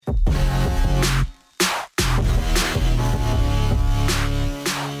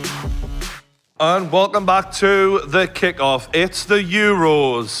And welcome back to the kickoff. It's the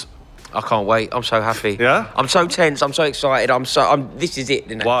Euros. I can't wait. I'm so happy. Yeah? I'm so tense. I'm so excited. This is it.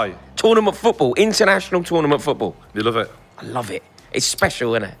 Isn't it? Why? Tournament football. International tournament football. You love it? I love it. It's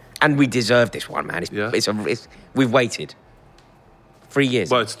special, isn't it? And we deserve this one, man. We've waited 3 years.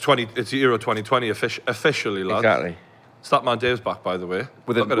 Well, it's EURO2020 officially, lads. Exactly. Statman Dave's back, by the way.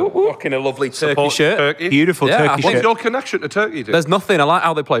 With a lovely Turkey shirt. Turkey. Beautiful Turkey What's shirt. your connection to Turkey, Dave? There's nothing. I like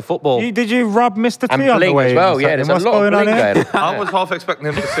how they play football. Did you rob Mr. T And on the bling way? as well. Yeah, there's a What's lot of going on bling here? there. I was half expecting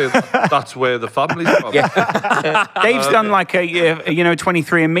him to say that's where the family's from. Dave's done like a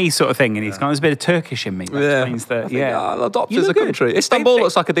 23andMe sort of thing, and he's got there's a bit of Turkish in me. That explains that. I'll adopt You as a look good. country. Istanbul Dave-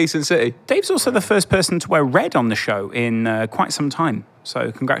 looks like a decent city. Dave's also the first person to wear red on the show in quite some time.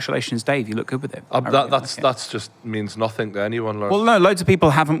 So congratulations, Dave. You look good with it. That's just means nothing to anyone. Like. Well, no, loads of people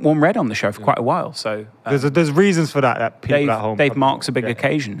haven't worn red on the show for quite a while. So There's reasons for that people at home. Dave marks a big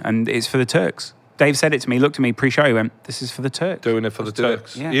occasion, and it's for the Turks. Dave said it to me, looked at me pre-show, he went, "This is for the Turks." Doing it for the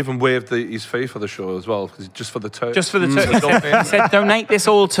Turks. Yeah. He even waived his fee for the show as well, because just for the Turks. Just for the Turks. He said, "Donate this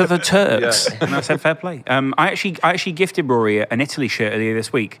all to the Turks." Yeah. And I said, "Fair play." I actually gifted Rory an Italy shirt earlier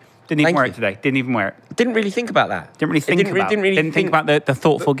this week. Didn't even wear it today. Didn't even wear it. Didn't really think about that. Didn't think about the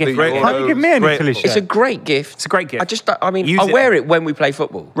thoughtful gift. Can't you give me an Italy shirt? It's a great gift. It's a great gift. I wear it when we play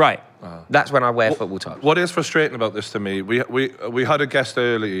football. Right. That's when I wear football tops. What is frustrating about this to me, we had a guest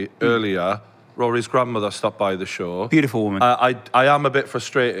earlier. Rory's grandmother stopped by the show. Beautiful woman. I am a bit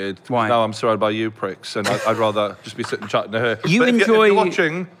frustrated. Why? Now I'm surrounded by you pricks, and I'd rather just be sitting chatting to her. You but if enjoy- you're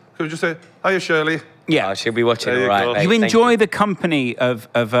watching, could we just say, hiya, Shirley? Yeah. She'll be watching. There you All right. go. mate. You Thank enjoy the company of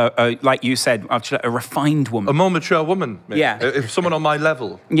like you said, a refined A woman. more mature woman, mate. Yeah. If someone on my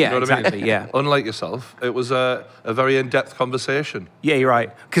level. Yeah, you know what I exactly, mean? yeah. Unlike yourself, it was a very in-depth conversation. Yeah, you're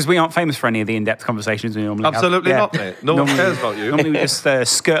right. Because we aren't famous for any of the in-depth conversations we normally have. Absolutely Yeah. not, mate. No one cares about you. Normally we just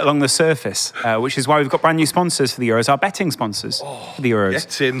skirt along the surface, which is why we've got brand new sponsors for the Euros, our betting sponsors for the Euros.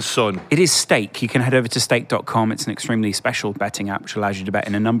 Get in, son. It is Stake. You can head over to stake.com. It's an extremely special betting app which allows you to bet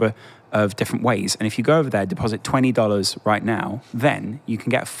in a number of different ways. And if you go over there, deposit $20 right now, then you can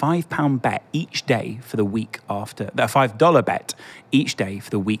get a £5 bet each day for the week after. A $5 bet each day for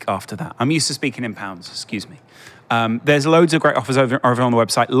the week after that. I'm used to speaking in pounds, excuse me. There's loads of great offers over on the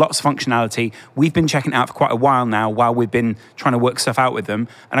website, lots of functionality. We've been checking it out for quite a while now while we've been trying to work stuff out with them.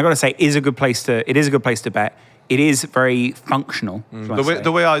 And I've got to say, it is a good place to bet. It is very functional.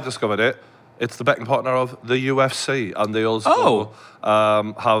 The way I discovered it, it's the betting partner of the UFC, and they also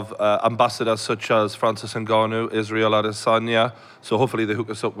have ambassadors such as Francis Ngannou, Israel Adesanya. So hopefully they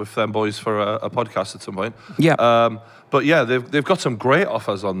hook us up with them boys for a podcast at some point. Yeah. But yeah, they've got some great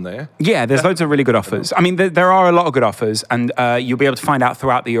offers on there. Yeah, there's loads of really good offers. I mean, there are a lot of good offers, and you'll be able to find out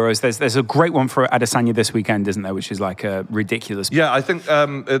throughout the Euros. There's a great one for Adesanya this weekend, isn't there? Which is like a ridiculous. Yeah, I think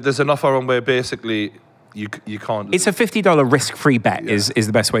there's an offer on where basically you can't. It's a $50 risk-free bet is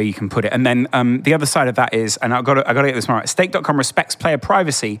the best way you can put it. And then the other side of that is, and I've got to get this one right, Stake.com respects player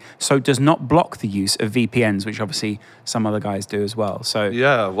privacy, so does not block the use of VPNs, which obviously some other guys do as well. So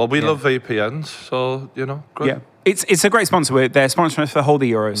Yeah, well, we love VPNs, so, great. yeah. It's a great sponsor. They're sponsoring us for the whole of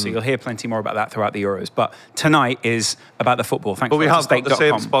the Euros, so you'll hear plenty more about that throughout the Euros. But tonight is about the football. Thanks But we to have got the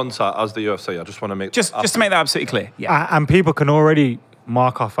same Stake.com. sponsor as the UFC. I just want to make Just to make that absolutely clear. Yeah. And people can already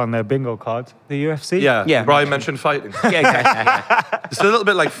mark off on their bingo cards the UFC. Yeah, Yeah. Brian mentioned fighting. Yeah, exactly. It's a little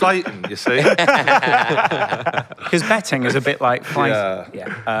bit like fighting, you see. Because betting is a bit like flight.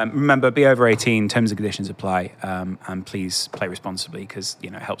 Yeah. Remember, be over 18, terms and conditions apply, and please play responsibly because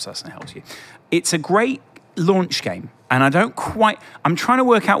it helps us and it helps you. It's a great launch game, and I'm trying to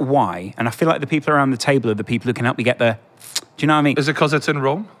work out why, and I feel like the people around the table are the people who can help me get there. Do you know what I mean? Is it because it's in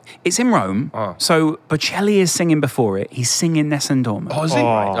Rome? It's in Rome, so Bocelli is singing before it. He's singing Nessun Dorma. Oh, is he?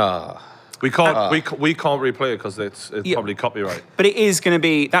 We can't replay it because it's Yeah. probably copyright. But it is going to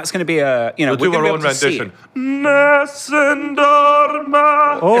be, that's going to be a, We'll do we're our gonna own be able to see rendition. it. Nessun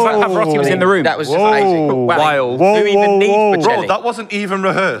Dorma. It's like Pavarotti was in the room. That was amazing. Wow. Wild. Who even needs Bro, Bocelli? that wasn't even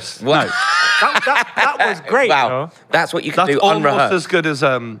rehearsed. Wow. That was great. Wow. That's what you can That's do almost unrehearsed. as good as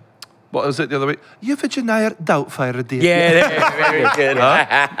what was it the other week? Euphigenia Doubtfire, dear. Yeah, very good.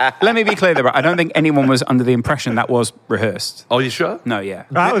 Let me be clear there, I don't think anyone was under the impression that was rehearsed. Are you sure? No, yeah.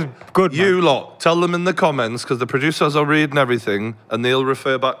 That was good. You man. lot, tell them in the comments, because the producers are reading everything, and they'll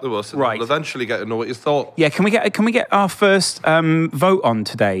refer back to us, and Right. we'll eventually get to know what you thought. Yeah, can we get our first vote on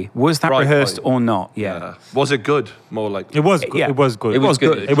today? Was that Right, rehearsed right. or not? Yeah. Was it good? More like It was good. Yeah. It was good. It was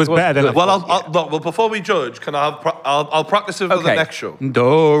good. It was better than I Well, thought. well, before we judge, can I have? I'll practice it for the next show.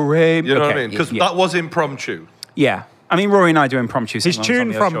 Do, re, You know what I okay. mean? Because yeah. that was impromptu. Yeah. I mean, Rory and I do impromptu. His sometimes tune on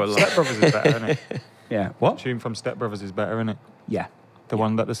the from show a lot. Step Brothers is better, isn't it? Yeah. What? Tune from Step Brothers is better, isn't it? Yeah. The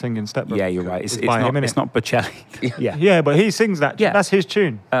one that the singing step. Yeah, you're right. It's by not. him, It's not Bocelli. Yeah. Yeah, but he sings that. Yeah. That's his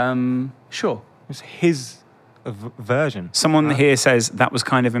tune. Sure. It's his version. Someone here says that was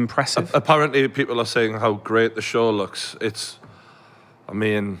kind of impressive. Apparently, people are saying how great the show looks. I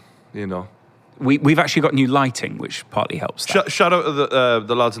mean, you know. We've actually got new lighting, which partly helps. Shout out to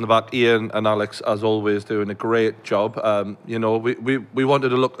the lads in the back, Ian and Alex, as always, doing a great job. You know, we wanted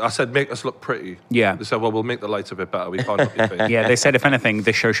to look. I said, make us look pretty. Yeah. They said, well, we'll make the lights a bit better. We can't help your face. Yeah, they said if anything,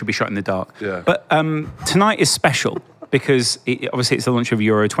 this show should be shot in the dark. Yeah. But tonight is special because obviously it's the launch of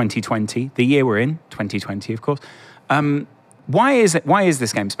Euro 2020, the year we're in, 2020, of course. Why is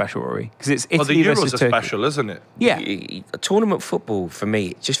this game special, Rory? Because it's Italy the versus Euros are Turkey. special, isn't it? Yeah. Tournament football, for me,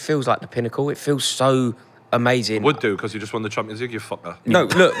 it just feels like the pinnacle. It feels so amazing. Would do, because you just won the Champions League, you fucker. No,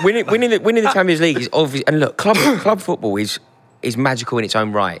 look, winning the Champions League is obvious. And look, club football is magical in its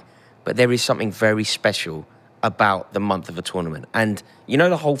own right. But there is something very special about the month of a tournament. And you know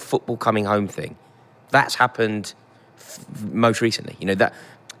the whole football coming home thing? That's happened most recently. You know, that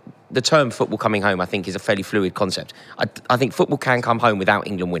the term football coming home, I think, is a fairly fluid concept. I think football can come home without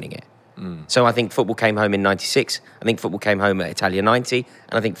England winning it. So I think football came home in 96. I think football came home at Italia 90.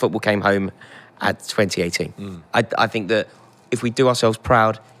 And I think football came home at 2018. I think that if we do ourselves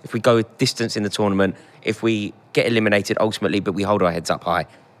proud, if we go a distance in the tournament, if we get eliminated ultimately, but we hold our heads up high,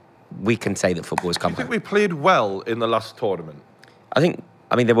 we can say that football has come I think home. we played well in the last tournament. I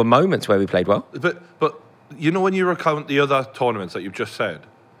mean, there were moments where we played well. But you know, when you recount the other tournaments that you've just said,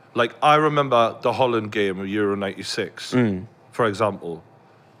 like I remember the Holland game of Euro 96, for example.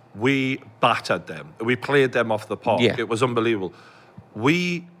 We battered them. We played them off the park. Yeah. It was unbelievable.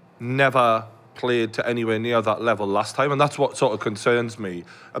 We never played to anywhere near that level last time, and that's what sort of concerns me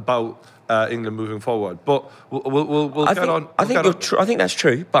about England moving forward. But we'll get on. I think that's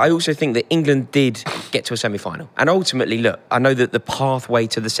true, but I also think that England did get to a semi-final, and ultimately, look, I know that the pathway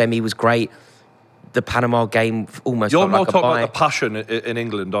to the semi was great. The Panama game almost. You're felt more like a talking buy. about the passion in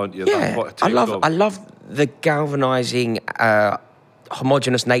England, aren't you? Yeah, That's what it I love the galvanising,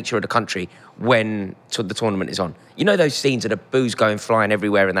 homogenous nature of the country when the tournament is on. You know those scenes of the booze going flying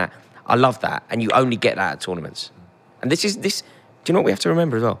everywhere and that. I love that, and you only get that at tournaments. And this. Do you know what we have to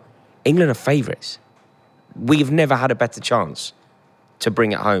remember as well? England are favourites. We've never had a better chance to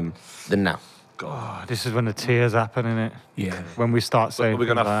bring it home than now. Oh, this is when the tears happen, innit? Yeah. When we start saying. We're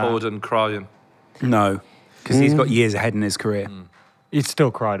going to have things like Foden crying. No, because he's got years ahead in his career. that. He'd still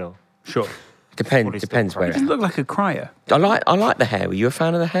cry though. Sure. Depends where He it doesn't is. look like a crier. I like the hair. Were you a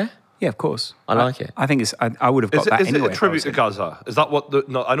fan of the hair? Yeah, of course. I like it. I think it's. I would have got that Is it anyway. a if I tribute was to him. Gaza? Is that what the...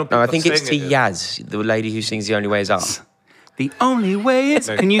 No, I don't No, I think think it's that's to saying it is. Yaz, the lady who sings The Only Way Is Up. The only way is.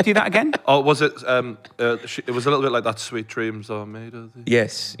 Can you do that again? Or was it... it was a little bit like that Sweet Dreams Are Made of... The...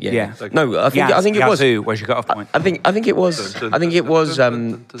 Yes. Yeah. Yeah. No, I think it was. Yazoo, where's your cut-off point? I think it was.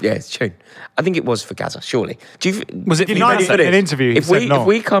 Yeah, it's true. I think it was for Gaza. Surely. Do you? Was it Did for not Gaza? in an interview. He If said no. if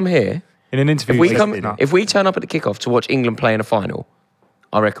we come here, In an interview, he said no. if we turn up at the kickoff to watch England play in a final,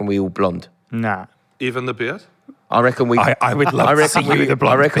 I reckon we all blonde. Nah. Even the beard? I reckon we. I would love to see you with a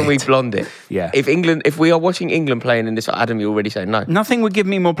blonde I reckon we beard. blonde it. Yeah. If we are watching England playing in this, Adam, you already saying no. Nothing would give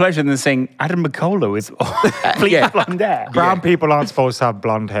me more pleasure than seeing Adam McCullough with complete Yeah. blonde hair. Brown people aren't supposed to have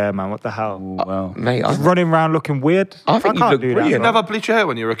blonde hair, man. What the hell? Well, Mate, Just running around looking weird. I think you can't look do brilliant. You That, bro. never bleach your hair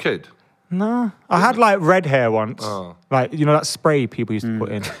when you were a kid? No. I had like red hair once. Like, you know that spray people used to put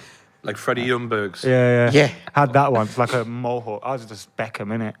in? Like Freddie Youngberg's. Yeah. Yeah. Had that once, like a mohawk. I was just Beckham,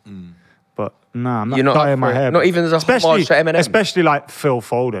 innit? But nah, I'm not You're not dyeing up my for it? hair. Not even as a homage to Eminem? Especially like Phil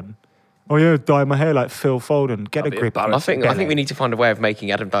Foden. Oh yeah, dye my hair like Phil Foden. Get a be grip. I think we need to find a way of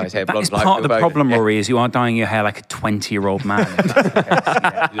making Adam dye his hair that blonde. is like part of Phil the Foden. problem, Yeah. Rory, is you are dyeing your hair like a 20-year-old man.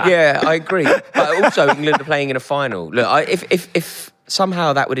 Yeah, I agree. But also, England are playing in a final. Look, if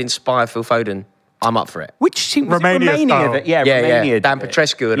somehow that would inspire Phil Foden, I'm up for it. Which team was Romania it? Romania style. that, yeah, Yeah, Romania. Dan did it.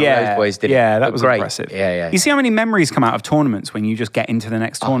 Petrescu and all those boys did it. Yeah, that Looked was great. impressive. Yeah. You see how many memories come out of tournaments when you just get into the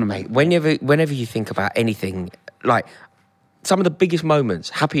next tournament? Mate, whenever you think about anything, like some of the biggest moments,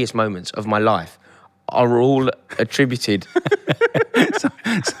 happiest moments of my life are all attributed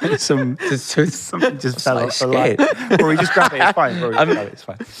Something just fell off the line. scared. Rory, just grab it. It's fine. Rory, just grab it. It's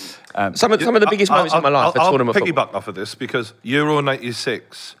fine. Some of the biggest moments of my life are I'll tournament piggyback football. off of this because Euro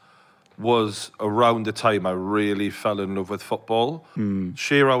 96 was around the time I really fell in love with football.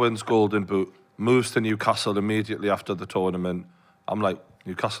 Shearer wins Golden Boot, moves to Newcastle immediately after the tournament. I'm like,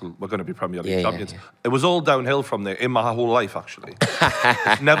 Newcastle, we're going to be Premier League champions. Yeah. It was all downhill from there in my whole life, actually.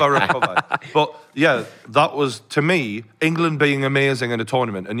 Never recovered. But yeah, that was, to me, England being amazing in a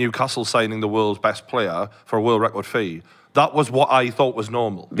tournament and Newcastle signing the world's best player for a world record fee. that was what I thought was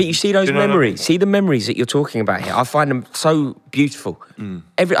normal. But you see those Do you know what I memories. mean? See the memories that you're talking about here. I find them so beautiful.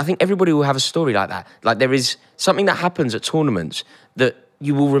 I think everybody will have a story like that. Like there is something that happens at tournaments that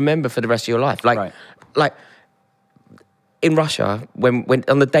you will remember for the rest of your life. Like in Russia, when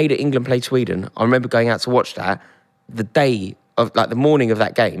on the day that England played Sweden, I remember going out to watch that. The day of the morning of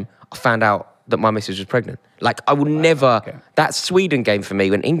that game, I found out that my missus was pregnant. Like I will never. Okay. That Sweden game for me,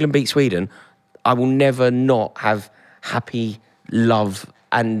 when England beat Sweden, I will never not have happy, love,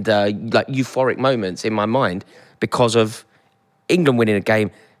 and euphoric moments in my mind because of England winning a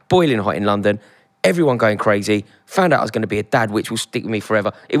game, boiling hot in London, everyone going crazy, found out I was going to be a dad, which will stick with me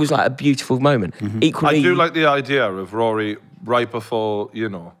forever. It was like a beautiful moment. Equally, I do like the idea of Rory right before,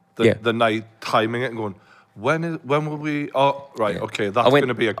 the night, timing it and going, when will we... Oh, right, okay, that's going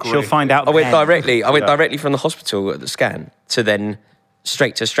to be a great... She'll find out. I went directly from the hospital at the scan to then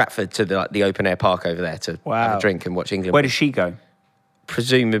straight to Stratford to the open air park over there to have a drink and watch England. Where does she go?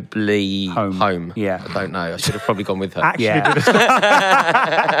 Presumably home. Yeah. I don't know. I should have probably gone with her.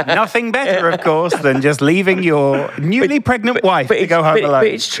 Nothing better, of course, than just leaving your newly pregnant wife to go home alone. But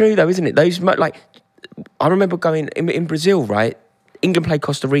it's true, though, isn't it? I remember going in Brazil, right? England played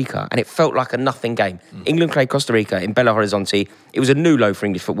Costa Rica, and it felt like a nothing game. England played Costa Rica in Belo Horizonte. It was a new low for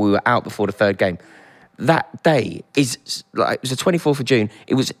English football. We were out before the third game. That day it was the 24th of June.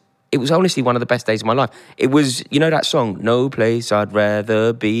 It was honestly one of the best days of my life. It was, that song, No Place I'd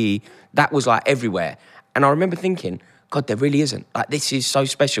Rather Be. That was like everywhere. And I remember thinking, God, there really isn't. Like, this is so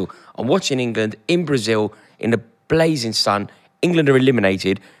special. I'm watching England in Brazil in the blazing sun. England are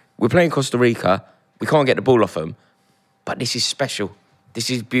eliminated. We're playing Costa Rica. We can't get the ball off them. But this is special. This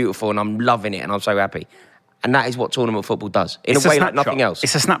is beautiful, and I'm loving it, and I'm so happy. And that is what tournament football does, in a way like nothing else.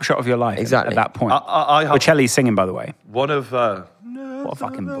 It's a snapshot of your life exactly. at that point. Bocelli's singing, by the way. One of... what a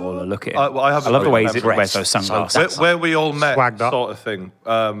fucking baller. Look at him. I love the way he wears those sunglasses. Where we all met, sort of thing.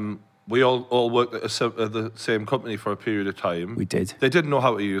 We all worked at the same company for a period of time. We did. They didn't know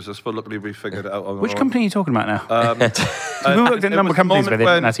how to use us, but luckily we figured it out on our Which own. company are you talking about now? We worked at a number of companies where they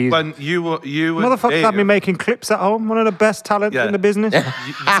didn't know how to use when you and Motherfuckers had me making clips at home. One of the best talents in the business.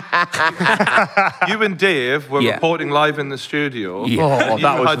 You and Dave were reporting live in the studio. Yeah. Oh,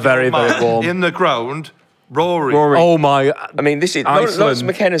 that was very, very warm. In the ground, Rory. Oh my! I mean, this is Lawrence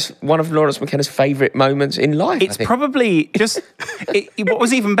McKenna's one of Lawrence McKenna's favourite moments in life. It's probably just. What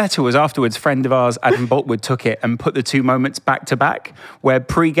was even better was afterwards, friend of ours, Adam Boltwood, took it and put the two moments back to back. Where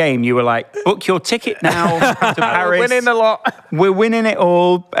pre-game you were like, "Book your ticket now to Paris. We're winning a lot. We're winning it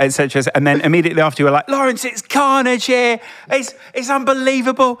all, etc." And then immediately after you were like, "Lawrence, it's carnage here. It's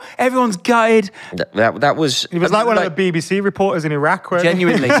unbelievable. Everyone's gutted." That was. He was like one of the BBC reporters in Iraq.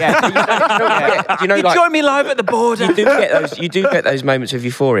 Genuinely, yeah. You join me live at the border. You do get those moments of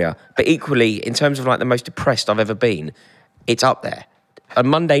euphoria, but equally, in terms of like the most depressed I've ever been, it's up there. A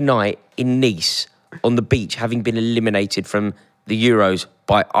Monday night in Nice on the beach, having been eliminated from the Euros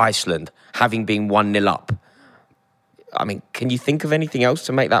by Iceland, having been 1-0 up. I mean, can you think of anything else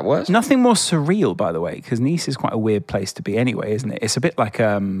to make that worse? Nothing more surreal, by the way, because Nice is quite a weird place to be anyway, isn't it? It's a bit like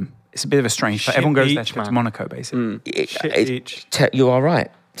it's a bit of a strange place. Everyone goes there to Monaco, basically. You are right.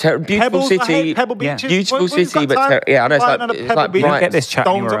 Beautiful city, Pebble beaches. Beautiful city, but I know it's like you don't get this chat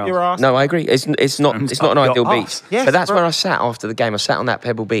anywhere else. Your ass. No, I agree. It's not an ideal beach. Yes, but that's where I sat after the game. I sat on that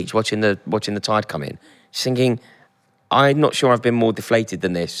Pebble Beach watching the tide come in, just thinking, I'm not sure I've been more deflated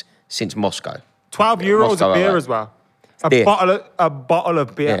than this since Moscow. 12 euros Moscow, a beer as well. A bottle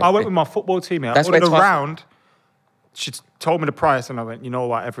of beer. Yeah. I went with my football team. I ordered a round. She told me the price, and I went, you know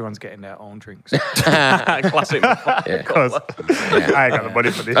what? Everyone's getting their own drinks. Classic. Because I ain't got the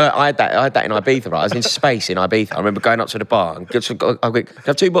money for this. I had that in Ibiza, right? I was in space in Ibiza. I remember going up to the bar and I went, can I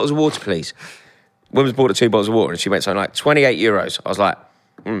have 2 bottles of water, please? Woman's bought her 2 bottles of water, and she went something like 28 euros. I was like,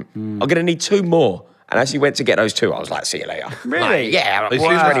 I'm going to need 2 more. And as she went to get those 2, I was like, see you later. Really? Like, yeah.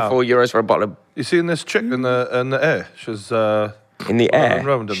 Wow. 24 euros for a bottle of... You seen this chick in the air? She's... in the air?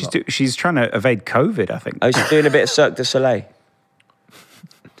 She's trying to evade COVID, I think. Oh, she's doing a bit of Cirque du Soleil.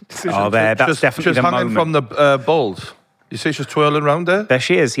 That's definitely the moment. She's hanging from the balls. You see she's twirling around there? There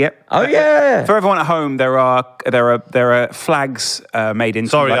she is, yep. Oh, yeah. For everyone at home, there are flags made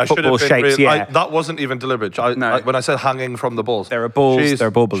into football shapes. That wasn't even deliberate. When I said hanging from the balls. There are balls, there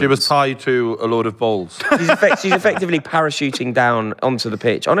are ball balloons. She was tied to a load of balls. She's effectively parachuting down onto the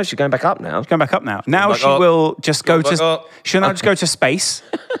pitch. Oh, no, she's going back up now. She's going back up now. Now she will just go to... She'll now just go to space.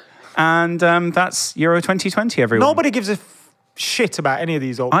 And that's Euro 2020, everyone. Nobody gives a shit about any of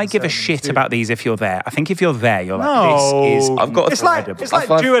these open I give a ceremonies, shit dude. about these if you're there. I think if you're there, you're like, No. this is I've got to It's like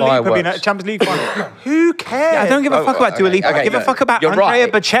Dua Lipa being at a Champions League final. Who cares? I don't give a fuck about Dua Lipa. I give a fuck about You're Andrea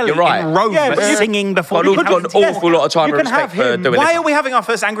right. Bocelli You're right. in Rome Yeah, but you- singing before Got the an awful lot of time You and can respect have for him. Dua Why Lipa. are we having our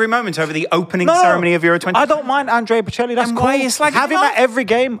first angry moment over the opening No, ceremony of Euro 2020? I don't mind Andrea Bocelli. That's And cool. why it's like have him enough? at every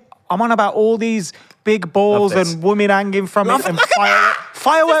game. I'm on about all these big balls Love this. and women hanging from Love it it. and Look at that.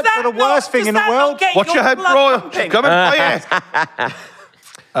 fireworks Does are the that not- worst thing does in the that not world. get Watch your head, blood bro. pumping? Come and play it.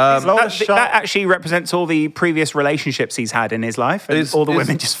 That actually represents all the previous relationships he's had in his life, and all the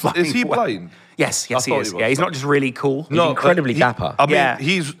women just flying Is he away. blind? Yes, I yes, he thought is. he was. Yeah, he's not just really cool. No, incredibly but dapper. I mean, Yeah.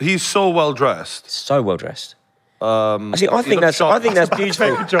 he's so well dressed. So well dressed. I think looks that's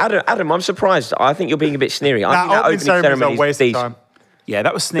beautiful. Adam, I'm surprised. I think you're being a bit sneery. I That think that opening ceremony is a is waste of decent. time. Yeah,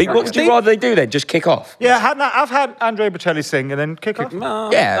 that was But sneaky. what would you rather they do then? Just kick off? Yeah, I've had Andrea Bocelli sing and then kick off.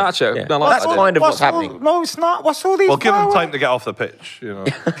 Yeah, Actually, yeah. I like That's that. kind of what's all- happening. No, it's not. What's all these? Well, give him fireworks? time to get off the pitch, you know.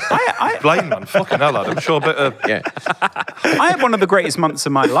 I Blind man, fucking hell, Adam. Show a bit of... Yeah. had one of the greatest months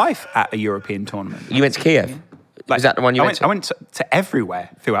of my life at a European tournament. You went to Kiev. Is that the one you went to? I went to everywhere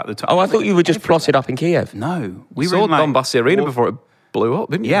throughout the Oh, tournament. I thought you were just plotted up in Kiev. No, we You were saw in like, Donbass Arena before it blew up,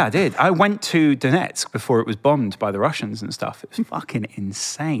 didn't you? Yeah, I did. I went to Donetsk before it was bombed by the Russians and stuff. It was fucking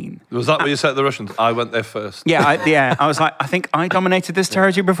insane. Was that what you said to the Russians? I went there first. Yeah, I was like, I think I dominated this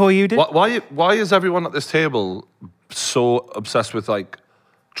territory before you did. Why is everyone at this table so obsessed with, like,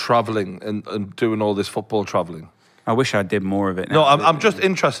 travelling and doing all this football travelling? I wish I did more of it. No, now. I'm just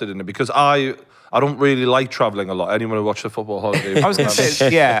interested in it because I don't really like travelling a lot. Anyone who watched the football holiday... I was going to say,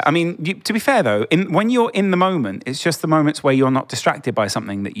 yeah. I mean, to be fair though, when you're in the moment, it's just the moments where you're not distracted by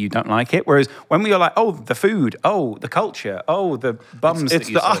something that you don't like it. Whereas when you're like, oh, the food, oh, the culture, oh, the bums. It's that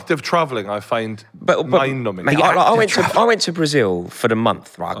you the saw. act of travelling I find But mind-numbing. mate, The act I of went to Brazil for the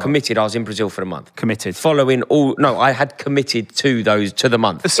month. Right, I committed. I was in Brazil for the month. Committed. Following all. No, I had committed to the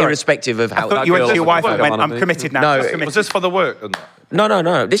month, Sorry. irrespective of I how. thought you went to your wife and work. went, I'm committed now. No, just it committed. Was this for the work? And that?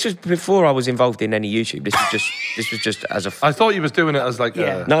 No. This was before I was involved in any YouTube. This was just as a. I thought he was doing it as like...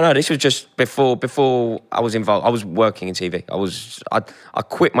 Yeah. No, this was just before I was involved. I was working in TV. I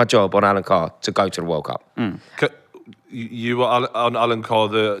quit my job on Alan Carr to go to the World Cup. You were on Alan Carr,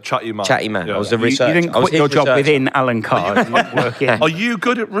 the chatty man. Chatty man. Yeah. I was the you research. didn't I was quit your his job researcher. within Alan Carr. You didn't work in. Are you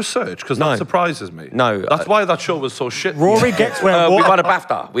good at research? Because No. that surprises me. No, That's why that show was so shit. Rory gets where We water. won a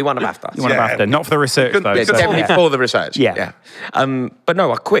BAFTA. You won a BAFTA. You want a BAFTA, not for the research though. Yeah, so- definitely for the research. Yeah. But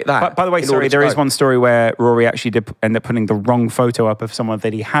no, I quit that. But by the way, in sorry, order there to is go. one story where Rory actually did end up putting the wrong photo up of someone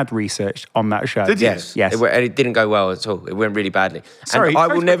that he had researched on that show. Did he? Yes. Yes. And it didn't go well at all. It went really badly. Sorry, and I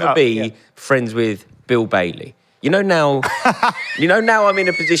sorry will to never bring it up, be yeah. friends with Bill Bailey. You know now I'm in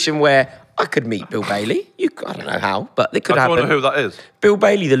a position where I could meet Bill Bailey. I don't know how, but it could I don't happen. know who that is. Bill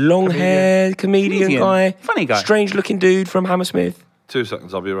Bailey, the long-haired comedian guy. Funny guy. Strange-looking dude from Hammersmith. 2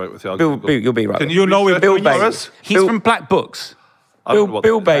 seconds, I'll be right with you. I'll Bill, Google. you'll be right. Can with you me. know Bill who Bailey. he is? He's Bill- from Black Books. I don't know what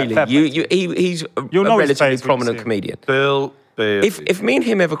Bill that is. Bailey. fair play. He's a You'll know his relatively face when you prominent see him. comedian. Bill Bailey. If me and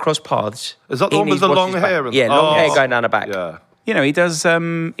him ever cross paths, Is that the in one with his the watch long his back. hair and- Yeah, long Oh. hair going down the back. Yeah. You know, he does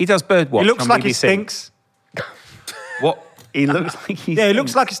Birdwatch He looks on like BBC. he stinks. What? He looks like he Yeah, he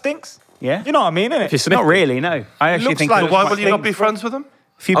looks like he stinks. Yeah? You know what I mean, innit? Not really, no. I actually looks think... like- he looks Why like will you not Sting. be friends with him?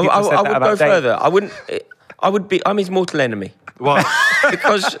 Few I, people I, said I that would about go Dave. further. I wouldn't. I would be. I'm his mortal enemy Why?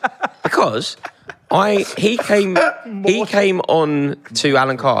 because he came on to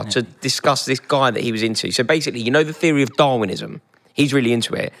Alan Carr to discuss this guy that he was into. So basically, you know the theory of Darwinism. He's really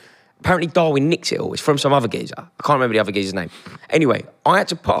into it. Apparently, Darwin nicked it all. It's from some other geezer. I can't remember the other geezer's name. Anyway, I had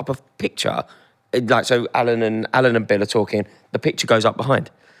to put up a picture. Like so, Alan and Bill are talking. The picture goes up behind.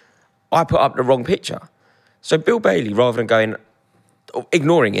 I put up the wrong picture. So Bill Bailey, rather than going,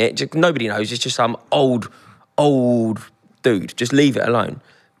 ignoring it, just, nobody knows, it's just some old dude, just leave it alone.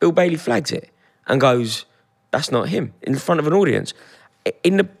 Bill Bailey flags it and goes, that's not him, in front of an audience.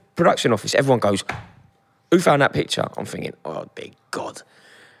 In the production office, everyone goes, who found that picture? I'm thinking, oh, big God.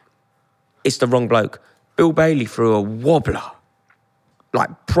 It's the wrong bloke. Bill Bailey threw a wobbler, like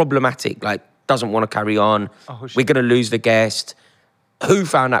problematic, like doesn't want to carry on. We're going to lose the guest. Who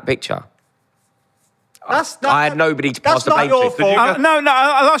found that picture? I had nobody to pass the blame to. No,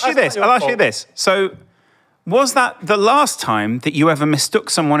 I'll ask you That's this. not your I'll ask you fault. this. So, was that the last time that you ever mistook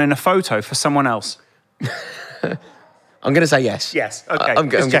someone in a photo for someone else? I'm going to say yes. Yes. Okay. I'm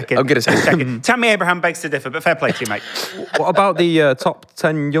just checking. going to say Just checking. Tammy Abraham begs to differ, but fair play to you, mate. What about the top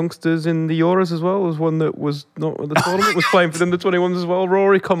 10 youngsters in the Euros as well? Was one that was not at the tournament, was playing for them, the 21s as well.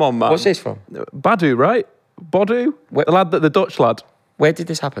 Rory, come on, man. What's this from? Badu, right? Bodu? Where- The lad, the Dutch lad. Where did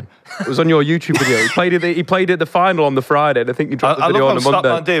this happen? It was on your YouTube video. He played it the final on the Friday, and I think you dropped the video on the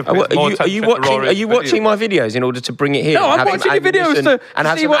Monday. Dave Are you watching my videos in order to bring it here? No, I'm watching your videos to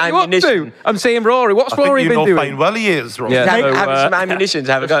see what you're up to. I'm saying Rory. What's Rory been doing? You know fine well he is, Rory. Yeah, having some ammunition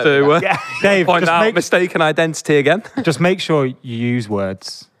to have a go. Dave, Point out mistaken identity again. Just make sure you use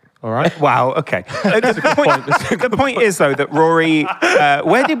words. All right. Wow. Okay. The point is though that Rory,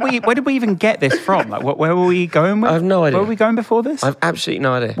 where did we even get this from? Like, where were we going with? I have no idea. Where were we going before this? I have absolutely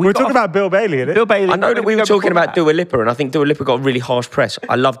no idea. We were talking about Bill Bailey, innit? Bill Bailey. I know that we were talking about Dua Lipa, and I think Dua Lipa got really harsh press.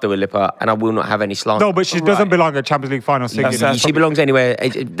 I love Dua Lipa, and I will not have any slander. No, but she doesn't belong at Champions League final singing. She belongs anywhere.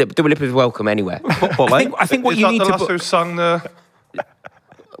 Dua Lipa is welcome anywhere. I think what you need to put. Song there?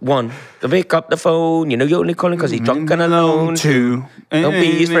 One, to pick up the phone. You know you're only calling because he's drunk and alone. Two, don't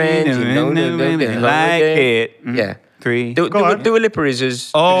be his friend. You know, like it. Yeah. Three. Dua Lipa is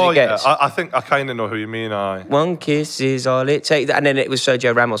as good as it gets. I think I kind of know who you mean. One kiss is all it takes. And then it was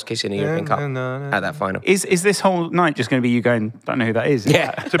Sergio Ramos kissing the European Cup at that final. Is this whole night just going to be you going, don't know who that is? Yeah.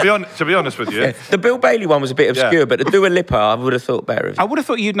 To be honest with you. The Bill Bailey one was a bit obscure, but the Dua Lipa, I would have thought better of. I would have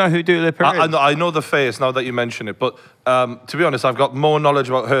thought you'd know who Dua Lipa is. I know the face now that you mention it, but to be honest, I've got more knowledge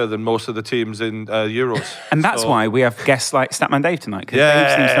about her than most of the teams in Euros. And that's why we have guests like Statman Dave tonight, because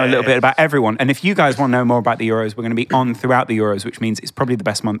Dave seems to know a little bit about everyone. And if you guys want to know more about the Euros, we're going to be on throughout the Euros, which means it's probably the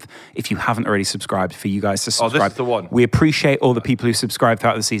best month, if you haven't already subscribed, for you guys to subscribe. This is the one. We appreciate all the people who subscribe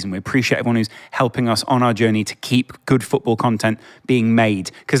throughout the season. We appreciate everyone who's helping us on our journey to keep good football content being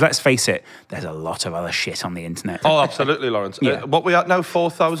made. Because let's face it, there's a lot of other shit on the internet. Oh, absolutely, Lawrence. Yeah. What we at now?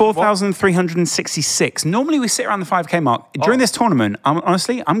 4,000? 4,366. Normally we sit around the 5K mark. During this tournament,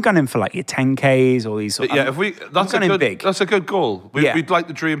 I'm gunning for like your 10Ks or these. That's a good goal. Yeah. We'd like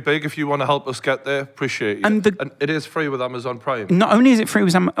to dream big. If you want to help us get there, appreciate it. And it is free with Amazon Prime. Not only is it free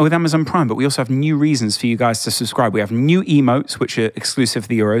with Amazon Prime, but we also have new reasons for you guys to subscribe. We have new emotes, which are exclusive to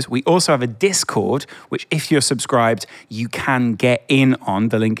the Euros. We also have a Discord, which if you're subscribed, you can get in on.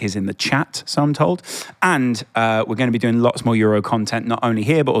 The link is in the chat, so I'm told. And we're going to be doing lots more Euro content, not only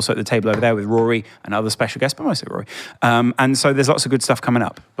here, but also at the table over there with Rory and other special guests, but mostly Rory. And so there's lots of good stuff coming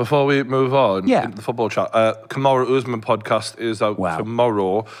up. Before we move on, into the football chat, Kamara Usman podcast is out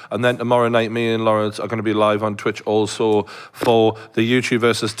tomorrow. And then tomorrow night, me and Lawrence are going to be live on Twitch also for the YouTube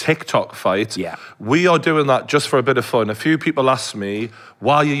versus TikTok fight. Yeah. We are doing that just for a bit of fun. A few people asked me,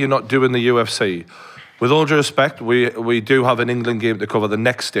 why are you not doing the UFC? With all due respect, we do have an England game to cover the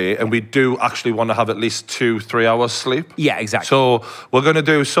next day, and we do actually want to have at least 2-3 hours sleep. Yeah, exactly. So we're going to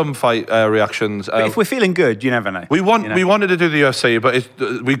do some fight reactions. But if we're feeling good, you never know. We wanted to do the UFC, but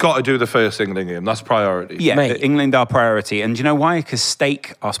we got to do the first England game. That's priority. Yeah, England are priority. And do you know why? Because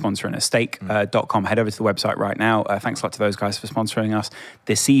Stake are sponsoring us. Stake.com. Head over to the website right now. Thanks a lot to those guys for sponsoring us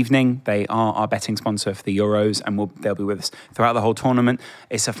this evening. They are our betting sponsor for the Euros, and they'll be with us throughout the whole tournament.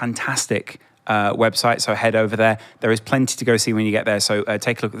 It's a fantastic website, so head over there. There is plenty to go see when you get there, so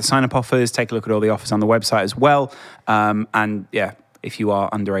take a look at the sign-up offers, take a look at all the offers on the website as well, and if you are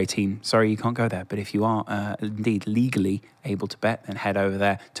under 18, sorry you can't go there, but if you are indeed legally able to bet, then head over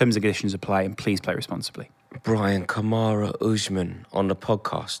there. Terms and conditions apply, and please play responsibly. Kamara Usman on the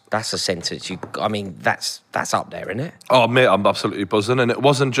podcast, that's a sentence that's up there, isn't it? Oh mate, I'm absolutely buzzing. And it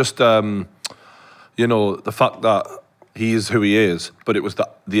wasn't just the fact that he is who he is, but it was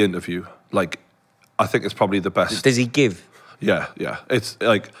the interview. Like, I think it's probably the best. Does he give? Yeah. It's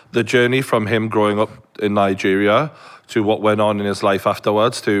like the journey from him growing up in Nigeria to what went on in his life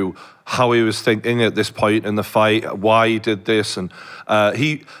afterwards, to how he was thinking at this point in the fight, why he did this, and if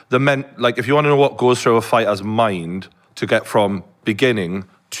you want to know what goes through a fighter's mind to get from beginning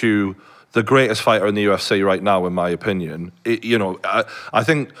to the greatest fighter in the UFC right now, in my opinion. I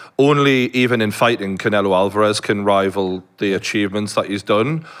think only even in fighting, Canelo Alvarez can rival the achievements that he's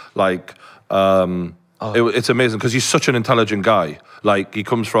done. Like, it's amazing because he's such an intelligent guy. Like, he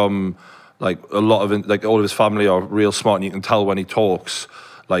comes from like a lot of all of his family are real smart, and you can tell when he talks.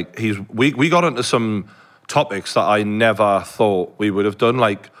 Like, we got into some topics that I never thought we would have done.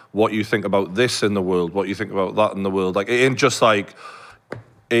 Like, what you think about this in the world, what you think about that in the world. Like, it ain't just like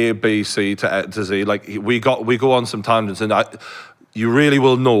A, B, C to Z. Like, we go on some tangents, and you really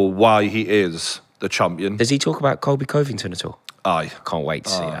will know why he is the champion. Does he talk about Colby Covington at all? Aye. Can't wait to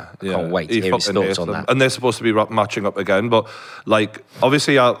see that. Yeah. Can't wait to hear his thoughts on that. And they're supposed to be matching up again. But, like,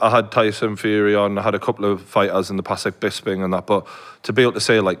 obviously I had Tyson Fury on. I had a couple of fighters in the past, like Bisping and that. But to be able to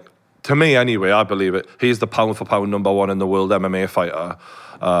say, like, to me anyway, I believe it, he's the pound-for-pound #1 in the world MMA fighter.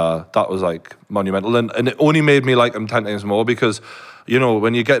 That was, like, monumental. And it only made me like him 10 times more because,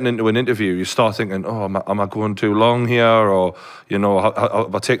 when you're getting into an interview, you start thinking, am I going too long here? Or,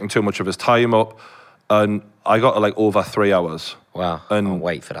 have I taken too much of his time up? and I got like over 3 hours. Wow. And I'll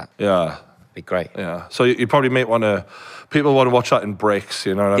wait for that. Yeah. Be great. Yeah. So you probably may want to. People want to watch that in breaks.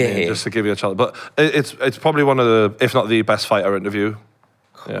 You know what I mean? Yeah. Just to give you a chance. But it's probably one of the, if not the best fighter interview.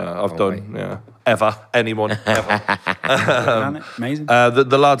 Yeah, I've done. Yeah. Ever. Anyone. Ever. Amazing.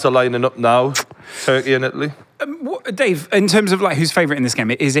 The lads are lining up now. Turkey and Italy. Dave, in terms of like who's favourite in this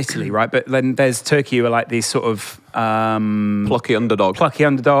game, it is Italy, right? But then there's Turkey, who are like these sort of Plucky underdog.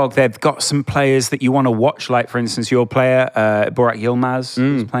 They've got some players that you want to watch, like for instance your player Burak Yilmaz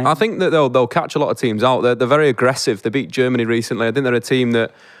is playing. I think that they'll catch a lot of teams out. They're very aggressive. They beat Germany recently. I think they're a team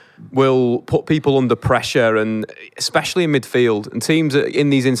that will put people under pressure, and especially in midfield. And teams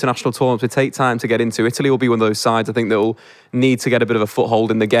in these international tournaments will take time to get into. Italy will be one of those sides, I think, that will need to get a bit of a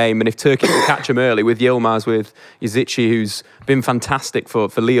foothold in the game. And if Turkey can catch them early with Yilmaz, with Yazici, who's been fantastic for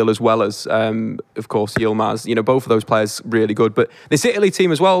Lille, as well as, of course, Yilmaz. You know, both of those players really good. But this Italy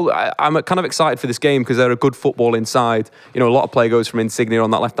team as well, I'm kind of excited for this game because they're a good football inside. You know, a lot of play goes from Insigne on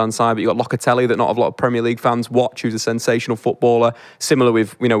that left-hand side, but you've got Locatelli that not a lot of Premier League fans watch, who's a sensational footballer. Similar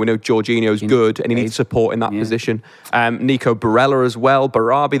with, we know Jorginho's good and he needs support in that position. Nico Barella as well,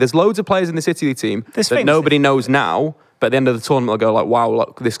 Barabi. There's loads of players in this Italy team that nobody knows now. But at the end of the tournament, they'll go like, "Wow,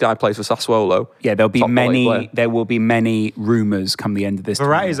 look, this guy plays for Sassuolo." Yeah, there will be many rumours come the end of this.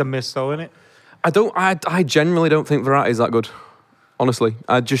 Verratti's a miss, though, isn't it? I genuinely don't think Verratti's that good. Honestly,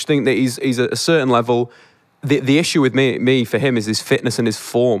 I just think that he's at a certain level. The issue with me for him is his fitness and his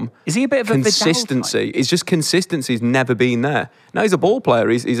form. Is he a bit of a consistency? It's just consistency's never been there. Now he's a ball player.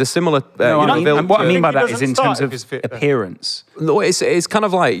 He's a similar. What I mean by that He is in doesn't terms of start if he's fit, appearance. No, it's kind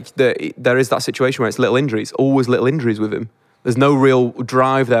of like there is that situation where it's little injuries, always little injuries with him. There's no real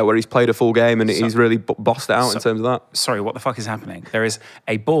drive there where he's played a full game and he's really bossed it out in terms of that. Sorry, what the fuck is happening? There is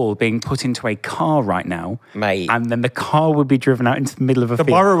a ball being put into a car right now, Mate. and then the car would be driven out into the middle of a field.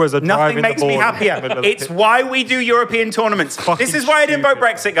 borrowers are Nothing driving makes the me ball happier. in the middle of It's the why we do European tournaments. This is why I didn't vote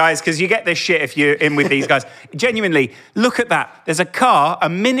Brexit, guys, because you get this shit if you're in with these guys. Genuinely, look at that. There's a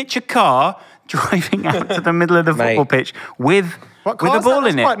miniature car, driving out to the middle of the football pitch with a ball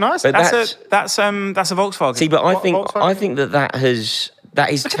in it. Quite nice. But That's a Volkswagen. See, but I think that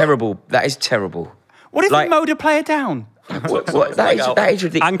is terrible. That is terrible. What if you mowed a player down? That is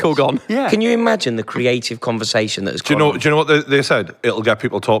ridiculous. Ankle gone. Yeah. Can you imagine the creative conversation that has gone on? Do you know what they said? It'll get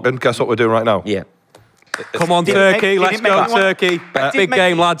people talking. Guess what we're doing right now? Yeah. Come on, Turkey. Let's go, Turkey. Big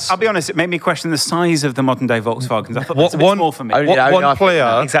game, lads. I'll be honest, it made me question the size of the modern day Volkswagens. I thought that's a bit small for me. One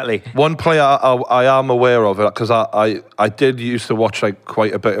player, Exactly. One player I am aware of it because I did used to watch like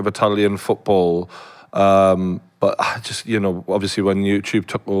quite a bit of Italian football, but I just obviously when YouTube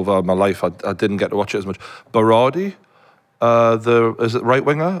took over my life, I didn't get to watch it as much. Berardi, is it right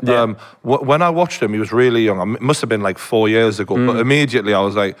winger? Yeah. When I watched him, he was really young. It must have been like 4 years ago, but immediately I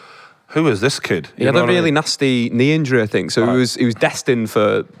was like, who is this kid? He had a really nasty knee injury, I think. So he was destined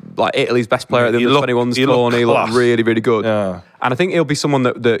for like Italy's best player at the under-21s tournament. He looked really, really good. Yeah. And I think he'll be someone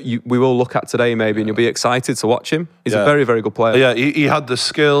that we will look at today maybe, and you'll be excited to watch him. He's a very, very good player. Yeah, he had the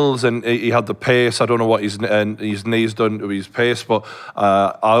skills and he had the pace. I don't know what his knees done to his pace, but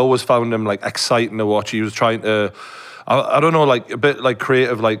I always found him like exciting to watch. He was trying to... I don't know, like a bit like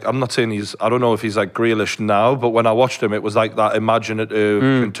creative. Like I'm not saying I don't know if he's like Grealish now, but when I watched him, it was like that imaginative,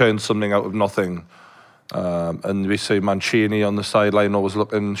 can turn something out of nothing. And we see Mancini on the sideline always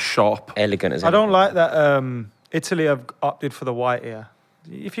looking sharp. Elegant as I don't like that Italy have opted for the white here.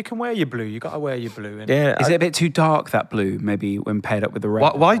 If you can wear your blue, you got to wear your blue. Yeah. Is it a bit too dark, that blue, maybe when paired up with the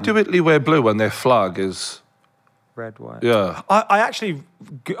red? Why do Italy wear blue when their flag is Red, white. Yeah. I actually...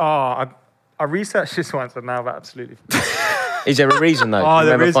 I researched this once, and now I've absolutely... Is there a reason though? Oh,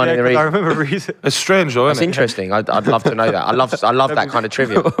 there is. Finding the reason? I remember reason. It's strange, though, That's isn't it? interesting. I'd love to know that. I love that kind of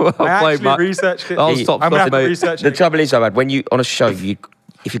trivia. I actually researched it. I'll stop I'm going to have to mate. research The it. trouble is, though, when you on a show, if you're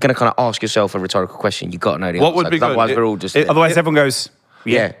going to kind of ask yourself a rhetorical question, you got to know the What answer. would be 'cause good? Otherwise, we're all just Otherwise, everyone goes,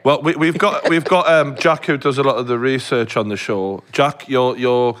 yeah. Well, we've got Jack who does a lot of the research on the show. Jack,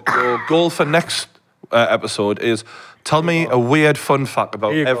 your goal for next episode is tell me a weird fun fact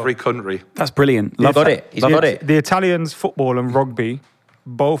about every country. That's brilliant. He's got it. He's got it. The Italians, football and rugby,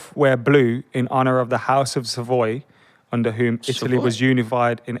 both wear blue in honour of the House of Savoy, under whom Italy was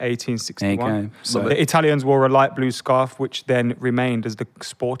unified in 1861. There you go. So the Italians wore a light blue scarf, which then remained as the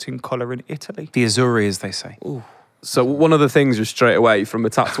sporting colour in Italy. The Azzurri, as they say. Ooh. So one of the things just straight away from a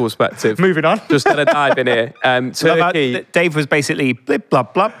tactical perspective. Moving on. Just going to dive in here. Turkey. Dave was basically blip,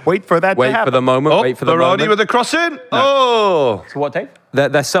 blop, blop. Wait for that to Wait happen. for the moment. Wait for the Berardi moment. with the cross in. Oh. So what, Dave?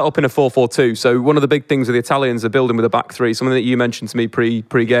 They're set up in a 4-4-2. So one of the big things with the Italians, they're building with a back three. Something that you mentioned to me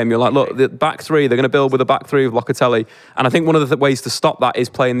pre-game. You're like, look, the back three, they're going to build with a back three of Locatelli. And I think one of the ways to stop that is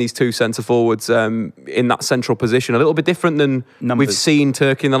playing these two centre forwards in that central position. A little bit different than we've seen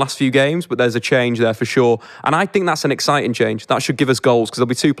Turkey in the last few games, but there's a change there for sure. And I think that's an exciting change. That should give us goals because there'll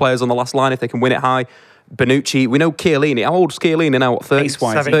be two players on the last line if they can win it high. Bonucci, we know Chiellini. How old is Chiellini now? What, 30,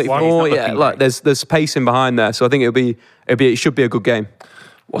 34? Yeah, like there's pacing behind there. So I think it should be a good game.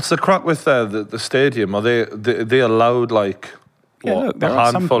 What's the crack with the stadium? Are they allowed like a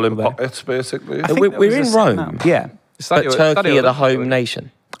handful in pockets basically? We're in Rome. Yeah. But Turkey are the home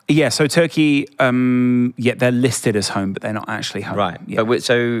nation. Yeah, so Turkey, they're listed as home, but they're not actually home. Right. Yeah.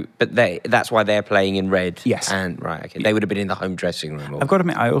 That's why they're playing in red. Yes. And right, okay. They would have been in the home dressing room. I've got to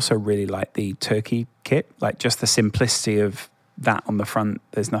admit, I also really like the Turkey kit, like just the simplicity of that on the front.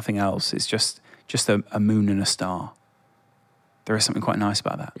 There's nothing else. It's just a moon and a star. There is something quite nice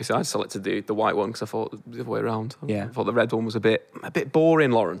about that. You see, I selected the white one because I thought the other way around. Yeah. I thought the red one was a bit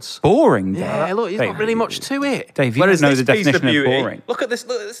boring, Lawrence. Boring? Yeah, look, there's not really much to it. Dave, you don't know the definition of boring. Look at this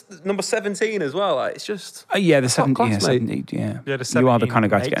number 17 as well. Like, it's just... the 17, 17, Yeah, the you are the kind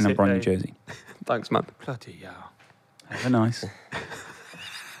of guy to get a makes number it, on your Dave. jersey. Thanks, man. Bloody hell. Very nice.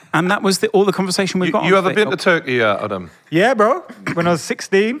 And that was all the conversation we've got. You ever been to Turkey yet, Adam? Yeah, bro. When I was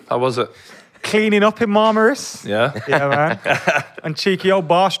 16, How was it? cleaning up in Marmaris. Yeah. Yeah, man. And cheeky old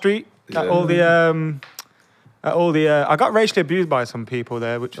Bar Street. At all the I got racially abused by some people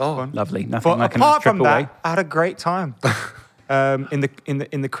there, which was fun. Lovely. Nothing But like a apart nice trip from away. that, I had a great time. In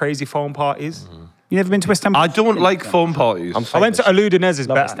the crazy phone parties. You never been to Istanbul? I don't like phone parties. I'm I went to Aludinez's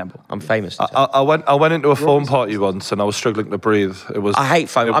Love better. Istanbul. I'm famous. I went into a phone party once and I was struggling to breathe. It was. I hate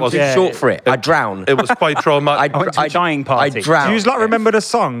foam. it I'm was- too short for it. I drown. It was quite traumatic. I went to a dying party. I drown. Do you not remember the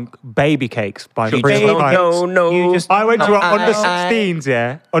song "Baby Cakes" by the British No, Lions? no. You just- I went to an I- under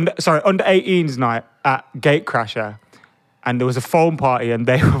 16s, under 18s night at Gatecrasher, and there was a phone party, and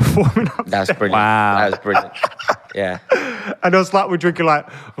they were performing up. That's brilliant. Wow. That was brilliant. Yeah. And it was like we're drinking like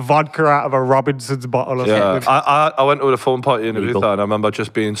vodka out of a Robinson's bottle or Yeah, something. I went to a phone party in Legal. Ibiza and I remember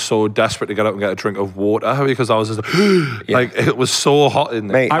just being so desperate to get out and get a drink of water because I was just like, it was so hot in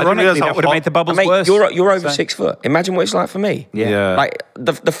there. Mate, I didn't Ironically, realise how that would have hot- made the bubbles Mate, worse. you're over So- 6 foot. Imagine what it's like for me. Yeah. Like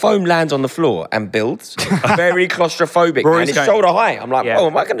the foam lands on the floor and builds. Very claustrophobic. Rory's And it's going- shoulder high. I'm like, Yeah. oh,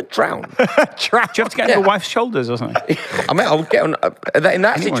 am I going to drown? Do you have to get on your wife's shoulders or something? I mean, I would get on in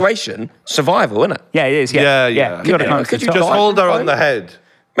that situation. Survival, isn't it? Yeah, it is. Yeah, Yeah. yeah. You got to Yeah, climb to could the you top. Just die hold her from on foam? the head.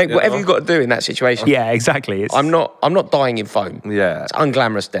 Mate, You whatever know? you've got to do in that situation. Yeah, exactly. It's, I'm not dying in foam. Yeah. It's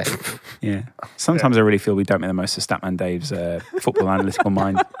unglamorous death. Yeah. Sometimes I really feel we don't make the most of Statman Dave's football analytical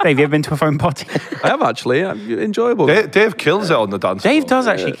mind. Dave, you ever been to a phone party? I have actually. Enjoyable. Dave kills it on the dance floor. Dave does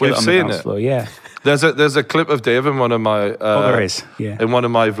actually kill We've it on seen the dance it. floor, yeah. There's a clip of Dave in one of my there is, yeah. in one of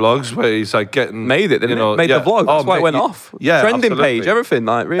my vlogs where he's like getting Made it, didn't it? Made the vlog. That's why it went off. Yeah, Trending absolutely. page, everything.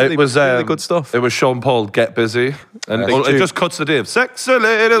 Like really, It was really good stuff. It was Sean Paul, Get Busy, and Big it tune. just cuts to Dave. Sexy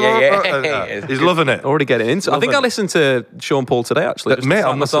lady, Yeah. he's loving it. Already getting into. I think I listened to Sean Paul today. Actually, just Mate, to I'm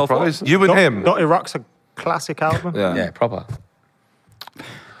not myself up. surprised. You and him. Dotty Rock's a classic album. Yeah, proper.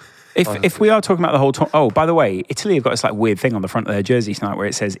 If we are talking about the whole... by the way, Italy have got this like weird thing on the front of their jersey tonight where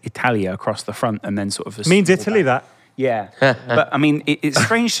it says Italia across the front and then sort of... Means Italy, that. Yeah. But, I mean, it's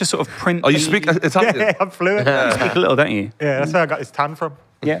strange to sort of print... Oh, you speak Italian? Yeah, I'm fluent. You speak a little, don't you? Yeah, that's where I got this tan from.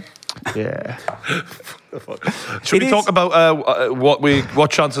 Yeah. Yeah. Should we It talk is- about what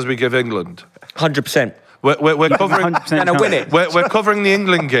chances we give England? 100%. We're covering 100% Gonna win it. we're covering the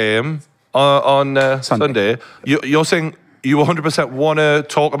England game on Sunday. You're saying you 100% want to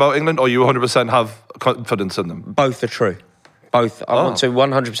talk about England, or you 100% have confidence in them? Both are true. Both. I want to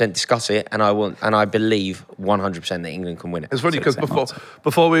 100% discuss it, and I believe 100% that England can win it. It's funny because Same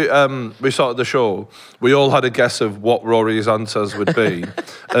before we started the show, we all had a guess of what Rory's answers would be,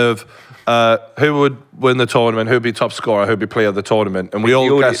 of who would win the tournament, who'd be top scorer, who'd be player of the tournament, and we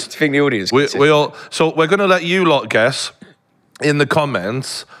all guessed. Do you think the audience? We, gets it? we all. So we're going to let you lot guess in the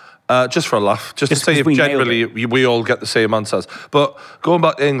comments. Just for a laugh, just to Just see 'cause if we nailed generally we all get the same answers. But going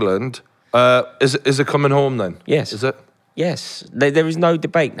back to England, is it coming home then? Yes. Is it? Yes. There is no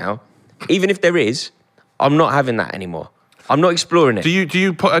debate now. Even if there is, I'm not having that anymore. I'm not exploring it. Do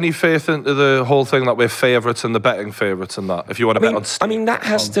you put any faith into the whole thing that we're favourites and the betting favourites and that? If you want to bet on I mean, that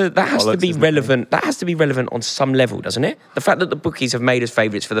has to be relevant. That has to be relevant on some level, doesn't it? The fact that the bookies have made us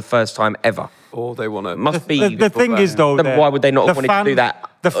favourites for the first time ever Or they want to. must be. The thing is, though, Then why would they not have wanted to do that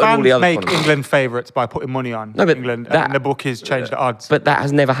The on all fans the other make tournaments? England favourites by putting money on No, but England, that- and the bookies change the odds. But that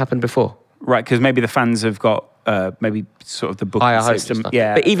has never happened before. Right, because maybe the fans have got maybe sort of the booking Higher hopes and system. stuff.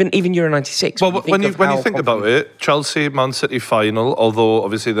 Yeah. But even Euro 96. Well, when you think about it, Chelsea, Man City final, although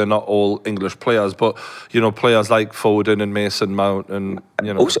obviously they're not all English players, but, players like Foden and Mason Mount and,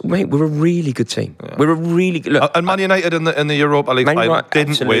 Also, mate, we're a really good team. Yeah. We're a really good... Look, and Man United in the Europa League final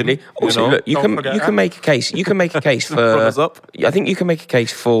didn't win. Also, look, you can make a case. You can make a case for... I think you can make a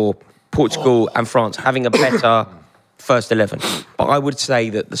case for Portugal and France having a better first 11. But I would say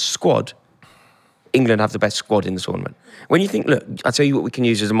that the squad... England have the best squad in the tournament. When you think, look, I'll tell you what we can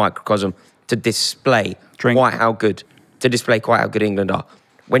use as a microcosm to display quite how good England are.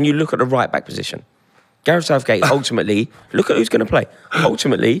 When you look at the right-back position, Gareth Southgate, ultimately, look at who's going to play.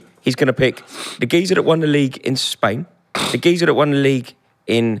 Ultimately, he's going to pick the geezer that won the league in Spain, the geezer that won the league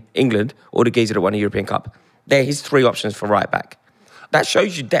in England, or the geezer that won the European Cup. They're his three options for right-back. That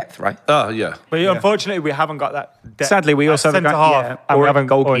shows you depth, right? Yeah. But unfortunately, we haven't got that depth. Sadly, we also haven't got and we haven't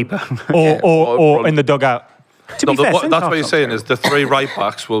goalkeeper. or in the dugout. To be fair, that's what you're saying is the three right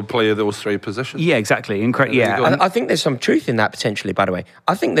backs will play those three positions. Yeah, exactly. I think there's some truth in that potentially, by the way.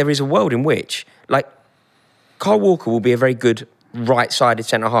 I think there is a world in which, like, Kyle Walker will be a very good right-sided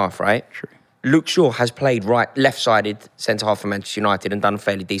centre-half, right? True. Luke Shaw has played left-sided centre-half for Manchester United and done a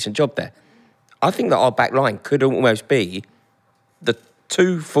fairly decent job there. I think that our back line could almost be the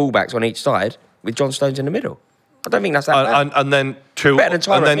two fullbacks on each side with John Stones in the middle. I don't think that's that bad. And then two... Better than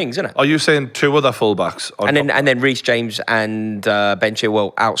Tyrone Mings, isn't it? Are you saying two other fullbacks? And then Reece James and Ben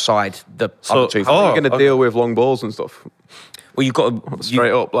Chilwell outside the other two. You're going to deal with long balls and stuff. Well, you've got to...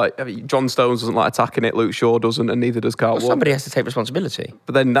 Straight up, like, John Stones doesn't like attacking it, Luke Shaw doesn't, and neither does Carl Walker. Somebody has to take responsibility.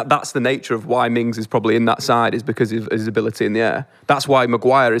 But then that's the nature of why Mings is probably in that side, is because of his ability in the air. That's why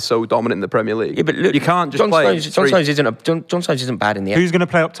Maguire is so dominant in the Premier League. Yeah, but look, you can't just John play... Stones isn't bad in the air. Who's going to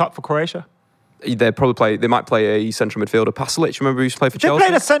play up top for Croatia? They might play a central midfielder. Pasalic, remember who used to play for Chelsea? They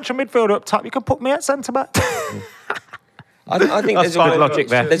played a central midfielder up top. You can put me at centre back. I think there's a world, logic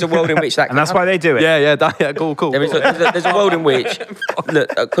there. There's a world in which that can And that's why they do it. Yeah, cool. There's a world in which,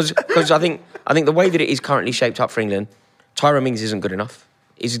 look, because I think the way that it is currently shaped up for England, Tyrone Mings isn't good enough.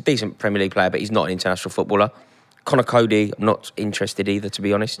 He's a decent Premier League player, but he's not an international footballer. Connor Cody, I'm not interested either, to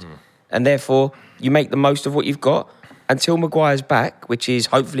be honest. And therefore, you make the most of what you've got until Maguire's back, which is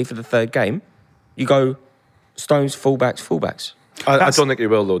hopefully for the third game. You go Stones, fullbacks. I don't think he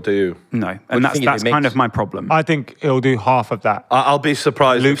will, though, do you? No, and that's kind of my problem. I think he'll do half of that. I'll be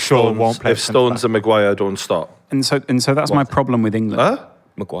surprised Luke Shaw won't play if Stones and Maguire don't stop. And so that's my problem with England. Huh?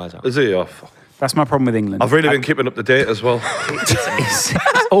 Maguire's out. Is he? Oh, fuck. That's my problem with England. I've really been keeping up to date as well. It's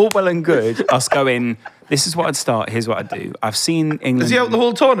all well and good us going, this is what I'd start, here's what I'd do. I've seen England... Is he out the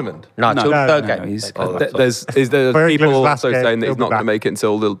whole tournament? No, till the third no, game. he's- Is there Very people good last also game, saying that he'll he's be not going to back. make it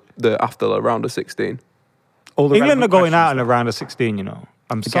until after the round of 16? all the England are relevant going out questions. in a round of 16, you know.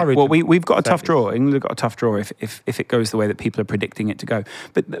 I'm Okay, sorry. well, to we've got a say tough this. draw. England have got a tough draw if it goes the way that people are predicting it to go.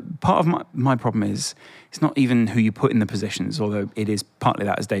 But part of my problem is it's not even who you put in the positions, although it is partly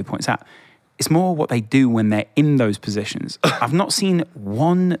that, as Dave points out. It's more what they do when they're in those positions. I've not seen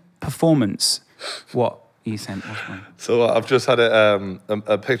one performance. What you sent? What's mine? So I've just had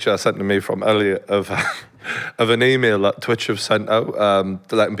a picture sent to me from Elliot of an email that Twitch have sent out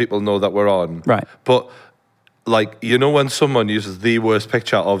letting people know that we're on. Right. But, like, you know when someone uses the worst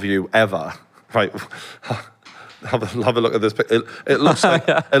picture of you ever, right? Have a look at this picture. It looks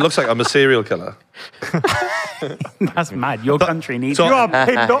like I'm a serial killer. That's mad. Your country needs... So- You are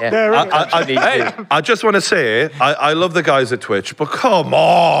pinned up there. I just want to say, I love the guys at Twitch, but come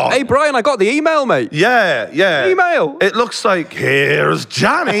on. Hey, Brian, I got the email, mate. Yeah. Email. It looks like, here's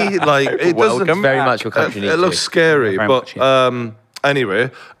Johnny. Like, it Welcome. doesn't... Very much your country needs It looks scary, Very but much, anyway...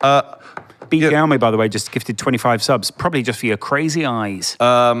 BJ Army, by the way, just gifted 25 subs, probably just for your crazy eyes.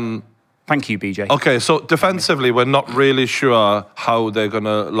 Thank you, BJ. Okay, so defensively, we're not really sure how they're going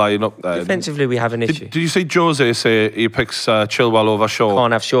to line up there. Defensively, we have an issue. Did you see Jose say he picks Chilwell over Shaw?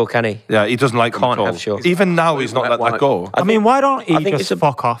 Can't have Shaw, can he? Yeah, he doesn't like him Can't at all. have Shaw. Even now, he's not let that go. I mean, why don't he I think just it's a-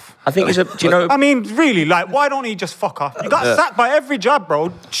 fuck off? I think it's a... Do you know... I mean, really, like, why don't he just fuck off? You got sacked by every job,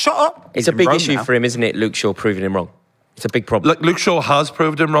 bro. Shut up. It's a big Rome issue now. for him, isn't it? Luke Shaw proving him wrong. It's a big problem. Look, Luke Shaw has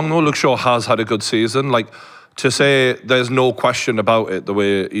proved him wrong, though. Luke Shaw has had a good season. Like, to say there's no question about it, the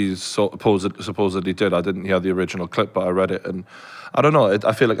way he's supposedly did. I didn't hear the original clip, but I read it, and I don't know.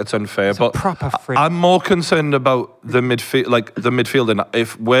 I feel like it's unfair. But proper freak. I'm more concerned about the midfield, like the midfielding.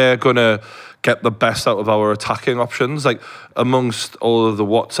 If we're gonna get the best out of our attacking options, like amongst all of the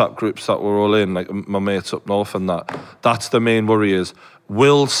WhatsApp groups that we're all in, like my mates up north and that's the main worry is,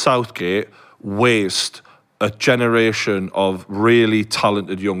 will Southgate waste a generation of really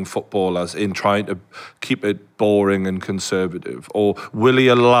talented young footballers in trying to keep it boring and conservative? Or will he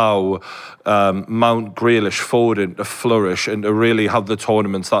allow Mount, Grealish, Foden to flourish and to really have the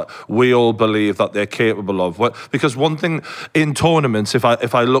tournaments that we all believe that they're capable of? Because one thing in tournaments, if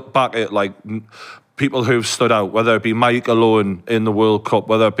I look back at like people who've stood out, whether it be Michael Owen in the World Cup,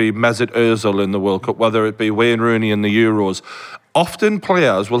 whether it be Mesut Ozil in the World Cup, whether it be Wayne Rooney in the Euros, often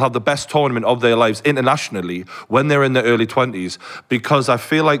players will have the best tournament of their lives internationally when they're in their early 20s, because I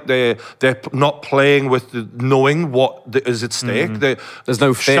feel like they're not playing with knowing what is at stake. There's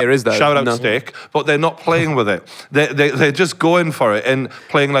no fear, is there? Shout out No. stake, but they're not playing with it. They're just going for it and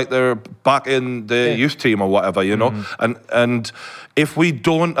playing like they're back in the youth team or whatever, you know. And if we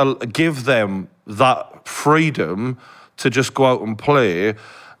don't give them that freedom to just go out and play,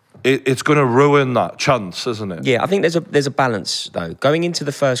 it's going to ruin that chance, isn't it? Yeah, I think there's a balance though. Going into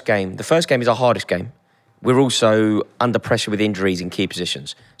the first game is our hardest game. We're also under pressure with injuries in key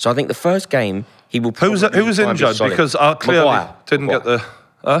positions. So I think the first game he will. Who's injured? Because I clearly didn't get the.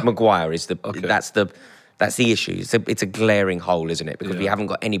 Maguire is the. Okay. That's the issue. It's a glaring hole, isn't it? Because we haven't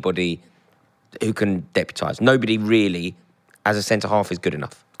got anybody who can deputise. Nobody really, as a centre half, is good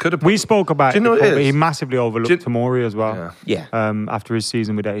enough. We spoke about it, what before, it but is? he massively overlooked Tomori as well. Yeah. After his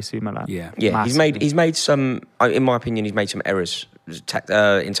season with AC Milan. Yeah. Yeah, Massively. he's made some. In my opinion, he's made some errors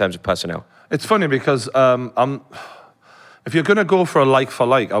in terms of personnel. It's funny because if you're going to go for a like for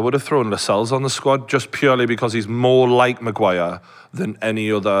like, I would have thrown Lascelles on the squad just purely because he's more like Maguire than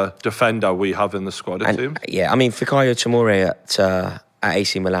any other defender we have in the squad. It seems. Yeah, I mean Fikayo Tomori at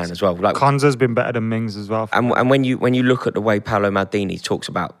AC Milan as well. Like, Konza's been better than Mings as well. and when you look at the way Paolo Maldini talks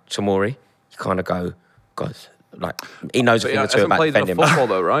about Tomori, you kind of go, God, like he knows a thing or two about played defending. enough football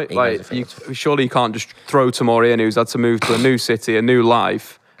though, right? He knows a Like, thing or two. surely you can't just throw Tomori in, who's had to move to a new city, a new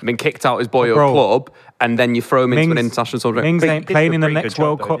life, been kicked out his boyhood Bro. club, and then you throw him into an Mings- international tournament. Mings ain't did playing a in the pretty next good job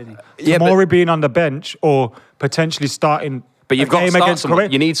World though, Cup. didn't Yeah, but- Tomori being on the bench or potentially starting. But you've a got to game start against someone.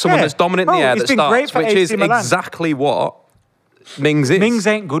 Croatia. You need someone Yeah. that's dominant Bro, in the air he's that been great starts, for which is AC Milan. exactly what Mings is. Mings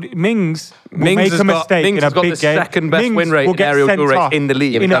ain't good. Mings will Mings make has a got- mistake Mings in a has got big the game. second best Mings win rate will in get aerial sent duel rate off in the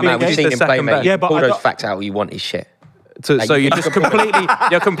league. Yeah, but in a don't matter. big We've game. seen him play, second mate. best. Yeah, but Pull I those don't- facts out. You want his shit. So Like, you're you- just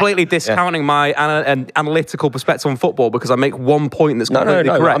completely discounting my analytical perspective on football because I make one point that's completely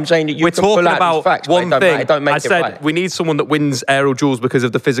no. correct. I'm saying that you we're can pull talking out about these facts, but one it don't thing. matter- it don't make I it said right. we need someone that wins aerial duels because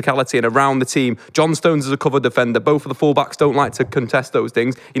of the physicality and around the team. John Stones is a cover defender. Both of the fullbacks don't like to contest those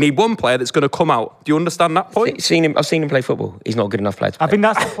things. You need one player that's going to come out. Do you understand that point? I've seen him play football. He's not a good enough player to play. I think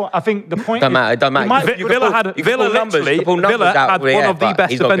that's the point. I think the point. Don't is- matter, don't matter. he might- You can Villa pull- had you can Villa pull numbers, literally you can pull numbers Villa out had of the one air, of the but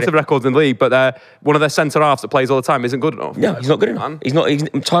best he's not good defensive at- records in the league, but one of their centre halves that plays all the time isn't good enough. No, he's not good enough. Man. He's not.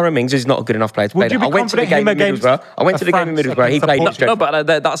 Tyrone Mings is not a good enough player to play. Would you that. be I went to the confident game him in against Middlesbrough. I went to the game in France Middlesbrough. He against played Portugal? No, dreadful.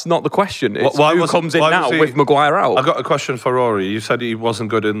 but that's not the question. It's Why who was- comes in why now was he- with Maguire out. I got a question for Rory. You said he wasn't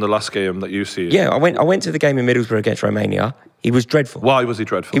good in the last game that you see. Yeah, I went to the game in Middlesbrough against Romania. He was dreadful. Why was he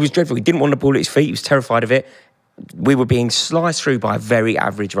dreadful? He was dreadful. He didn't want the ball at his feet. He was terrified of it. We were being sliced through by a very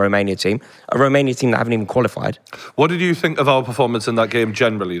average Romania team, a Romania team that haven't even qualified. What did you think of our performance in that game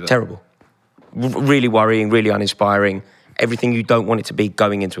generally then? Terrible. Really worrying, really uninspiring. Everything you don't want it to be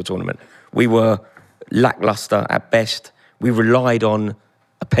going into a tournament. We were lacklustre at best. We relied on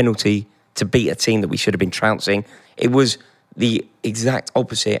a penalty to beat a team that we should have been trouncing. It was the exact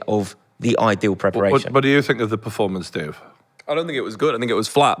opposite of the ideal preparation. What do you think of the performance, Dave? I don't think it was good. I think it was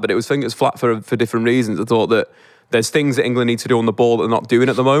flat, but I think it was flat for different reasons. I thought that there's things that England need to do on the ball that they're not doing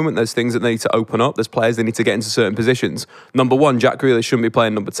at the moment. There's things that they need to open up. There's players they need to get into certain positions. Number one, Jack Grealish shouldn't be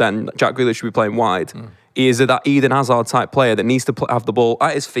playing number 10. Jack Grealish should be playing wide. He is that Eden Hazard type player that needs to have the ball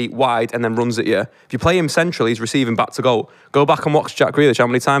at his feet wide and then runs at you. If you play him centrally, he's receiving back to goal. Go back and watch Jack Grealish, how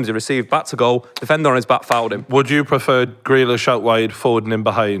many times he received back to goal, defender on his back fouled him. Would you prefer Grealish out wide, Foden in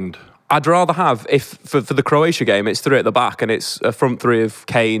behind? I'd rather have, if for the Croatia game, it's three at the back and it's a front three of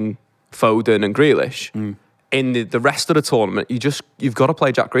Kane, Foden and Grealish. In the rest of the tournament, you've got to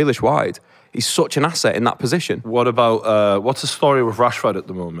play Jack Grealish wide. He's such an asset in that position. What about, what's the story with Rashford at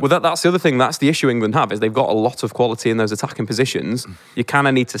the moment? Well, that's the other thing. That's the issue England have, is they've got a lot of quality in those attacking positions. You kind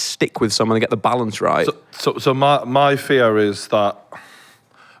of need to stick with someone and get the balance right. So my fear is that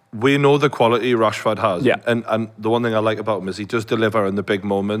we know the quality Rashford has. Yeah. And the one thing I like about him is he does deliver in the big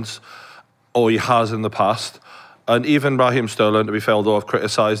moments, or he has in the past. And even Raheem Sterling, to be fair, although I've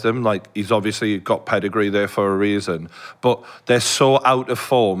criticised him, like he's obviously got pedigree there for a reason. But they're so out of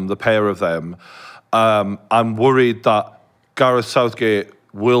form, the pair of them. I'm worried that Gareth Southgate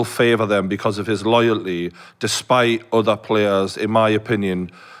will favour them because of his loyalty, despite other players, in my opinion,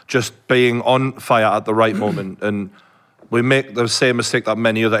 just being on fire at the right moment. And we make the same mistake that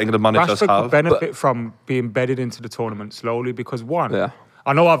many other England managers Rashford have. could benefit from being bedded into the tournament slowly because Yeah.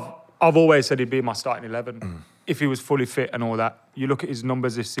 I know I've always said he'd be my starting 11 if he was fully fit and all that. You look at his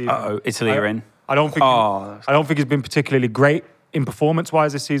numbers this season. Italy are in. I don't think he's been particularly great in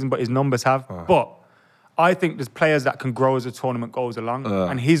performance-wise this season, but his numbers have. But I think there's players that can grow as the tournament goes along,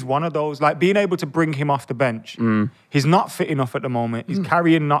 and he's one of those. Like being able to bring him off the bench, he's not fit enough at the moment. He's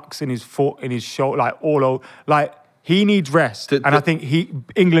carrying knocks in his foot, in his shoulder, like all over. Like he needs rest, and I think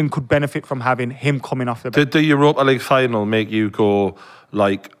England could benefit from having him coming off the bench. Did the Europa League final make you go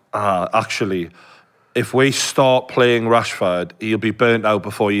like, actually, if we start playing Rashford, he'll be burnt out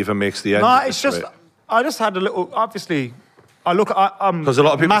before he even makes the end? No, it's just I just had a little. Obviously, I'm because a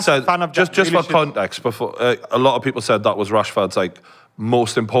lot of people said fan of just for context. Before a lot of people said that was Rashford's like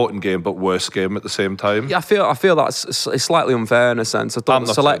most important game, but worst game at the same time. Yeah, I feel that's it's slightly unfair in a sense. I thought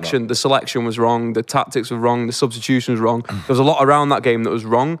the selection was wrong, the tactics were wrong, the substitution was wrong. There was a lot around that game that was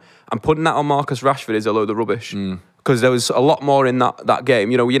wrong, and putting that on Marcus Rashford is a load of rubbish. Because there was a lot more in that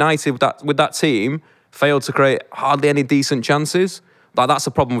game. You know, United with that team failed to create hardly any decent chances. Like that's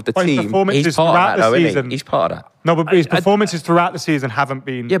the problem with the team. He's part of that, though, isn't he? He's part of that. No, but his performances throughout the season haven't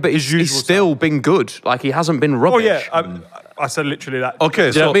been. Yeah, but he's still been good. Like he hasn't been rubbish. Oh yeah, I said literally that.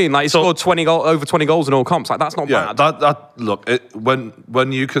 Okay, do you know what I mean? Like he scored over 20 goals in all comps. Like that's not bad. Look,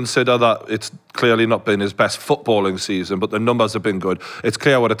 when you consider that it's clearly not been his best footballing season, but the numbers have been good. It's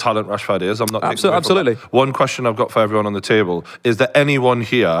clear what a talent Rashford is. I'm not absolutely. One question I've got for everyone on the table: is there anyone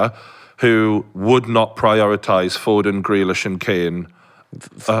here who would not prioritise Foden, Grealish, and Kane?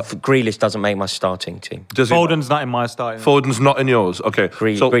 Grealish doesn't make my starting team. Foden's not in my starting. Foden's not in yours. Okay,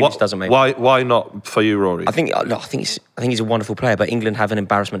 Grealish doesn't make. Why not for you, Rory? I think he's a wonderful player, but England have an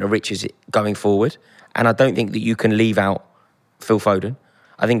embarrassment of riches going forward, and I don't think that you can leave out Phil Foden.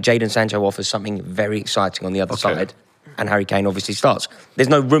 I think Jadon Sancho offers something very exciting on the other side, and Harry Kane obviously starts. There's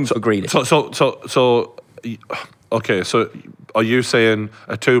no room for Grealish. So are you saying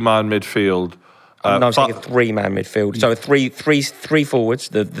a two-man midfield? No, I'm saying a three-man midfield. So three forwards,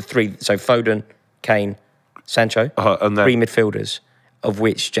 the three. So Foden, Kane, Sancho, and then, three midfielders, of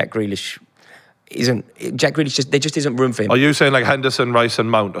which Jack Grealish isn't. Jack Grealish there just isn't room for him. Are you saying like Henderson, Rice, and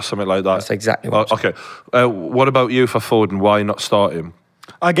Mount or something like that? That's exactly what. Okay. What about you for Foden? Why not start him?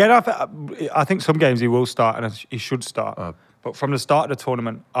 Again, I think some games he will start and he should start. But from the start of the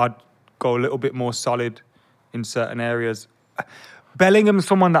tournament, I'd go a little bit more solid in certain areas. Bellingham's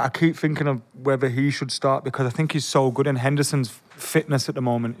someone that I keep thinking of whether he should start because I think he's so good, and Henderson's fitness at the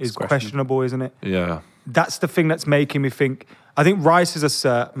moment is questionable, isn't it? Yeah. That's the thing that's making me think. I think Rice is a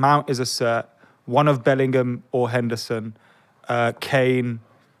cert, Mount is a cert, one of Bellingham or Henderson, Kane,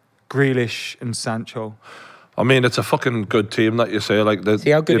 Grealish, and Sancho. I mean, it's a fucking good team that you say. Like,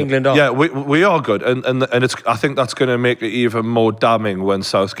 see how good England are. Yeah, we are good, and it's. I think that's going to make it even more damning when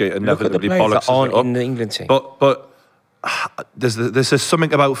Southgate inevitably bollocks that aren't it up. in the England team. But there's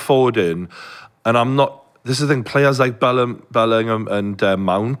something about Foden, and I'm not. This is the thing. Players like Bellingham and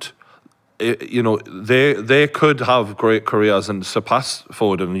Mount, they could have great careers and surpass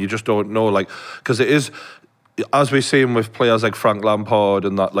Foden. You just don't know, like, because it is. As we've seen with players like Frank Lampard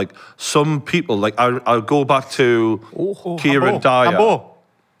and that, like some people, like I'll go back to Kieran Dyer.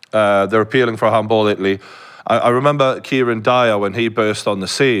 They're appealing for a handball Italy. I remember Kieran Dyer when he burst on the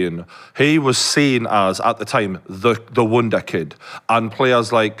scene. He was seen as, at the time, the wonder kid. And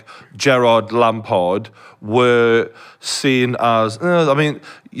players like Gerrard, Lampard were seen as,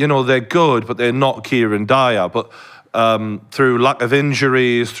 they're good, but they're not Kieran Dyer. But through lack of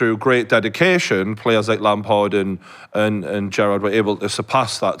injuries, through great dedication, players like Lampard and Gerrard were able to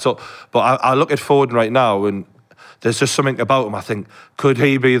surpass that. So, but I look at Foden right now, and there's just something about him. I think, could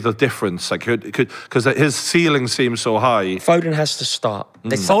he be the difference? Like, because his ceiling seems so high. Foden has to start.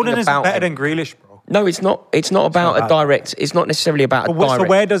 Foden is better than Grealish, bro. No, it's not. It's not about a direct. It's not necessarily about a direct. So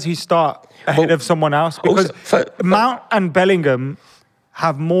where does he start ahead of someone else? Because Mount and Bellingham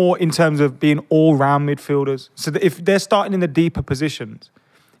have more in terms of being all-round midfielders. So that if they're starting in the deeper positions,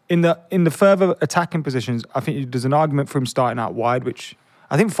 in the further attacking positions, I think there's an argument for him starting out wide, which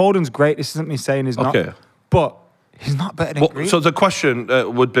I think Foden's great. This isn't me saying he's not. But he's not better than Grealish. So the question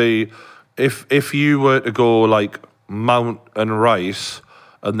would be, if you were to go like Mount and Rice,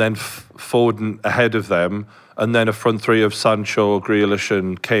 and then Foden ahead of them, and then a front three of Sancho, Grealish,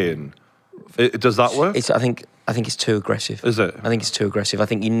 and Kane, does that work? I think it's too aggressive. Is it? I think it's too aggressive. I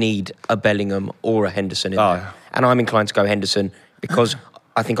think you need a Bellingham or a Henderson in there. And I'm inclined to go Henderson because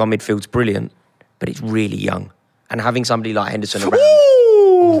I think our midfield's brilliant, but it's really young. And having somebody like Henderson around...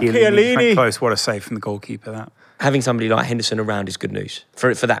 Ooh, Chiellini. Close, what a save from the goalkeeper, that. having somebody like Henderson around is good news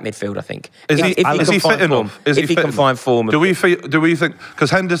for that midfield, I think. Is he fit enough? If he can find form. Do we think?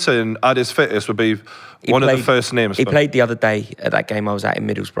 Because Henderson at his fittest would be one of the first names. He played the other day at that game I was at in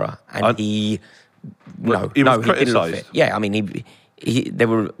Middlesbrough, and he was criticised. Yeah, I mean, there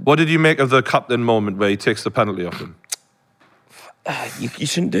were. What did you make of the captain moment where he takes the penalty off him? You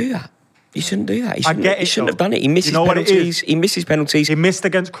shouldn't do that. You shouldn't do that. He shouldn't have done it. He misses penalties. He misses penalties. He missed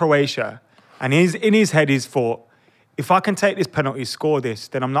against Croatia, and in his head he's thought, if I can take this penalty, score this,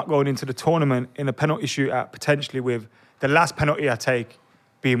 then I'm not going into the tournament in a penalty shootout potentially with the last penalty I take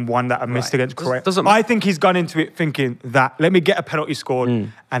being one that I missed against Croatia. I think he's gone into it thinking that, let me get a penalty scored,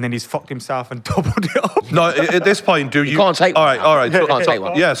 and then he's fucked himself and doubled it up. No, at this point, you can't take one. All right. You can't take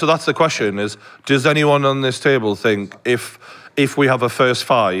one. Yeah, so that's the question is, does anyone on this table think if we have a first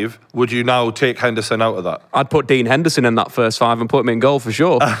five, would you now take Henderson out of that? I'd put Dean Henderson in that first five and put him in goal for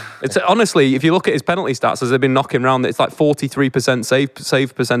sure. It's honestly, if you look at his penalty stats, as they've been knocking around, it's like 43%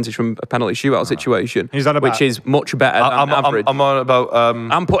 save percentage from a penalty shootout situation, which is much better than average. I'm on about.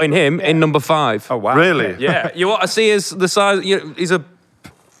 I'm putting him in number 5. Oh wow! Really? Yeah. You want to see the size? He's a big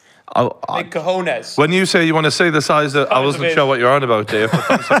cojones. When you say you want to see the size, I wasn't sure what you're on about, Dave. But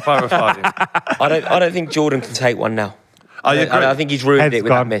thanks for clarifying. I don't think Jordan can take one now. I think he's ruined it with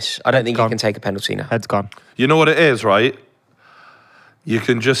that miss. I don't think he can take a penalty now. Head's gone. You know what it is, right? You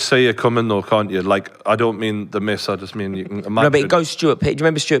can just see it coming though, can't you? Like, I don't mean the miss, I just mean you can imagine. No, but it goes Stuart Pearce. Do you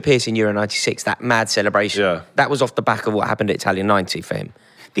remember Stuart Pearce in Euro 96, that mad celebration? Yeah. That was off the back of what happened at Italian 90 for him.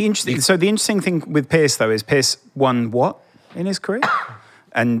 The interesting thing with Pearce, though, is Pearce won what in his career?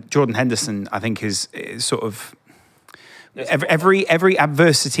 And Jordan Henderson, I think, is sort of... Every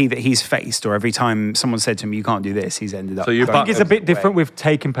adversity that he's faced, or every time someone said to him, "You can't do this," he's ended up. So I think it's a bit different with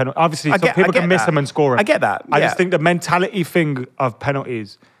taking penalties. Obviously, people can miss them and score them. I get that. I just think the mentality thing of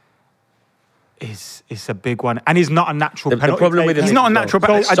penalties is a big one, and he's not a natural penalty. The problem with him, he's not a natural.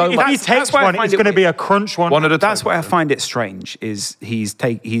 So if he takes one, it's going to be a crunch one. That's why I find it strange. Is he's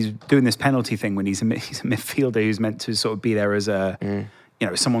doing this penalty thing when he's a midfielder who's meant to sort of be there as a.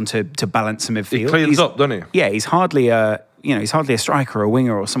 Someone to balance a midfield. He cleans up, doesn't he? Yeah, he's hardly a striker or a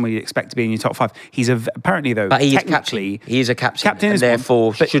winger or someone you'd expect to be in your top 5. He's apparently though. But he is technically captain. He is a captain, and is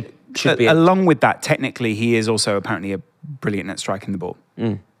therefore should be. Along with that, technically, he is also apparently a brilliant at striking the ball.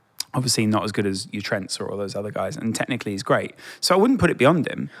 Obviously, not as good as your Trents or all those other guys, and technically he's great. So I wouldn't put it beyond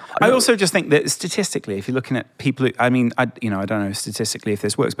him. I also just think that statistically, if you're looking at people, I don't know statistically if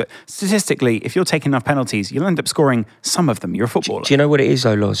this works, but statistically, if you're taking enough penalties, you'll end up scoring some of them. You're a footballer. Do you know what it is,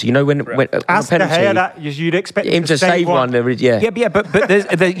 though, Loz? You know when Ask a penalty, that you'd expect him to save one. Yeah,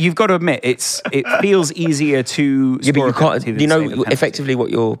 but you've got to admit it feels easier to score a penalty than effectively what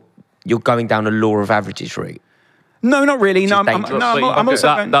you're going down a law of averages route. No, not really. No, I'm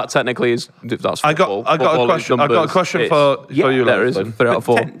also that technically is that's football. I got a question for you. There is 3 out of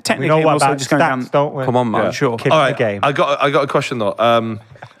 4. Technically, we know what also just going down. Don't we? Come on, man. Yeah. Sure. All right, game. I got a question though.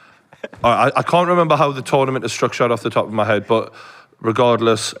 I can't remember how the tournament is structured off the top of my head, but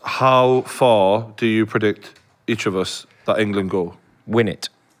regardless, how far do you predict each of us that England go? Win it.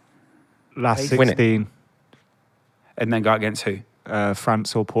 Last Win it. 16. And then go against who?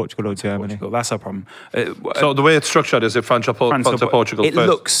 France or Portugal or Germany. Portugal. That's our problem. So the way it's structured is if France or Portugal it first?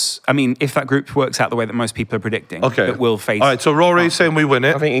 looks, if that group works out the way that most people are predicting, that we'll face... All right, so Rory's saying we win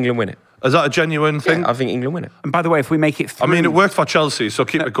it. I think England win it. Is that a genuine thing? I think England win it. And by the way, if we make it through... it worked for Chelsea, so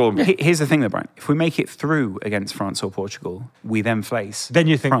keep it going. Here's the thing though, Brian. If we make it through against France or Portugal, we then face then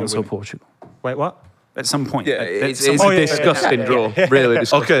you think France or Portugal. Wait, what? At some point. Yeah, it's a disgusting draw. Really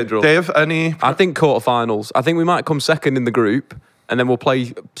disgusting draw. Dave, any... I think quarterfinals. I think we might come second in the group, and then we'll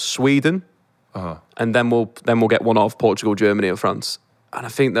play Sweden, and then we'll get one off Portugal, Germany, and France. And I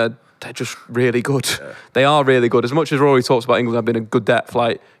think they're just really good. Yeah. They are really good. As much as Rory talks about England having a good depth,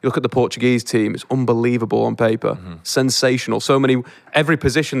 like you look at the Portuguese team, it's unbelievable on paper, sensational. Every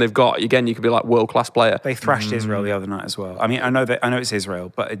position they've got. Again, you could be like world-class player. They thrashed Israel the other night as well. I know it's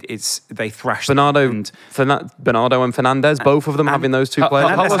Israel, but they thrashed Bernardo and Fernandes, both of them having those two players.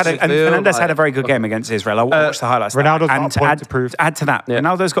 Fernandes had a very good game against Israel. I watched the highlights. Ronaldo's got a point to prove. Add to that,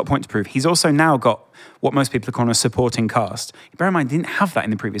 Ronaldo's got a point to prove. He's also now got what most people are calling a supporting cast. Bear in mind, he didn't have that in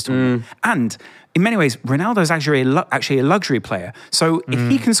the previous tournament. And in many ways, Ronaldo's actually a luxury player. So if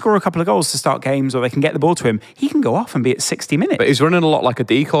he can score a couple of goals to start games, or they can get the ball to him, he can go off and be at 60 minutes. But he's running a lot like a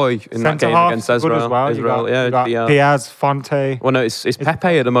decoy in that game against Israel. Good as well. Israel, you got Diaz, Fonte. Well, no, it's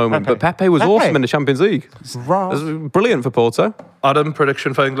Pepe at the moment, but Pepe was awesome in the Champions League. It was brilliant for Porto. Adam,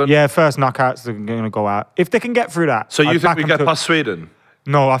 prediction for England? Yeah, first knockouts are going to go out. If they can get through that. So you think we get past Sweden?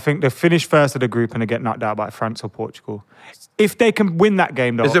 No, I think they finish first of the group and they get knocked out by France or Portugal. If they can win that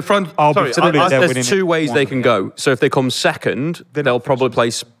game, though, Is it France? I'll Sorry, be absolutely there winning There's two ways they can go. So if they come second, they'll probably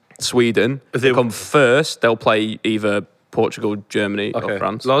play Sweden. If they come first, they'll play either Portugal, Germany, or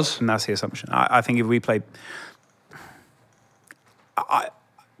France. Loz? And that's the assumption. I think if we play...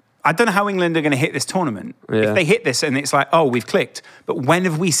 I don't know how England are going to hit this tournament. Yeah. If they hit this and it's like, oh, we've clicked. But when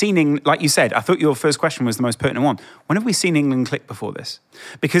have we seen England, like you said, I thought your first question was the most pertinent one. When have we seen England click before this?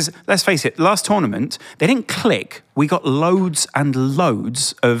 Because let's face it, last tournament, they didn't click. We got loads and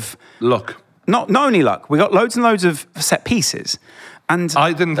loads of... Luck. Not only luck, we got loads and loads of set pieces. And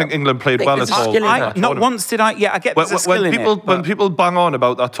I didn't think England played well at all. Not once did I... Yeah, I get there's a skill in it. When people bang on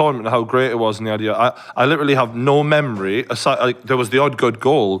about that tournament and how great it was and the idea, I literally have no memory. Aside, like, there was the odd good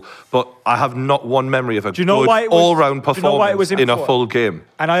goal, but I have not one memory of a good all-round performance in a full game.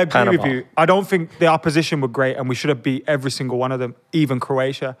 And I agree with you. I don't think the opposition were great and we should have beat every single one of them, even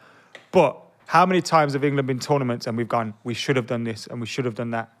Croatia. But how many times have England been tournaments and we've gone, we should have done this and we should have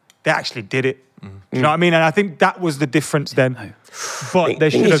done that? They actually did it. Do you know what I mean? And I think that was the difference then. No. But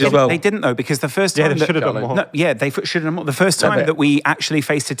they should have done. They didn't though, because the first time they should have done more. No, they should have done more. The first time that we actually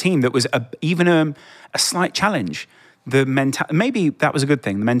faced a team that was even a slight challenge, maybe that was a good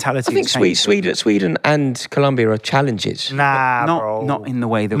thing. The mentality. I think Sweden and Colombia are challenges. Not in the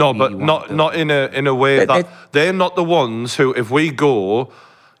way that. No, but not in a way that they're not the ones who, if we go,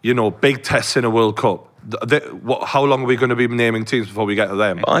 big tests in a World Cup. How long are we going to be naming teams before we get to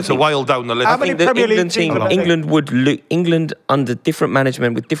them? It's a while down the list. I think the England under different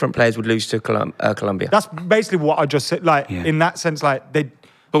management with different players would lose to Colombia. That's basically what I just said. In that sense, they.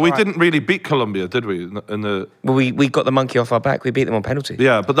 But we didn't really beat Colombia, did we? Well, we got the monkey off our back. We beat them on penalty.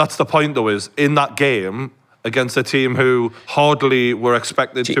 Yeah, but that's the point, though, is in that game against a team who hardly were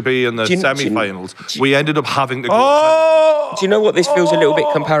expected to be in the semi-finals, we ended up having to go... Do you know what this feels a little bit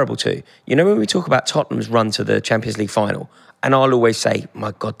comparable to? You know when we talk about Tottenham's run to the Champions League final, and I'll always say,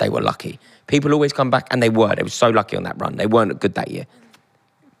 my God, they were lucky. People always come back, and they were. They were so lucky on that run. They weren't good that year.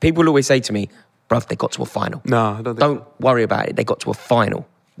 People always say to me, bruv, they got to a final. No, I don't worry about it. They got to a final.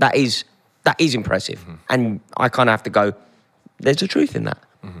 That is impressive. Mm-hmm. And I kind of have to go, there's a truth in that.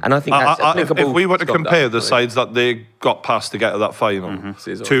 Mm-hmm. And I think that's applicable. If we were to compare the sides that they got past to get to that final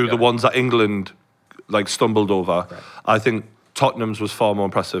to the ones that England stumbled over, I think Tottenham's was far more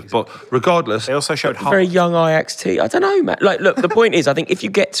impressive. But regardless, they also showed very young Ajax team. I don't know, man. Look, the point is, I think if you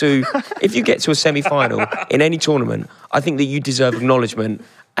get to a semi-final in any tournament, I think that you deserve acknowledgement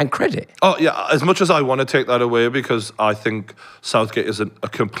and credit. Oh, yeah, as much as I want to take that away because I think Southgate is a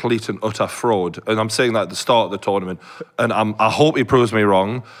complete and utter fraud, and I'm saying that at the start of the tournament, and I hope he proves me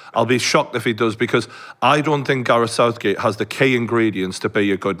wrong. I'll be shocked if he does, because I don't think Gareth Southgate has the key ingredients to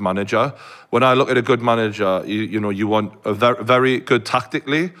be a good manager. When I look at a good manager, you want a very, very good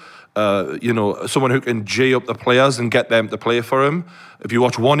tactically, someone who can G up the players and get them to play for him. If you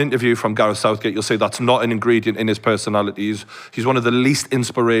watch one interview from Gareth Southgate, you'll say that's not an ingredient in his personality. He's one of the least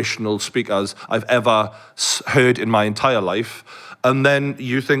inspirational speakers I've ever heard in my entire life. And then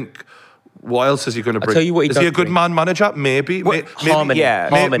you think, what else is he going to bring? I'll tell you what is he a good man manager? Maybe. Harmony.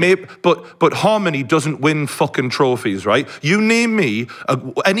 Yeah. Maybe, but harmony doesn't win fucking trophies, right? You name me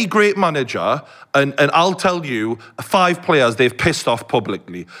any great manager, and I'll tell you 5 players they've pissed off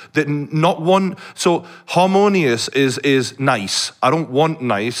publicly. That not one. So harmonious is nice. I don't want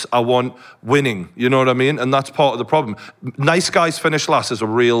nice. I want winning. You know what I mean? And that's part of the problem. Nice guys finish last is a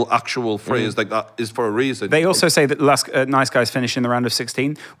real actual phrase like that is for a reason. They also say that nice guys finish in the round of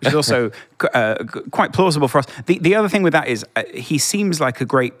 16, which is also quite plausible for us. The other thing with that is he seems like a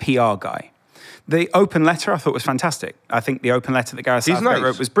great PR guy. The open letter I thought was fantastic. I think the open letter that Gareth Southgate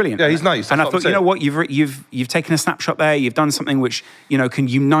wrote was brilliant. Yeah, he's nice. And I thought, you know what, you've taken a snapshot there. You've done something which can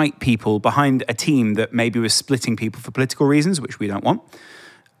unite people behind a team that maybe was splitting people for political reasons, which we don't want.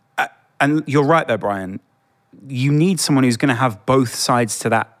 And you're right there, Brian. You need someone who's going to have both sides to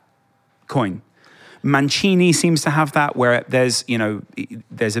that coin. Mancini seems to have that, where there's the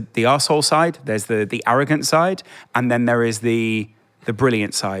arsehole side, there's the arrogant side, and then there is the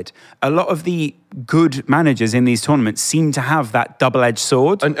brilliant side. A lot of the good managers in these tournaments seem to have that double-edged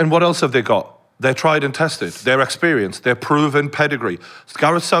sword. And what else have they got? They're tried and tested. They're experienced. They're proven pedigree.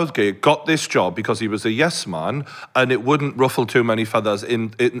 Gareth Southgate got this job because he was a yes man, and it wouldn't ruffle too many feathers in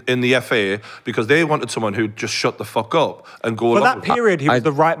the FA because they wanted someone who'd just shut the fuck up and go along. For that period, he was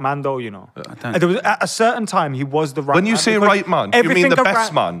the right man, though. There was, at a certain time, he was the right man. When you say right man, you mean the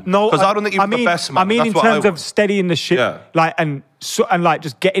best man? No, because I don't think he was the best man. I mean, in terms of steadying the ship, and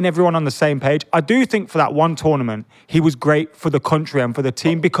just getting everyone on the same page. I do think for that one tournament, he was great for the country and for the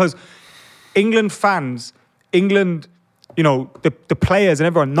team because England the players and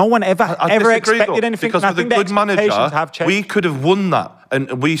everyone. No one ever disagree, expected though, anything. because And I with a think the good manager, expectations have changed. we could have won that,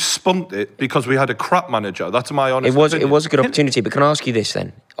 and we spunked it because we had a crap manager. That's my honest opinion. It was a good opportunity, but can I ask you this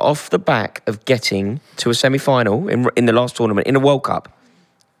then? Off the back of getting to a semi-final in the last tournament, in a World Cup,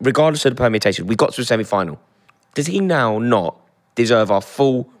 regardless of the permutation, we got to a semi-final. Does he now not deserve our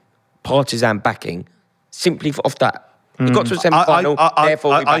full partisan backing simply off that? He got to a semi-final,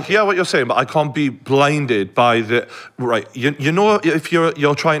 therefore we I hear what you're saying, but I can't be blinded by the... Right, you know, if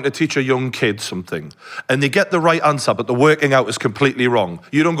you're trying to teach a young kid something, and they get the right answer, but the working out is completely wrong,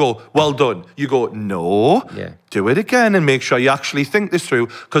 you don't go, well done. You go, no, do it again and make sure you actually think this through,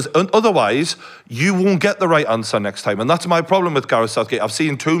 because otherwise, you won't get the right answer next time. And that's my problem with Gareth Southgate. I've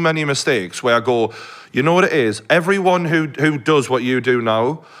seen too many mistakes where I go... You know what it is? Everyone who does what you do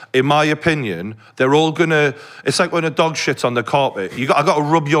now, in my opinion, they're all gonna... It's like when a dog shits on the carpet. I got to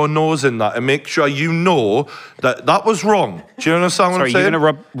rub your nose in that and make sure you know that was wrong. Do you understand what I'm saying? Sorry, you're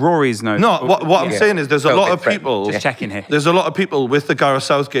going to rub Rory's nose? No, what I'm saying is there's a lot of people... Just checking here. There's a lot of people with the Gareth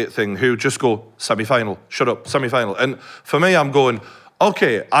Southgate thing who just go, semi-final, shut up, semi-final. And for me, I'm going...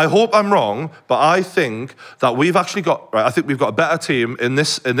 Okay, I hope I'm wrong, but I think that we've actually got... Right, I think we've got a better team in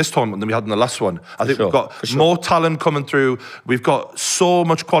this tournament than we had in the last one. I think we've got more talent coming through. We've got so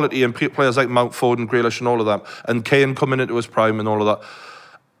much quality in players like Mount Ford and Grealish and all of that, and Kane coming into his prime and all of that.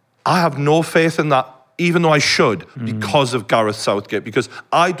 I have no faith in that, even though I should, because of Gareth Southgate, because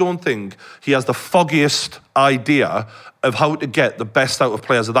I don't think he has the foggiest idea of how to get the best out of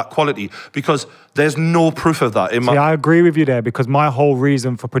players of that quality, because there's no proof of that. I agree with you there, because my whole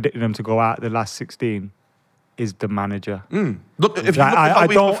reason for predicting them to go out the last 16 is the manager. Look, if you look at how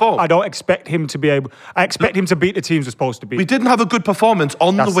we perform. I don't expect him to be able... I expect him to beat the teams we're supposed to beat. We didn't have a good performance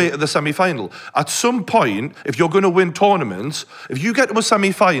on the way to the semi-final. At some point, if you're going to win tournaments, if you get to a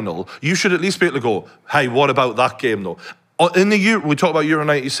semi-final, you should at least be able to go, hey, what about that game, though? In the Euro, we talked about Euro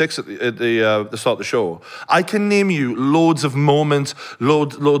 96 at the start of the show. I can name you loads of moments,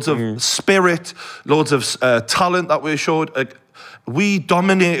 loads of spirit, loads of talent that we showed. We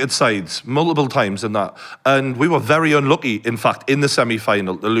dominated sides multiple times in that. And we were very unlucky, in fact, in the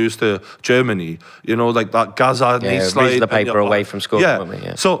semi-final to lose to Germany. You know, like that Gaza knee slide. The paper away from scoring.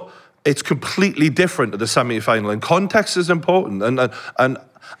 Yeah. So it's completely different to the semi-final. And context is important. And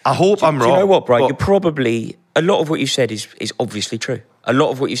I hope I'm wrong. Do you know what, Brian? You're probably... A lot of what you said is obviously true. A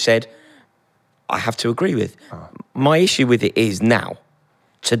lot of what you said, I have to agree with. My issue with it is now,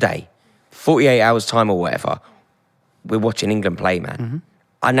 today, 48 hours time or whatever, we're watching England play, man.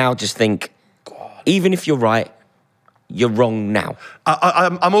 I now just think, even if you're right, you're wrong now.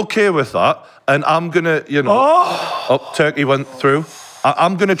 I'm okay with that, and I'm gonna, Turkey went through.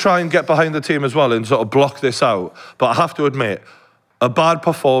 I'm gonna try and get behind the team as well and sort of block this out. But I have to admit, a bad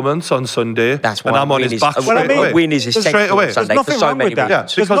performance on Sunday, that's why and I'm on his back straight away. A win is essential straight away. on Sunday There's nothing for so wrong many with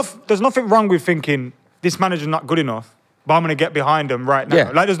that. reasons. There's nothing wrong with thinking this manager's not good enough, but I'm going to get behind him right now. Yeah.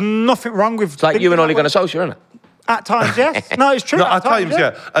 Like, there's nothing wrong with... It's like you and Ole Gunnar Solskjaer, isn't it? At times, yes. No, it's true. No, at times,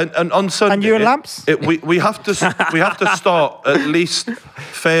 yeah. And on Sunday... And you and Lamps? We have to start at least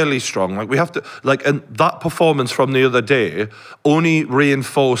fairly strong. Like, we have to... Like, and that performance from the other day only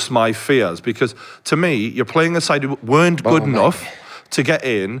reinforced my fears, because, to me, you're playing a side who weren't good enough to get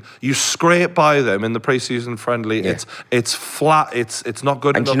in. You scrape by them in the pre-season friendly. Yeah. It's flat. It's not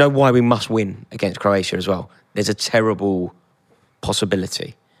good enough. And do you know why we must win against Croatia as well? There's a terrible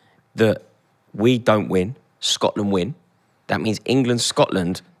possibility that we don't win, Scotland win. That means England,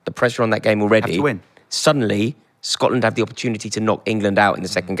 Scotland, the pressure on that game already. Have to win. Suddenly, Scotland have the opportunity to knock England out in the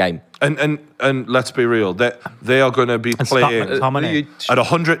second game. And let's be real, they are going to be playing at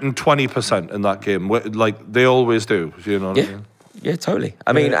 120% in that game, like they always do. You know what I mean? Yeah, totally.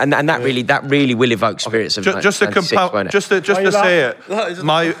 I mean, and that really will evoke spirits of just to say it.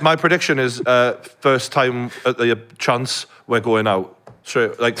 My prediction is first time at the chance we're going out.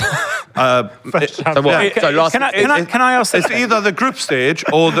 Straight, like, Can I ask? It's either the group stage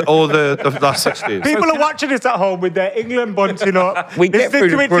or the last 16. People are watching this at home with their England bunting up. We get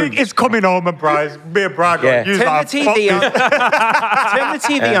through the group. It's coming home and Bryce, be a brag. Yeah. Turn the TV on. Turn the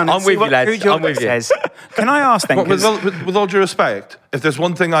TV on. I'm with you, lads. I'm with you. Says. Can I ask then? With all due respect, if there's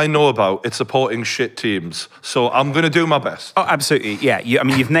one thing I know about, it's supporting shit teams. So I'm going to do my best. Oh, absolutely. Yeah.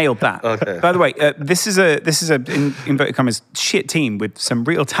 You've nailed that. Okay. By the way, this is a in inverted commas shit team with some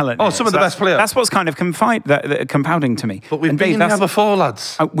real talent. Oh, some of the best players. That's what's kind of compounding to me. But we've been here before,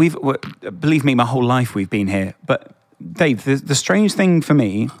 lads. Believe me, my whole life we've been here. But Dave, the strange thing for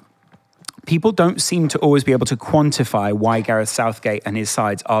me, people don't seem to always be able to quantify why Gareth Southgate and his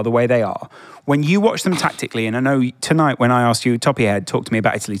sides are the way they are. When you watch them tactically, and I know tonight when I asked you, top of your head, talk to me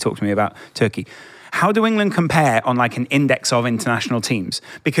about Italy, talk to me about Turkey, how do England compare on like an index of international teams?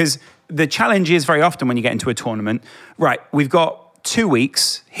 Because the challenge is very often when you get into a tournament, right, we've got 2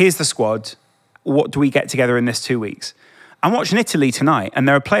 weeks, here's the squad, what do we get together in this 2 weeks? I'm watching Italy tonight, and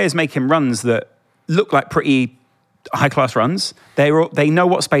there are players making runs that look like pretty high-class runs. They know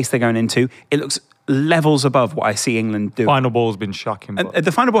what space they're going into. It looks levels above what I see England do. Final ball's been shocking.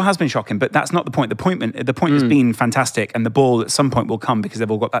 The final ball has been shocking, but that's not the point. The point has been fantastic, and the ball at some point will come because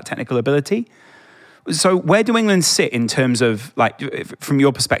they've all got that technical ability. So where do England sit in terms of, like, from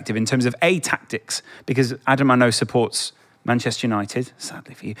your perspective, in terms of tactics? Because Adam, I know, supports Manchester United.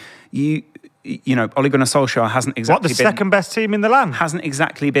 Sadly for you, you know, Ole Gunnar Solskjaer hasn't exactly been... second best team in the land? Hasn't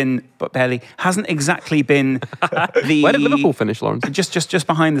exactly been, but barely, hasn't exactly been the... Where did Liverpool finish, Lawrence? Just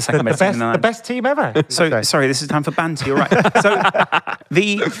behind the second best team in the land. The best team ever. So, sorry, this is time for banter, you're right. So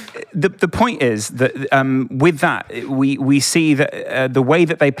the point is that with that, we see that the way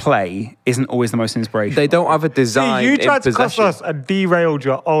that they play isn't always the most inspirational. They don't have a design. You tried to possession. cost us and derailed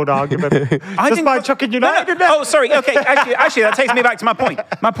your old argument. Just by chucking United. No. Oh, sorry. Okay, actually, that takes me back to my point.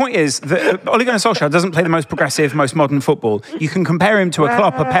 My point is that Ole Gunnar Solskjaer doesn't play the most progressive, most modern football. You can compare him to a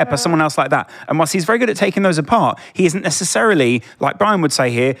Klopp, a Pep, or someone else like that. And whilst he's very good at taking those apart, he isn't necessarily, like Brian would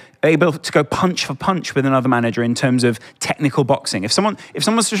say here, able to go punch for punch with another manager in terms of technical boxing. If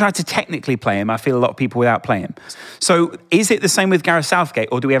someone's to try to technically play him, I feel a lot of people without play him. So is it the same with Gareth Southgate,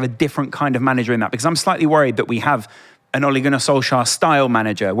 or do we have a different kind of manager in that? Because I'm slightly worried that we have an Ole Gunnar Solskjaer style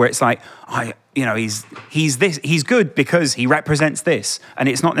manager where it's like, he's good because he represents this, and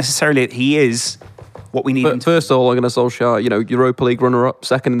it's not necessarily that he is what we need. But first of all, I'm going to Solskjaer, Europa League runner-up,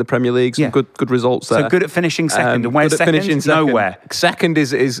 second in the Premier League, some good results there. So good at finishing second, and where's second? Nowhere. Second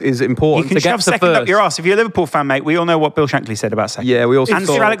is important. You can shove second up your arse. If you're a Liverpool fan, mate, we all know what Bill Shankly said about second. Yeah, we also and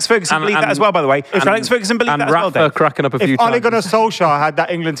Sir Alex Ferguson believed that as well, by the way. If Alex Ferguson believed that as well, Dave. cracking up a few times. If Ole Gunnar Solskjaer had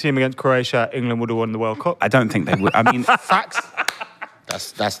that England team against Croatia, England would have won the World Cup. I don't think they would. I mean, facts.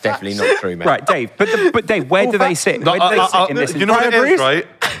 That's definitely not true, mate. Right, Dave. But Dave, where do they sit? Where do they sit in this? You know what it is, right?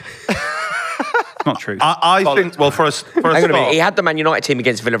 Not true. I think, well, for a Hang on a minute. He had the Man United team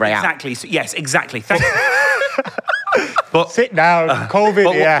against Villarreal. Exactly. So, yes, exactly. Thank you. But sit down.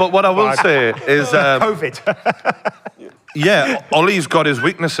 COVID. But what I will say is, COVID. yeah, Ole's got his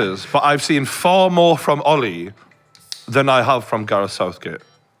weaknesses, but I've seen far more from Ole than I have from Gareth Southgate.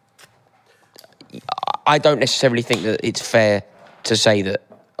 I don't necessarily think that it's fair to say that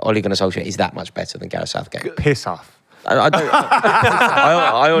Ole Gunnar Solskjaer is that much better than Gareth Southgate. Piss off. I don't.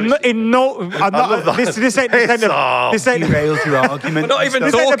 I honestly. This ain't Derailed your argument. We're not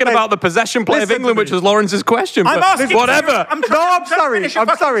even talking about the possession play of England, which was Lawrence's question. I'm asking whatever. I'm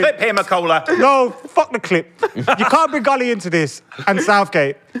sorry. Clip here, McCullough. No, fuck the clip. You can't bring Golly into this and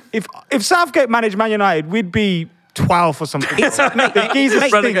Southgate. If Southgate managed Man United, we'd be 12 or something. I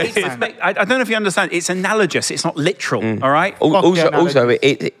don't know if you understand. It's analogous. It's not literal. All right. Also,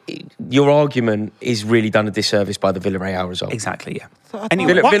 your argument is really done a disservice by the Villarreal result. Exactly. Yeah.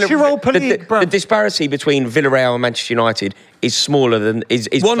 Anyway, what's Europa League, bro? The disparity between Villarreal and Manchester United is smaller than is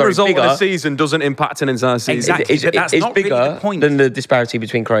one result bigger. of the season doesn't impact an entire season. Exactly. That's not bigger really the point. than the disparity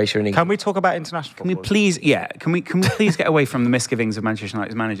between Croatia and England. Can we talk about international football? Can we please get away from the misgivings of Manchester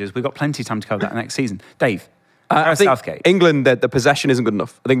United's managers? We've got plenty of time to cover that next season. Dave. I think Southgate. England, the possession isn't good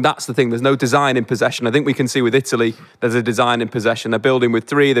enough. I think that's the thing. There's no design in possession. I think we can see with Italy, there's a design in possession. They're building with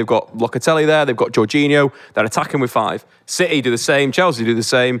 3. They've got Locatelli there. They've got Jorginho. They're attacking with 5. City do the same. Chelsea do the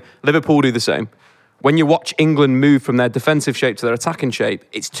same. Liverpool do the same. When you watch England move from their defensive shape to their attacking shape,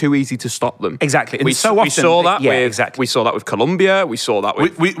 it's too easy to stop them. Exactly. We saw that exactly. We saw that with Colombia. We saw that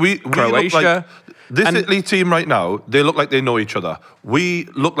with Croatia. This Italy team right now, they look like they know each other. We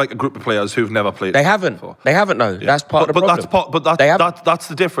look like a group of players who've never played. They haven't. Before. They haven't. No, that's part of the problem. That's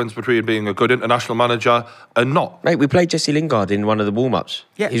the difference between being a good international manager and not. Mate, we played Jesse Lingard in one of the warm-ups.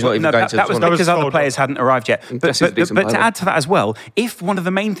 Yeah, he's not even going to the that was tournament. because other players hadn't arrived yet. But to add to that as well, if one of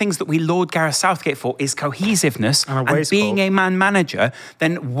the main things that we laud Gareth Southgate for is cohesiveness and being a man manager,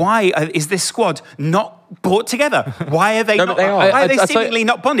 then why is this squad not brought together? Why are they not? Why are they seemingly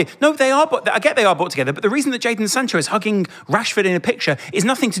not bonded? No, they are. I get they are brought together, but the reason that Jadon Sancho is hugging Rashford in a picture is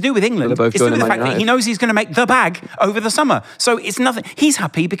nothing to do with England. It's to do with the fact that he knows he's going to make the bag over the summer. So it's nothing. He's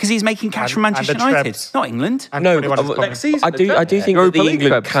happy because he's making cash from Manchester United, not England. No, next season, I do think that the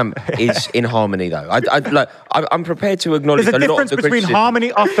England camp is in harmony, though. I'm prepared to acknowledge there's a lot of difference the between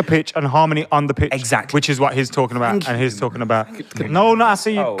harmony off the pitch and harmony on the pitch. Exactly. Which is what he's talking about and he's talking about. No, I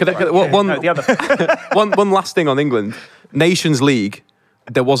see you. One last thing on England. Nations League,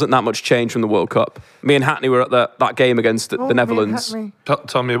 there wasn't that much change from the World Cup. Me and Hackney were at that game against the Netherlands.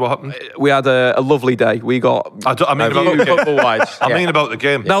 Tell me what happened. We had a lovely day. We got... I mean about the game. I mean about the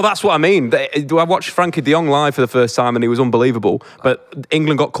game. No, that's what I mean. I watched Frankie de Jong live for the first time and he was unbelievable. But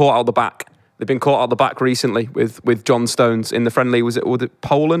England got caught out the back. They've been caught out the back recently with John Stones in the friendly. Was it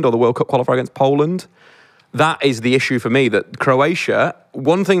Poland or the World Cup qualifier against Poland? That is the issue for me, that Croatia,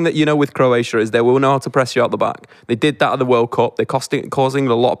 one thing that you know with Croatia is they will know how to press you out the back. They did that at the World Cup. They're causing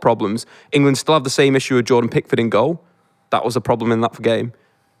a lot of problems. England still have the same issue with Jordan Pickford in goal. That was a problem in that game.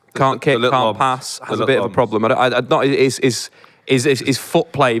 Can't kick, can't pass, has a bit of a problem. His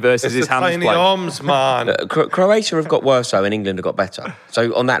foot play versus his hands play. Tiny arms, man. Croatia have got worse though, and England have got better.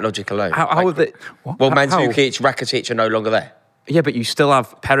 So on that logic alone, How have they? Well, Mandzukic, Rakitic are no longer there. Yeah, but you still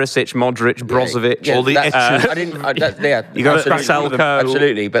have Perisic, Modric, Brozovic. All the issues. I didn't. You got absolutely, Selko.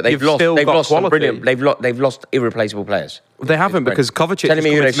 absolutely, but they've lost some brilliant. They've lost irreplaceable players. They haven't because Kovacic Telling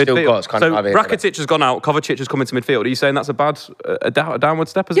me who has they've come still into got is midfield. kind of So Rakitic has gone out, Kovacic has come into midfield. Are you saying that's a bad, a downward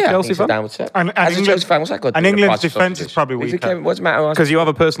step as a Yeah, Chelsea it's a fan? downward step. And As a England- Chelsea fan, what's that got to and do with the England's price of defence sausages? is probably What's weaker. What's the matter? Because you have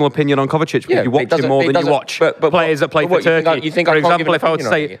a personal opinion on Kovacic. Yeah, You but it watch him doesn't- more it than you doesn't- watch but players that play for what, Turkey. you think For I can't give example, an if I would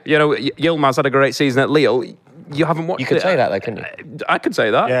opinion say, on it? Yilmaz had a great season at Lille, you haven't watched You could it. say that, though, couldn't you? I could say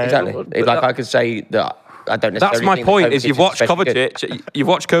that. Yeah, Exactly. But Like I could say that. I don't necessarily. That's my think point. that Is you've Kovacic watched especially good. Kovacic, you've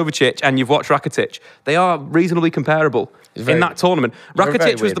watched Kovacic, and you've watched Rakitic. They are reasonably comparable very- in that tournament. You're a very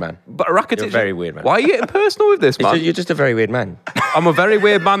Rakitic was weird the man. but Rakitic. You're a very weird man. Why are you getting personal with this, man? You're just a very weird man. I'm a very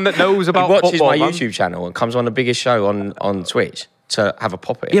weird man that knows He about watches football. my man. YouTube channel and comes on the biggest show on Twitch to have a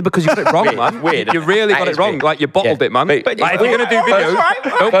pop at it. Yeah, because you got it wrong, Weird, man. weird. You really That got is it wrong. weird. Like you bottled Yeah. it, man. But- Like, if you're gonna do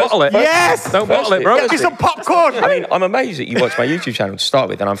videos, don't bottle it. Yes! Don't bottle it, bro. Firstly- Get some popcorn. I mean, I'm amazed that you watch my YouTube channel to start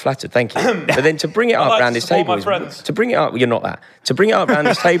with, and I'm flattered. Thank you. But then to bring it up like around to this support table, my friends. to bring it up, you're not that. To bring it up around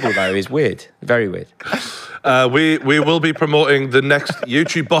this table though is weird, very weird. We will be promoting the next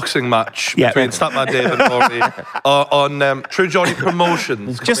YouTube boxing match Yeah. between Statman Dave and Rory on True Johnny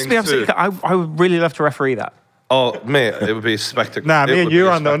Promotions. Just to be coming soon. absolutely, I would really love to referee that. Oh, mate, it would be a spectacle. Nah, It me would and be you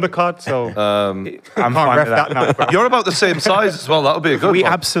a are on the spectacle. undercard, so I'm can't fine ref with that now. bro. You're about the same size as well. That would be a good We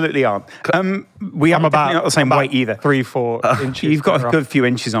one. absolutely aren't. We are I'm definitely about not the same about weight either. 3-4 inches. You've got a off. good few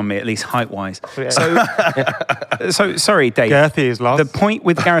inches on me, at least height-wise. Yeah. So sorry, Dave. Girthy is lost. The point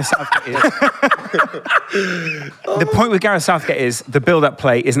with Gareth Southgate is the build-up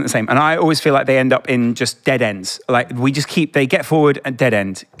play isn't the same, and I always feel like they end up in just dead ends. Like they get forward and dead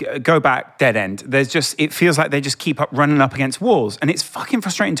end, go back dead end. It feels like they just keep running up against walls, and it's fucking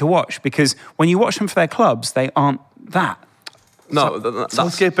frustrating to watch because when you watch them for their clubs, they aren't that. No, that's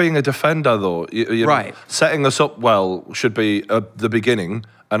Southgate being a defender, though, you know, Right. setting us up well should be the beginning,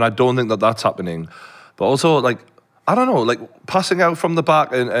 and I don't think that that's happening. But also, like, I don't know, like passing out from the back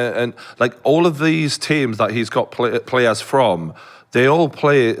and like all of these teams that he's got players from, they all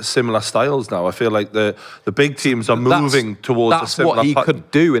play similar styles now. I feel like the big teams are moving towards a That's similar what he pattern.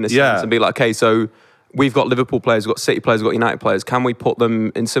 could do in a sense Yeah. and be like, okay, so we've got Liverpool players, we've got City players, we've got United players. Can we put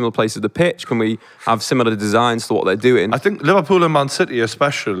them in similar places of the pitch? Can we have similar designs to what they're doing? I think Liverpool and Man City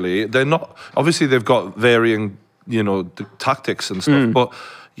especially, they're not, obviously they've got varying, tactics and stuff, but,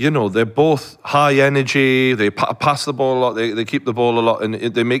 they're both high energy, they pass the ball a lot, they keep the ball a lot, and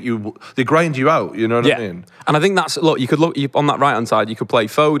they grind you out, you know what I mean? And I think that's, you could look on that right-hand side, you could play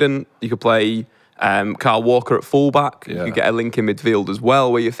Foden, you could play Kyle Walker at fullback, you could get a link in midfield as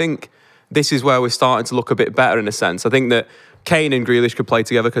well, where you think this is where we're starting to look a bit better in a sense. I think that Kane and Grealish could play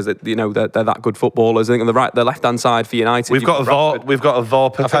together because they're that good footballers. I think on the left-hand side for United, We've got a VAR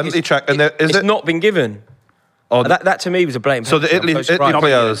penalty check, and it's not been given. Oh, that to me was a blatant. So the penalty. Italy I'm so surprised.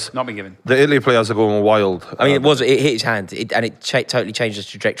 players, Not been given. the Italy players are going wild. I mean, it hit his hand, and it totally changed the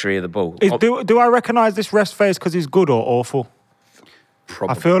trajectory of the ball. Do I recognise this ref's face because he's good or awful?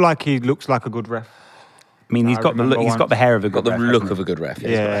 Probably. I feel like he looks like a good ref. I mean, he's got the hair of a got good the ref, look hasn't of a good ref. Yeah.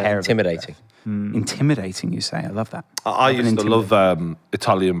 He's got the hair of intimidating. Intimidating, you say? I love that. I used to love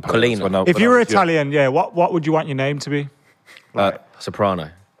Italian players. Colina. If you were Italian, what would you want your name to be? Soprano.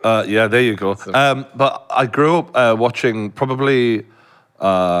 Yeah, there you go. But I grew up watching probably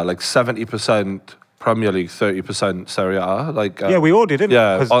like 70% Premier League, 30% Serie A. Yeah, we all did, didn't we?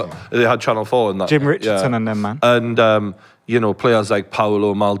 Yeah, 'Cause they had Channel 4 and that. Jim Richardson yeah. and them, man. And players like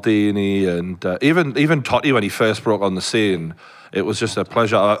Paolo Maldini and even Totti when he first broke on the scene. It was just a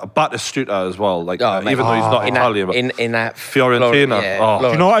pleasure. Batistuta as well, like Oh, mate. even though he's not Italian, but in that Fiorentina. Yeah, Oh. Do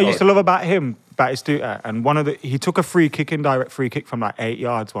you know what I used to love about him? Batistuta, and he took a indirect free kick from like 8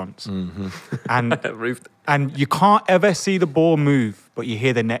 yards once, and you can't ever see the ball move, but you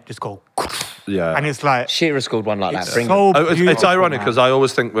hear the net just go. Yeah. And it's like Shearer scored one like that. it's Bring so It's beautiful, ironic man. because I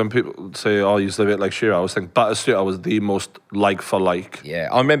always think when people say, "Oh, he's a bit like Shearer," I always think Batistuta was the most like for like. Yeah,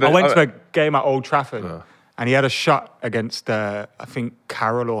 I remember. I went to a game at Old Trafford, and he had a shot against I think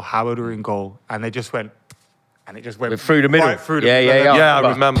Carroll or Howard were in goal, and it just went through the middle. right through the Yeah, middle. yeah, yeah. Yeah,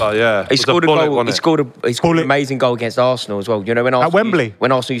 I remember. Yeah, He scored a goal. He scored an Bullet. amazing goal against Arsenal as well. You know when Arsenal Wembley?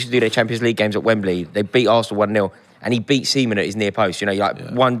 when Arsenal used to do their Champions League games at Wembley, they beat Arsenal 1-0, and he beat Seaman at his near post. You know,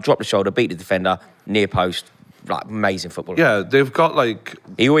 one drop the shoulder, beat the defender, near post. Like amazing football. Yeah, they've got like.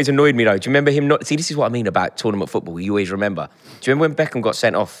 He always annoyed me though. Do you remember him not? See, this is what I mean about tournament football. You always remember. Do you remember when Beckham got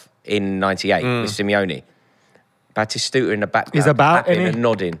sent off in '98 with Simeone? Batistuta in the background, He's about, clapping innit? and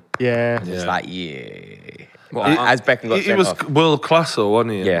nodding. Yeah. It's like, yeah. As Beckham got He sent was off. world class, though,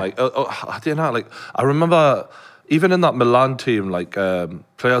 wasn't he? Yeah. Like, I don't know. Like, I remember even in that Milan team, like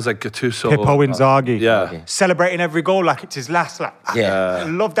players like Gattuso, Pippo Inzaghi. Yeah. Celebrating every goal like it's his last. Like, Yeah. I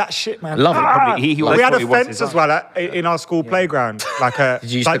love that shit, man. Love it. Probably he always we had thought a he was fence his as well in our school playground. Like Did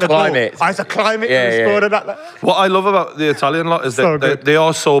you used like to the climb goal. it? I used to climb it Yeah, and yeah. scored it. Like, What I love about the Italian lot is So that good. they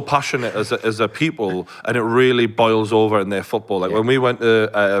are so passionate as a people, and it really boils over in their football. Like when we went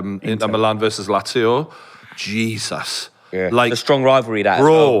to Inter Milan versus Lazio, Jesus. Yeah. Like a strong rivalry that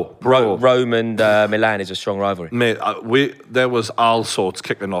bro. Rome and Milan is a strong rivalry. Mate, there was all sorts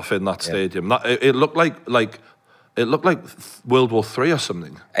kicking off in that stadium. It looked like World War III or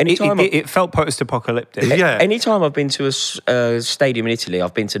something. Anytime, It felt post-apocalyptic. Yeah. anytime I've been to a stadium in Italy,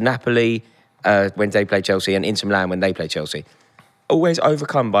 I've been to Napoli when they play Chelsea and Inter Milan when they play Chelsea. Always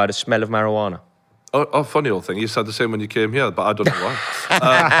overcome by the smell of marijuana. Oh, funny old thing. You said the same when you came here, but I don't know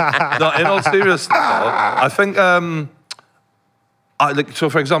why. No, in all seriousness, though, I think. So,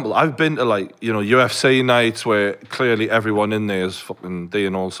 for example, I've been to UFC nights where clearly everyone in there is fucking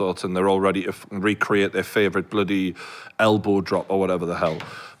doing all sorts, and they're all ready to recreate their favorite bloody elbow drop or whatever the hell,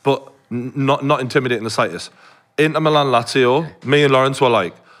 but not intimidating the slightest. Inter Milan Lazio, me and Lawrence were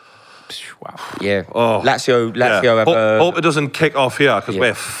like, Wow. Yeah. oh, Lazio yeah. have Hope it doesn't kick off here because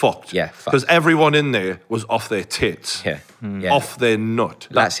we're fucked. Yeah, fucked. because everyone in there was off their tits. Yeah. Yeah. Off their nut.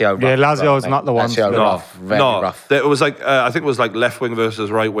 Lazio. Yeah, rough, Lazio's mate. not the ones Lazio to- rough, very rough. It was like I think it was like left wing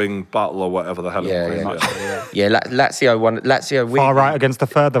versus right wing battle or whatever the hell. Yeah, it was. yeah. Yeah, Lazio won. Lazio win. Far right against the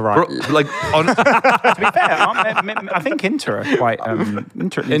further right. Bro, like on, To be fair, I think Inter are quite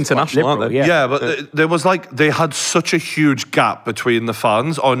International, aren't they? yeah, but there was like they had such a huge gap between the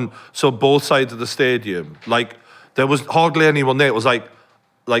fans on both sides of the stadium. Like there was hardly anyone there. It was like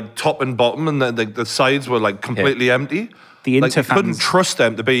top and bottom, and then the sides were like completely empty. The like, Inter you couldn't fans- trust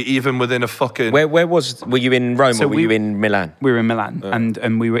them to be even within a fucking. Were you in Rome So or were you in Milan? We were in Milan,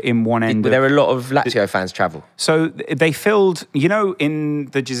 and we were in one end. Were there a lot of Lazio fans travel? So they filled, in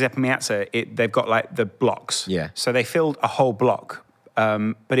the Giuseppe Meazza, they've got like the blocks. Yeah. So they filled a whole block,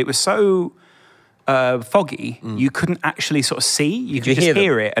 but it was so foggy you couldn't actually sort of see. You could you just hear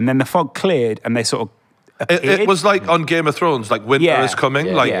hear it, and then the fog cleared, and they sort of appeared. It was like on Game of Thrones, like winter Yeah. is coming.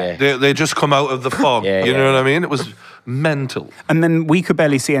 Yeah, like yeah. They just come out of the fog. Yeah, you yeah. know what I mean? It was mental. And then we could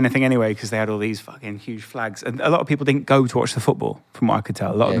barely see anything anyway because they had all these fucking huge flags. And a lot of people didn't go to watch the football, from what I could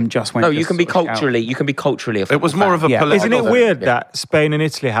tell. A lot of them just went. No, to you can be sort of shout. culturally. It was more of a Yeah. political. Isn't it thing. weird that Spain and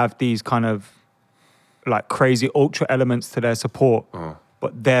Italy have these kind of like crazy ultra elements to their support,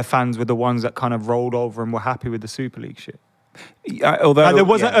 but their fans were the ones that kind of rolled over and were happy with the Super League shit? Although Like, there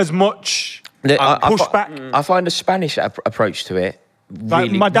wasn't as much pushback. I find the Spanish approach to it Like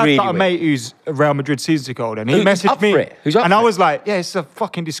really, my dad's really got a weird. mate who's a Real Madrid season ticket holder, and he Who's messaged up me, for it? Who's up and for I it? was like, "Yeah, it's a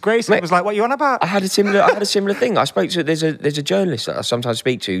fucking disgrace." And Mate, it was like, "What are you on about?" I had a similar thing. I spoke to there's a journalist that I sometimes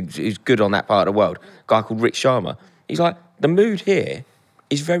speak to who's good on that part of the world, a guy called Rich Sharma. He's like, the mood here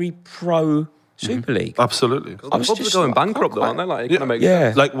is very pro Super League. Absolutely. I was Clubs just are going like, bankrupt, though, quite- aren't they? Like, it kinda makes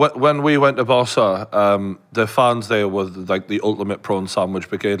Yeah. sense. Like when we went to Barca, the fans there were like the ultimate prawn sandwich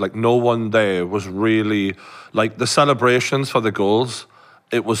brigade. Like no one there was really like the celebrations for the goals.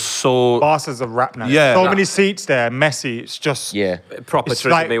 It was so. Barca's a rap now. Yeah. So many seats there, Messi. It's just Yeah. Proper It's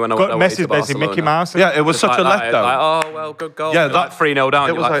triggered like me when I got went away Messi's to basically Barcelona. Mickey Mouse. Yeah, it was such a letdown. Like, oh, well, good goal. Yeah, You're like that- 3-0 down. it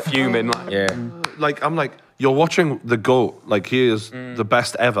You're was like like- fuming. Like, Yeah. Like I'm like you're watching the GOAT. Like he is the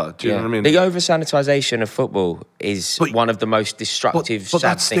best ever. Do you know what I mean? The over sanitization of football is But- one of the most destructive. But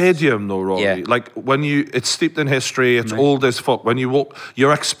sad that things. stadium, though, Rory, Yeah. like when it's steeped in history, it's old as fuck. When you walk,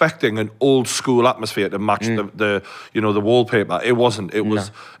 you're expecting an old school atmosphere to match the wallpaper. It wasn't. It was.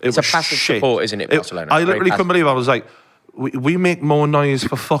 It It's was a passive shit. support, isn't it, Barcelona? I Very literally couldn't passive. believe. I was like, we make more noise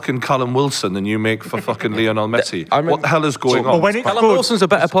for fucking Callum Wilson than you make for fucking Lionel Messi. remember- What the hell is going But on? when it's Callum good, Wilson's a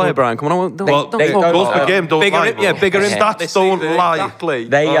better player, Brian. Come on, Well, They- goals per uh, game don't bigger, lie. yeah, bigger Stats impact. don't lie. Exactly.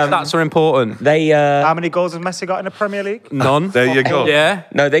 They, Stats are important. They how many goals has Messi got in the Premier League? None. There you go. Yeah.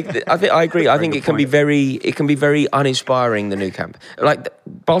 No, I agree. I think it can be very uninspiring. The new camp, like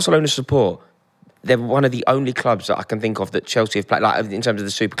Barcelona support, they're one of the only clubs that I can think of that Chelsea have played. Like in terms of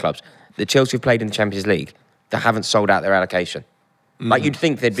the super clubs, that Chelsea have played in the Champions League that haven't sold out their allocation. Like you'd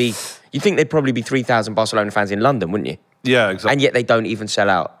think there'd probably be 3,000 Barcelona fans in London, wouldn't you? Yeah, exactly. And yet they don't even sell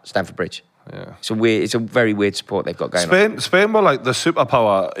out Stamford Bridge. Yeah. It's a very weird support they've got going on. Spain were like the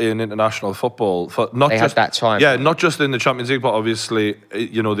superpower in international football for not They had just that time. Yeah, not just in the Champions League, but obviously,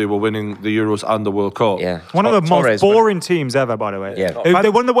 you know, they were winning the Euros and the World Cup. Yeah. One of the Torres, most boring teams ever, by the way. Yeah. They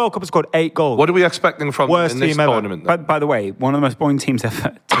won the World Cup and scored 8 goals. What are we expecting from them Worst in this team ever. tournament? then? But by the way, one of the most boring teams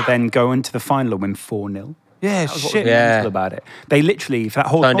ever to then go into the final and win 4-0. Yeah, That was what shit. was Yeah. mental about it. They literally, for that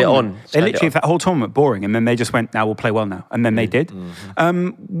whole Turned it tournament, on. they Turned it literally, on. for that whole tournament, boring. And then they just went, now we'll play well now. And then they did.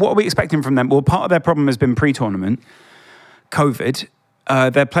 What are we expecting from them? Well, part of their problem has been pre-tournament, COVID.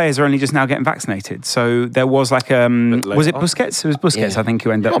 Their players are only just now getting vaccinated. So there was like, was it Busquets? It was Busquets, Yeah. I think,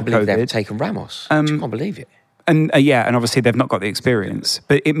 who I ended can't up with believe they haven't COVID. taken Ramos. I can't believe it. And and obviously they've not got the experience,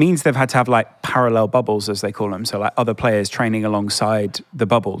 but it means they've had to have like parallel bubbles, as they call them. So like other players training alongside the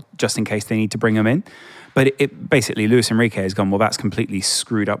bubble, just in case they need to bring them in. But it basically, Luis Enrique has gone, well, that's completely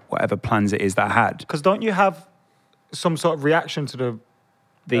screwed up whatever plans it is that I had. Because don't you have some sort of reaction to the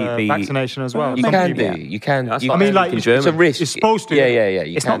The vaccination as well? You Some can people- do. You can. that's you what I mean, like, in it's a German. risk. It's supposed to. Yeah.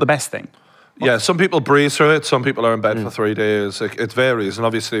 You It's can. not the best thing. Yeah, some people breeze through it. Some people are in bed for 3 days. It varies, and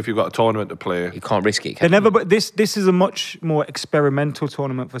obviously, if you've got a tournament to play, You can't risk it. They Can never. But this is a much more experimental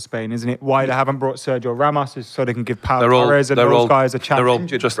tournament for Spain, isn't it? Why they haven't brought Sergio Ramos is so they can give Pau Torres and those guys a chance. they're all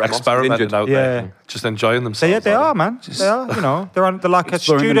Injured. just Ramos is experimenting injured. out Yeah. there, just enjoying themselves. They are, man. They are. You know, they're like a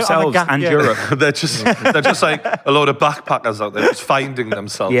Exploring student on a themselves gap and year. Europe. they're just like a load of backpackers out there, just finding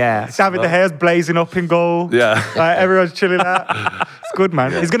themselves. Yeah. David De Gea's blazing up in goal. Yeah. Like, everyone's chilling out. It's good,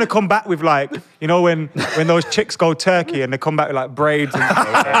 man. He's gonna come back with like, you know, when those chicks go Turkey and they come back with like braids.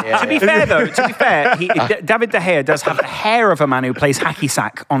 And To be fair, though, David De Gea does have the hair of a man who plays hacky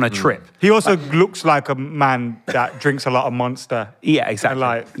sack on a trip. he also looks like a man that drinks a lot of Monster. Yeah, exactly.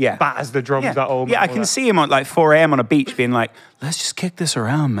 And like batters the drums Yeah, at home. I can see him at like 4 a.m. on a beach being like, let's just kick this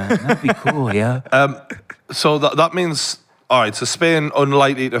around, man. That'd be cool, yeah. So that means, all right, so Spain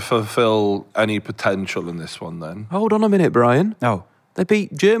unlikely to fulfil any potential in this one then. Hold on a minute, Brian. No. They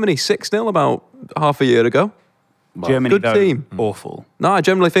beat Germany 6-0 about half a year ago. Germany, good though, team. awful. No, I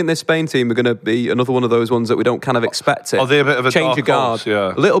generally think this Spain team are going to be another one of those ones that we don't kind of expect it. Are they a bit of a change dark of guard? horse?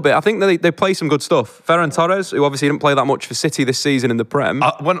 Yeah. A little bit. I think they play some good stuff. Ferran Torres, who obviously didn't play that much for City this season in the Prem.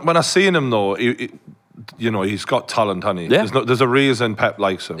 When I seen him though, he's got talent, honey. Yeah. There's a reason Pep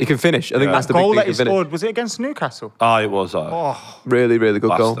likes him. He can finish. I think that's the big goal thing. that he He can finish. scored, was it against Newcastle? It was. Really, really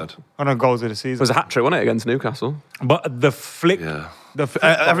good goal. Bastard. One of the goals of the season. It was a hat-trick, wasn't it, against Newcastle? But the flick, Yeah. the flick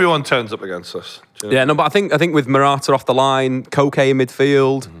Everyone turns up against us. Do you know? Yeah, no, but I think with Morata off the line, Koke in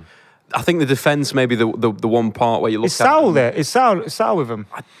midfield, I think the defence may be the one part where you look Is at. Saul there? Is Saul with him?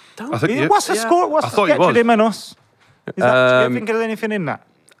 I think What's the score? What's I the thought he sketch with was. him and us? Is that, do you think there's anything in that?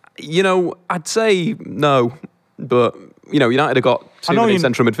 You know, I'd say no, but you know, United have got too know many you-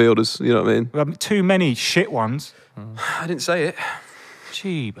 central midfielders. You know what I mean? We have too many shit ones. I didn't say it.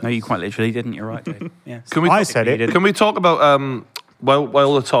 Gee, No, you quite literally didn't. You're right, Dave. Yeah. Can we I said it. Can we talk about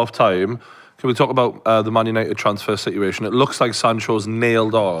while it's half time? Can we talk about the Man United transfer situation? It looks like Sancho's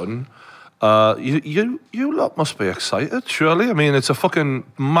nailed on. You lot must be excited, surely. I mean, it's a fucking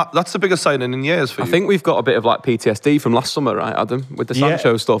that's the biggest signing in years for you. I think we've got a bit of like PTSD from last summer, right, Adam, with the Yeah.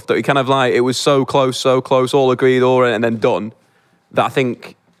 Sancho stuff. That we kind of like it was so close, all agreed, all and then done. That I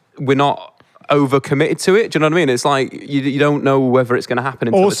think we're not over committed to it. Do you know what I mean? It's like you don't know whether it's going to happen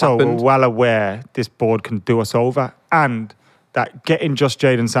until Also, it's we're happened. well aware this board can do us over and that getting just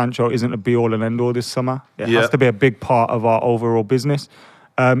Jadon Sancho isn't a be-all and end-all this summer. It Yeah. has to be a big part of our overall business.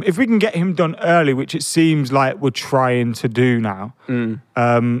 If we can get him done early, which it seems like we're trying to do now, and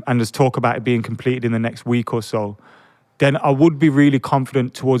there's talk about it being completed in the next week or so, then I would be really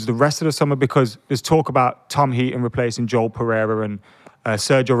confident towards the rest of the summer because there's talk about Tom Heaton replacing Joel Pereira and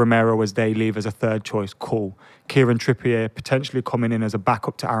Sergio Romero as they leave as a third choice. Cool. Kieran Trippier potentially coming in as a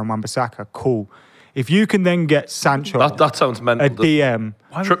backup to Aaron Wan-Bissaka. Cool. If you can then get Sancho, that sounds mental. a DM,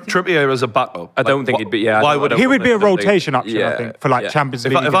 Trippier as a backup. I don't think he'd be. Yeah, Why I would don't he would be a think- I don't think- rotation option, I yeah, think, for like yeah. Champions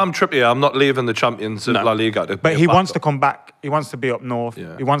League. If I'm Trippier, I'm not leaving the champions of No. La Liga. to But be he a wants to backup. come back. He wants to be up north.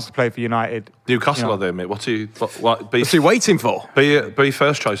 Yeah. He wants to play for United. Newcastle you know. are there, mate. What's he? What, be What's he waiting for? be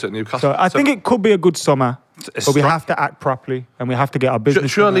first choice at Newcastle. So I think it could be a good summer. But we have to act properly, and we have to get our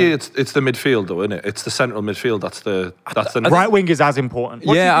business. Surely it's the midfield, though, isn't it? It's the central midfield. That's the right wing is as important.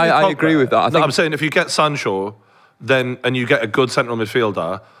 What do you think I of agree Pogba? with that. I think I'm saying if you get Sancho, and you get a good central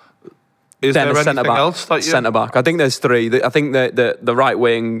midfielder, is then there a anything centre back. else that you... Centre back. I think there's three. I think the right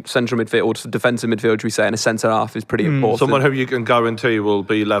wing, central midfield, or defensive midfield, should we say, and a centre half is pretty important. Someone who you can guarantee will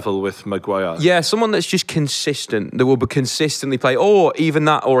be level with Maguire. Yeah, someone that's just consistent, that will be consistently play, or even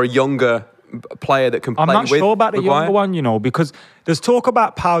that, or a younger player that can play I'm with not sure about the Maguire. younger one, you know, because there's talk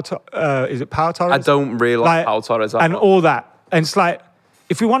about is it Pau Torres? I don't really like Pau Torres. And all that. And it's like,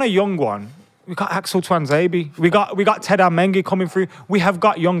 if we want a young one, we got Axel Twanzebe. We got Ted Mengi coming through. We have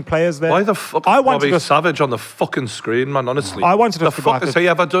got young players there. Why the fuck is Robbie Savage on the fucking screen, man, honestly? I wanted us the to go fuck has he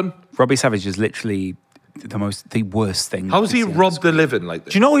ever done? Robbie Savage is literally the worst thing. How has he robbed the living like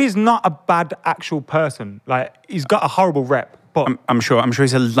this? Do you know he's not a bad actual person? Like, he's got a horrible rep. But I'm sure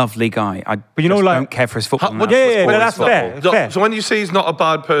he's a lovely guy. But you know, like, don't care for his football. Yeah, that's fair. So, fair. so when you say he's not a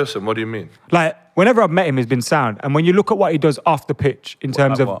bad person, what do you mean? Like, whenever I've met him, he's been sound. And when you look at what he does off the pitch, in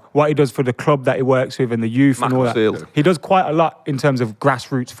terms of what he does for the club that he works with and the youth and all that, he does quite a lot in terms of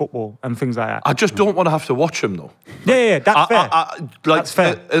grassroots football and things like that. I just don't want to have to watch him, though. Yeah, that's fair. That's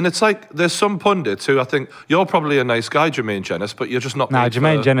fair. And it's like, there's some pundits who I think, you're probably a nice guy, Jermaine Jenas, but you're just not... Nah,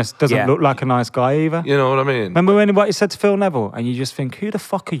 Jermaine Jenas doesn't look like a nice guy either. You know what I mean? Remember what he said to Phil Neville? And you just think, who the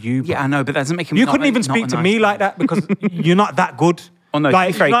fuck are you? Bro? Yeah, I know, but that doesn't make him... You couldn't even speak to me like that because you're not that good. Oh, no,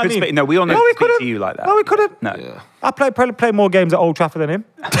 like, you know speak, no, we all know we speak to you like that. No, we couldn't. No. Yeah. I probably play more games at Old Trafford than him.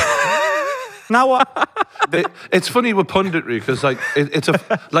 Now what? It's funny with punditry because it's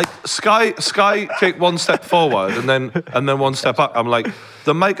like Sky take one step forward and then one step back. I'm like,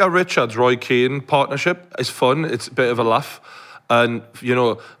 the Micah Richards Roy Keane partnership is fun. It's a bit of a laugh. And, you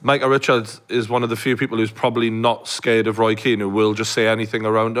know, Micah Richards is one of the few people who's probably not scared of Roy Keane, who will just say anything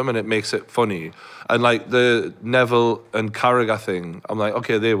around him and it makes it funny. And, like, the Neville and Carragher thing, I'm like,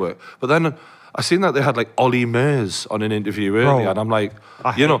 okay, they work. But then I seen that they had, like, Ollie Murs on an interview earlier, and I'm like,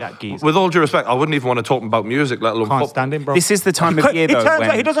 you know, with all due respect, I wouldn't even want to talk about music, let alone Can't stand him, bro. This is the time of year, though, it turns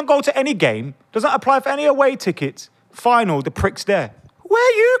out he doesn't go to any game, doesn't apply for any away tickets. Final, the prick's there.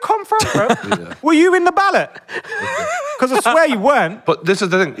 Where you come from, bro? Yeah. Were you in the ballot? Because I swear you weren't. But this is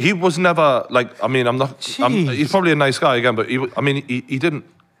the thing. He was never, like, I mean, he's probably a nice guy again, but he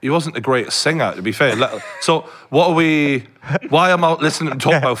wasn't the greatest singer, to be fair. So why am I listening to him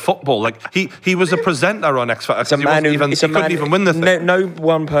talk about football? Like, he was a presenter on X Factor. He couldn't even win the thing. No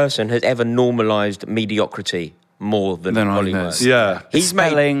one person has ever normalised mediocrity more than Ollie Murs. Yeah. He's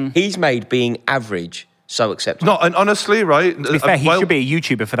made being average so acceptable. No, and honestly, right? To be fair, he should be a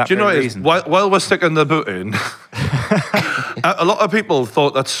YouTuber for that reason. While we're sticking the boot in, a lot of people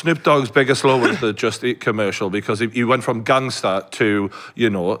thought that Snoop Dogg's biggest low was the Just Eat commercial because he went from gangster to, you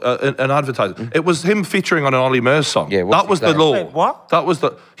know, an advertising. It was him featuring on an Ollie Murs song. Yeah, that was the low. Wait, what?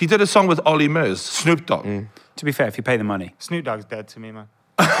 He did a song with Ollie Murs, Snoop Dogg. To be fair, if you pay the money. Snoop Dogg's dead to me, man.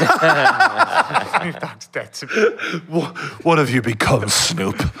 Snoop Dogg's dead to me. What have you become,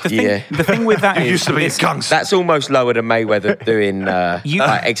 Snoop? The thing with that you used to be a gangster. That's almost lower than Mayweather doing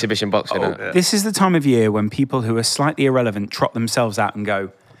like exhibition boxing. This is the time of year when people who are slightly irrelevant trot themselves out and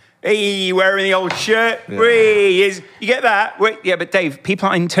go, hey, wearing the old shirt. You get that? Yeah, but Dave,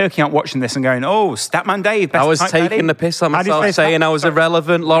 people in Turkey aren't watching this and going, oh, Statman Dave. I was taking the piss on myself, saying I was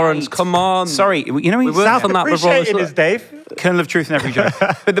irrelevant. Lawrence, come on. Sorry, you know we worked on that before. Is Dave. Kernel of truth in every joke.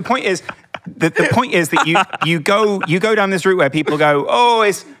 But the point is, the point is that you go down this route where people go, oh,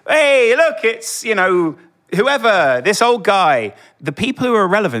 hey, look, it's, you know, whoever, this old guy. The people who are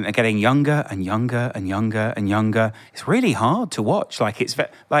relevant are getting younger and younger and younger and younger. It's really hard to watch. Like, it's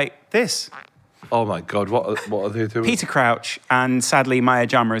like this. Oh my God, what are they doing? Peter Crouch and sadly Maya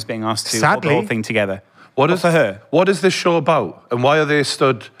Jama is being asked to hold the whole thing together. What is this show about? And why are they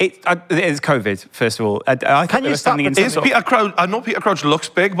stood? It's COVID, first of all. Can you stop? Peter Crouch? I know Peter Crouch looks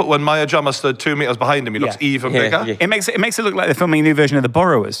big, but when Maya Jama stood 2 meters behind him, he looks even bigger. Yeah. It makes it look like they're filming a new version of The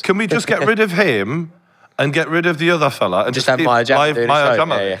Borrowers. Can we just get rid of him and get rid of the other fella and just have Maya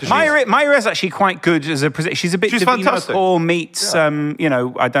Jama? Maya is actually quite good as a presenter. She's a bit Davina McCall meets you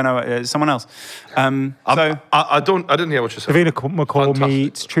know, I don't know, someone else. I didn't hear what you said. Davina McCall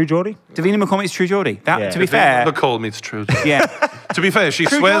meets True Geordie. Davina McCall meets True Geordie. To be fair, McCall meets True. Yeah. To be fair, she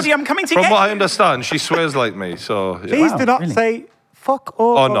True swears. Geordie, I'm coming to from get what you. I understand, she swears like me. So yeah. Please do not say fuck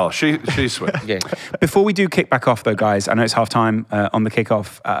off. Oh no, she swears. Yeah. Before we do kick back off, though, guys, I know it's half time on the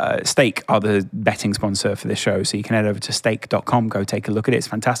kickoff. Stake are the betting sponsor for this show, so you can head over to stake.com, go take a look at it. It's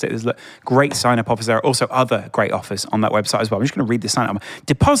fantastic. There's great sign-up offers. There are also other great offers on that website as well. I'm just going to read the sign-up.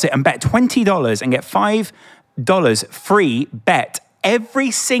 Deposit and bet $20 and get $5 free bet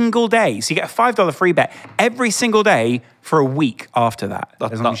every single day. So you get a $5 free bet every single day for a week after that.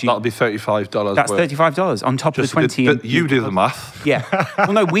 That'll be $35. That's $35 on top of the 20. But you do the math. Yeah.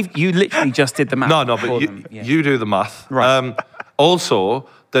 Well, no, you literally just did the math. No, but you do the math. Right. Also,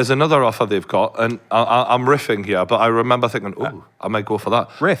 there's another offer they've got, and I'm riffing here, but I remember thinking, I might go for that.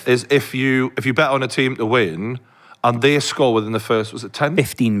 Riff. Is if you bet on a team to win, and they score within the first, was it 10?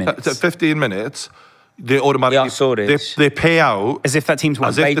 15 minutes. 15 minutes, they automatically... Yeah, I saw this. They pay out... As if that team's won.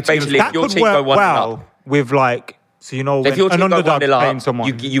 As if the team's Basically, won. if your could team go work 1-0 well up. with like, so you know, If your when team an go underdog 1-0 playing up,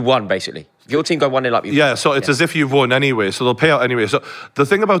 someone. you won, basically. If your team go 1-0 up, you Yeah, so it's as if you've won anyway, so they'll pay out anyway. So the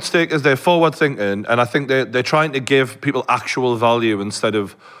thing about stake is they're forward thinking, and I think they're trying to give people actual value instead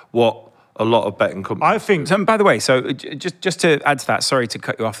of what a lot of betting companies... I think So, by the way, so just to add to that, sorry to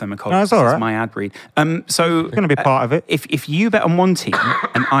cut you off there, Macaulay. No, it's all This is right. my ad read. So gonna be part of it. If you bet on one team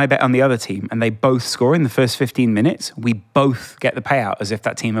and I bet on the other team, and they both score in the first 15 minutes, we both get the payout as if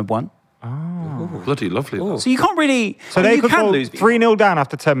that team had won. Bloody lovely. that. So you can't really. so. I mean, They you could can go lose 3-0 down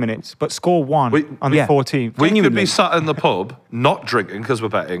after 10 minutes, but score one on the yeah. 14th. We could Genuinely. be sat in the pub, not drinking because we're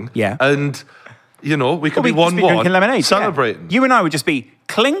betting. Yeah. And, you know, we could Well, be we'd just be 1-1 drinking lemonade, yeah. celebrating. You and I would just be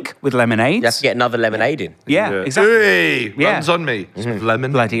clink with lemonades. You have to get another lemonade in. Yeah, exactly. Hey, Yeah. runs on me.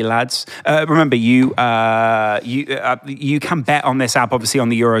 Lemon. Bloody lads! Remember, you can bet on this app, obviously on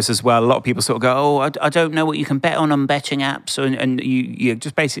the Euros as well. A lot of people sort of go, "Oh, I don't know what you can bet on betting apps," and you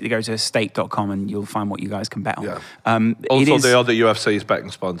just basically go to stake.com and you'll find what you guys can bet on. Yeah. Also, they are the UFC's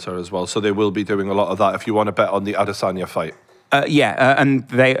betting sponsor as well, so they will be doing a lot of that if you want to bet on the Adesanya fight. And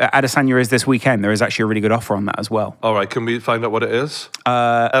Adesanya is this weekend. There is actually a really good offer on that as well. All right, can we find out what it is?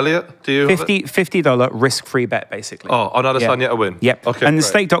 Elliot, do you have it? $50 risk-free bet, basically. Oh, on Adesanya to win? Yep. Okay, And great.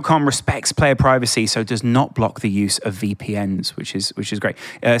 Stake.com respects player privacy, so does not block the use of VPNs, which is great.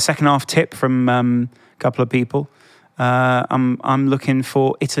 Second half tip from a couple of people. I'm looking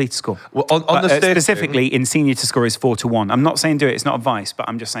for Italy to score. Well, on the stake specifically in senior to score is 4-1. I'm not saying do it. It's not advice, but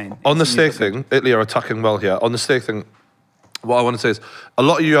I'm just saying. On the senior stake thing, Italy are attacking well here. On the stake thing, what I want to say is, a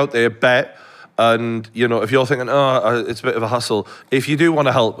lot of you out there bet, and you know, if you're thinking, it's a bit of a hassle, if you do want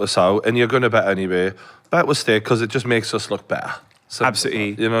to help us out and you're going to bet anyway, bet with stake because it just makes us look better. So,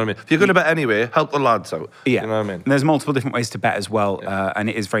 Absolutely. You know what I mean? If you're going to bet anyway, help the lads out. Yeah. You know what I mean? And there's multiple different ways to bet as well, and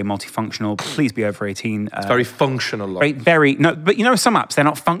it is very multifunctional. Please be over 18. It's very functional. No, but you know, some apps, they're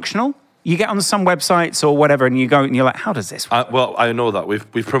not functional. You get on some websites or whatever, and you go and you're like, how does this work? Well, I know that. We've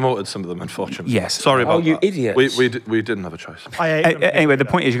promoted some of them, unfortunately. Yes. Sorry about that. you idiots. We didn't have a choice. Anyway, the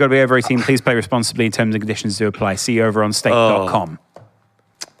point is you've got to be over 18. Please play responsibly. Terms and conditions do apply. See you over on stake.com.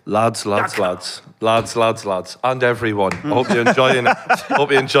 Lads, and everyone. I hope you're enjoying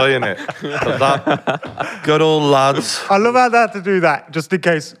it. But that good old lads. I love how they had to do that, just in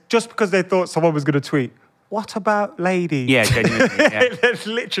case, just because they thought someone was going to tweet. What about ladies? Yeah, genuinely. Yeah. That's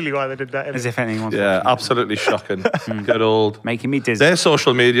literally why they did that. As if anyone wants Yeah, to absolutely shocking. Good old. making me dizzy. Their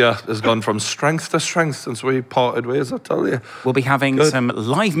social media has gone from strength to strength since we parted ways, I tell you. We'll be having Good. some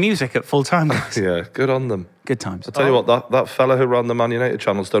live music at full time. Yeah, good on them. Good times. I tell you what, that fella who ran the Man United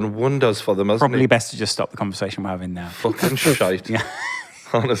channel's done wonders for them, hasn't Probably he? best to just stop the conversation we're having now. Fucking shite. Yeah.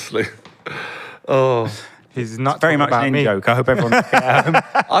 Honestly. Oh. He's not Very talking much about an me. in-joke. I hope everyone.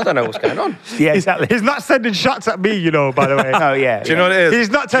 I don't know what's going on. Yeah, exactly. He's not sending shots at me, you know, by the way. Oh, yeah. Do you know what it is? He's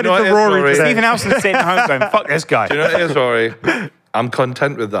not Do you turning know to what it is, Rory Rory? today. Stephen Nelson's sitting at home going, fuck this guy. Do you know what it is, Rory? I'm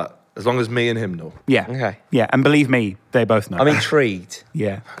content with that, as long as me and him know. Yeah. Okay. Yeah, and believe me, they both know. I'm intrigued.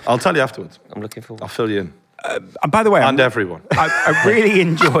 yeah. I'll tell you afterwards. I'm looking forward. I'll fill you in. And by the way, And everyone. I really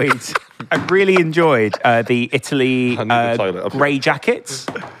enjoyed. The Italy I need the toilet. grey jackets.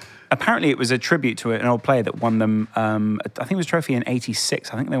 Apparently, it was a tribute to an old player that won them. I think it was a trophy in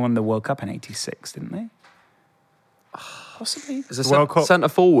 '86. I think they won the World Cup in '86, didn't they? Possibly. Is a World Cup. centre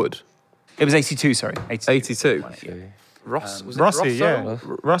forward? It was '82. Sorry, 82. Won it, yeah. Ross, was it Rossi, Rosso?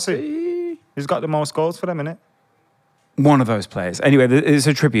 yeah. Rossi. He's got the most goals for them, innit? One of those players. Anyway, it's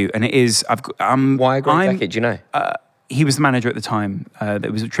a tribute, and it is. Why a grey jacket? Do you know? He was the manager at the time.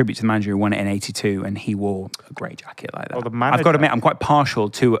 It was a tribute to the manager who won it in '82, and he wore a grey jacket like that. Oh, the I've manager. got to admit, I'm quite partial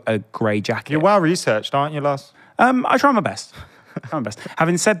to a grey jacket. You're well researched, aren't you, Lars? I try my best.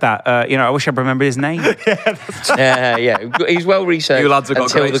 Having said that, I wish I'd remembered his name. Yeah. He's well researched. You lads have got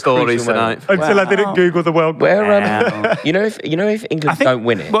until great the stories crucial moment. tonight. Until I didn't Google the World Cup. Where you know if England don't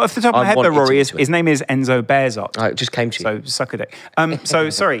win it. Well, off the top of my I head, want though, Rory, Italy to win. his name is Enzo Bearzot. Oh, it just came to you. So suck a dick. So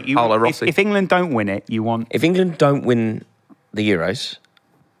sorry, Paolo Rossi. if England don't win it, you want If England don't win the Euros,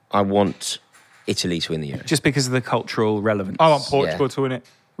 I want Italy to win the Euros. just because of the cultural relevance. I want Portugal to win it.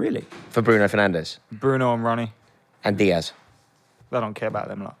 Really? For Bruno Fernandes Bruno and Ronnie. and Diaz. I don't care about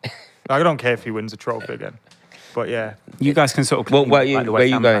them lot. I don't care if he wins a trophy again. But yeah, You guys can sort of. Well, claim where it you, like the where West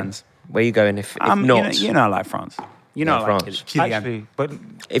you Ham going? fans. Where you going if not? You know, I like France. You know, Yeah, I like France. Kylian. actually, but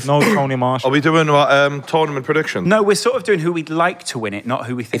If- no Tony Marshall. Are we doing tournament prediction? No, we're sort of doing who we'd like to win it, not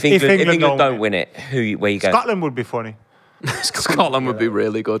who we think. If England England don't win it, where you go? Scotland would be funny. Scotland would be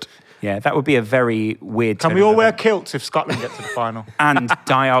really good. Yeah, that would be a very weird. Can turn we of all wear events. kilts if Scotland get to the final? And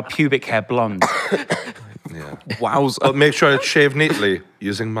dye our pubic hair blonde? Wowza. But make sure it's shaved neatly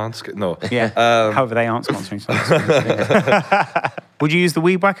using Manscaped. No. Yeah. However, they aren't sponsoring something. Would you use the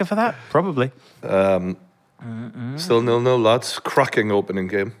weed whacker for that? Probably. Still 0-0, lads. Cracking opening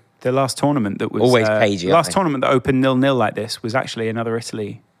game. The last tournament that was Always cagey, The aren't last they? tournament that opened 0-0 like this was actually another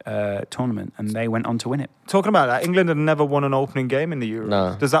Italy tournament, and they went on to win it. Talking about that, England had never won an opening game in the Euros.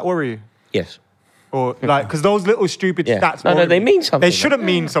 No. Does that worry you? Yes. Or like, because those little stupid Yeah. stats. No, worry they me. mean something. They shouldn't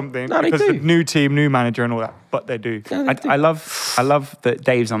mean something No, they because the do. new team, new manager, and all that. But they do. I love that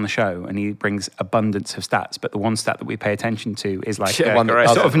Dave's on the show and he brings abundance of stats, but the one stat that we pay attention to is like Yeah, one that correct.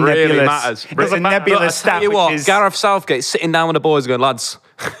 sort of It really nebulous. matters. There's a Look, I nebulous stat. tell you which what, is, Gareth Southgate sitting down with the boys going, lads,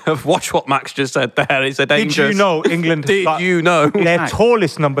 watch what Max just said there. It's a Did dangerous. you know England Did got you know? their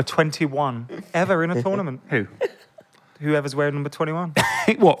tallest number 21 ever in a tournament? Who? Whoever's wearing number 21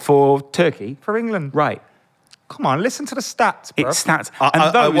 What, for Turkey? for England. Right. Come on, listen to the stats, bro. It's stats. I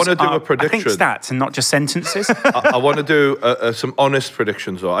And those wanna do a are, I prediction. think stats and not just sentences. I want to do some honest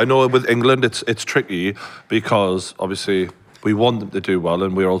predictions, though. I know with England it's tricky because obviously we want them to do well,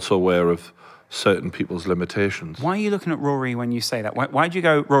 and we're also aware of certain people's limitations. Why are you looking at Rory when you say that? Why do you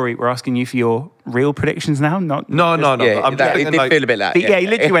go, Rory, we're asking you for your real predictions now? Not No. Yeah, I'm just it thinking did like, feel a bit like Yeah, he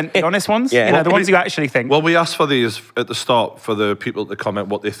literally went, the honest ones? Yeah. You know, the Well, ones you actually think. well, we asked for these at the start for the people to comment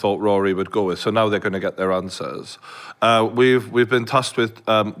what they thought Rory would go with, so now they're going to get their answers. We've been tasked with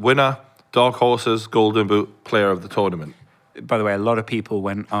winner, dark horses, golden boot, player of the tournament. By the way, a lot of people,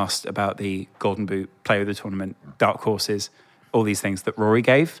 when asked about the Golden Boot, player of the tournament, dark horses, all these things that Rory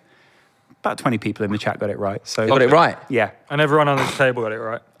gave, about 20 people in the chat got it right. So Got it right. Yeah. And everyone on this table got it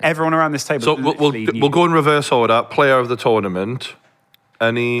right. Everyone around this table So literally knew. we'll go in reverse order. Player of the tournament.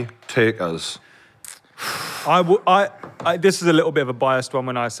 Any takers? This is a little bit of a biased one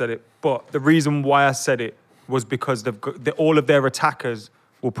when I said it, but the reason why I said it was because all of their attackers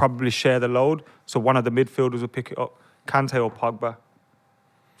will probably share the load. So one of the midfielders will pick it up, Kante or Pogba,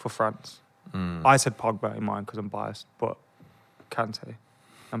 for France. I said Pogba in mine because I'm biased, but Kante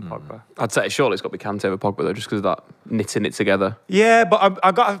and Pogba. I'd say surely it's got to be Kante over Pogba though, just because of that knitting it together. Yeah, but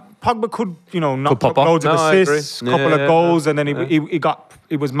I got Pogba could knock pop up off. loads of No, I assists, agree. couple Yeah, of goals, and then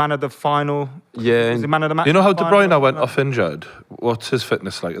he was man of the final. Yeah. Was he man of the match? You know how in De the final? Bruyne went off injured? What's his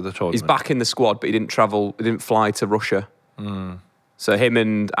fitness like at the tournament? He's back in the squad, but he didn't fly to Russia. So him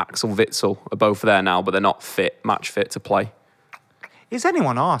and Axel Witsel are both there now, but they're not match fit to play. Is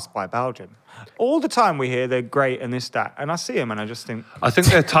anyone asked by Belgium? All the time we hear they're great and this, that, and I see them and I just think, I think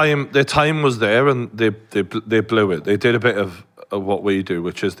their time was there, and they blew it. They did a bit of what we do,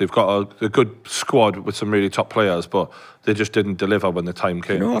 which is they've got a good squad with some really top players, but they just didn't deliver when the time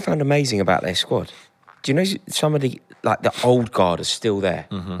came. You know what I found amazing about their squad? Do you know some of the old guard is still there?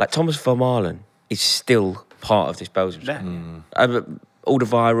 Like Thomas Vermaelen is still part of this Belgium squad.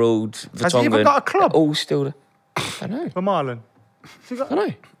 Alderweireld, Vertonghen. Has he even got a club? they're all still there. I know. Vermaelen. I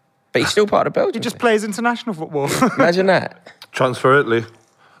know. But he's still part of Belgium. He just plays international football. Imagine that. Transfer Italy.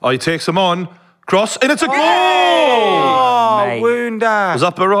 Oh, he takes him on. Cross, and it's a goal! Oh, Mate. Wounda. Was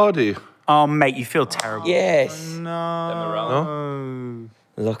that Berardi? Oh, mate, you feel terrible. Yes. No.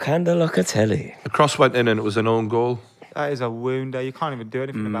 Locatelli. The cross went in, and it was an own goal. That is a Wounda. You can't even do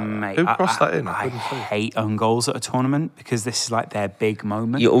anything about that. Mate, Who crossed that in? I I couldn't see. hate own goals at a tournament because this is like their big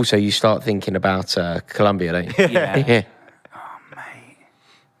moment. You start thinking about Colombia, don't you? Yeah. Yeah.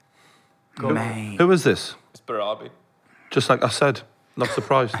 Mate. Who was this? It's Berardi. Just like I said, not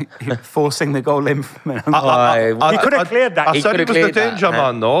surprised. Forcing the goal in from an He could have cleared that. I He said he could've was the cleared that, danger yeah.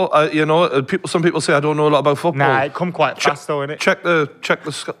 man, though. You know, some people say I don't know a lot about football. Nah, it come quite fast though, innit? Check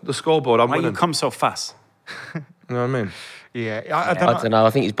the scoreboard. I'm Why winning. you come so fast? You know what I mean? Yeah, I don't know. I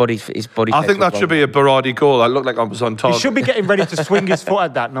think his body. I think that should be a Berardi goal. I look like I was on He target. should be getting ready to swing his foot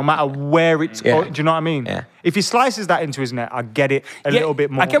at that, no matter where it's Yeah. going. Do you know what I mean? Yeah. If he slices that into his net, I get it a little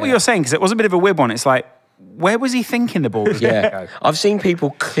bit more. I get what you're saying because it was a bit of a weird one. It's like, where was he thinking the ball was going to Yeah, go? I've seen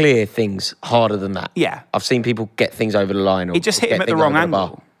people clear things harder than that. Yeah. I've seen people get things over the line. Or He just hit get him at the things wrong over bar.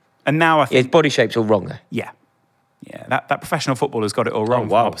 angle. And now I Yeah, his think, body shape's all wrong there. yeah, that professional footballer's got it all wrong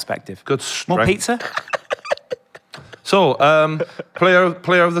wow. from our perspective. Good More strength. pizza? So, player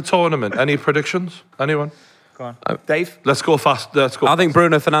of the tournament. Any predictions? Anyone? Go on. Dave? Let's go fast. Let's go. I think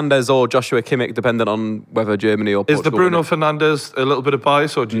Bruno Fernandes or Joshua Kimmich, depending on whether Germany or Portugal Is the Bruno win it. Fernandes a little bit of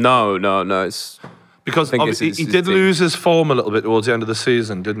bias, or do you, No. It's Because I think obviously it's he his did team. lose his form a little bit towards the end of the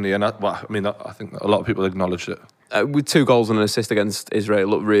season, didn't he? And I think a lot of people acknowledged it. With 2 goals and an assist against Israel, it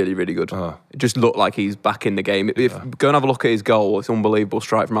looked really, really good. It just looked like he's back in the game. Go and have a look at his goal. It's an unbelievable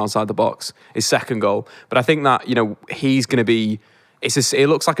strike from outside the box. His second goal. But I think that, he's going to be... It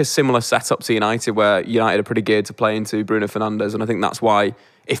looks like a similar setup to United, where United are pretty geared to play into Bruno Fernandes, and I think that's why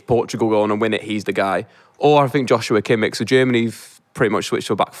if Portugal go on and win it, he's the guy. Or I think Joshua Kimmich. So Germany pretty much switched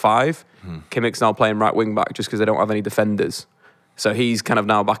to a back 5. Kimmich's now playing right wing back just because they don't have any defenders. So he's kind of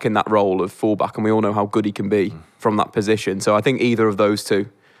now back in that role of fullback, and we all know how good he can be from that position. So I think either of those two.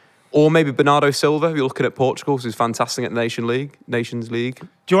 Or maybe Bernardo Silva, if you're looking at Portugal, who's fantastic at Nations League. Do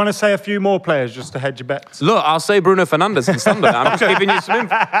you want to say a few more players just to hedge your bets? Look, I'll say Bruno Fernandes and standard. I'm just giving you some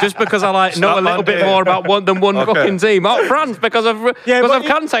info, just because I know a little bit more about one fucking team. Oh, France, because of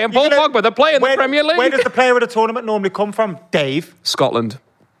Kante and Paul Pogba. They're playing in the Premier League. Where does the player of the tournament normally come from? Dave? Scotland.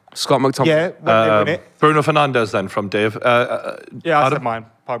 Scott McTominay. Yeah, when they win it. Bruno Fernandes then from Dave. Yeah, I said mine.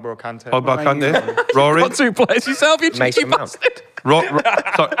 Pogba or Kante. Pogba, Kante. Rory. Got 2 players yourself, you cheeky Mason Mount. bastard.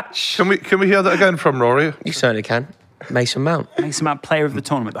 Sorry, can we hear that again from Rory? You certainly can. Mason Mount. Mason Mount, player of the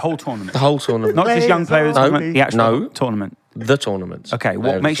tournament, the whole tournament. The whole tournament. Not just young player of the No, tournament, the actual no. tournament. The tournament. Okay,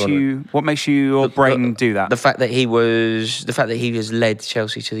 what makes your brain do that? The fact that he has led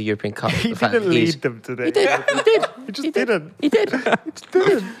Chelsea to the European Cup. He the fact didn't that lead them today. He did. He just didn't. He did.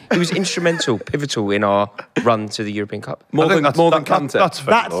 He was instrumental, pivotal in our run to the European Cup. More than Kante. That's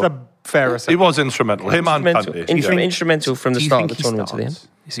fair. That's though. a fair He assessment. was instrumental. Him and Instrumental, Kante. instrumental from the Do you start of think the he tournament to the end.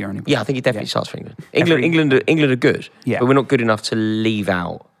 starts? Is he only? Yeah, I think he definitely starts for England. Every- England are good, Yeah. but we're not good enough to leave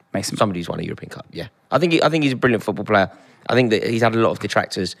out Mason. somebody who's won a European Cup. Yeah, I think he's a brilliant football player. I think that he's had a lot of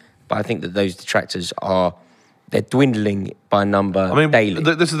detractors, but I think that those detractors they're dwindling by number daily.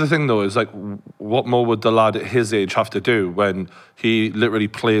 This is the thing though, is like, what more would the lad at his age have to do when he literally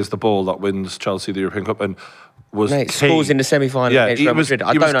plays the ball that wins Chelsea the European Cup and was Mate, key. scores in the semi-final Yeah, against he Real was, Madrid.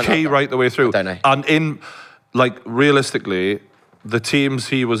 I he don't was know. key right the way through. I don't know. And in, like, realistically, the teams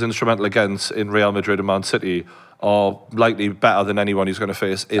he was instrumental against in Real Madrid and Man City are likely better than anyone he's going to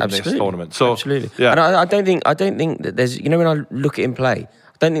face in this tournament. So, absolutely. Yeah. And I don't think that there's, when I look at him play,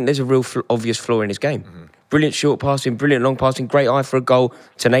 I don't think there's a real obvious flaw in his game. Mm-hmm. Brilliant short passing, brilliant long passing, great eye for a goal,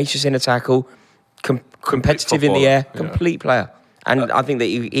 tenacious in a tackle, competitive in the air, complete player. And I think that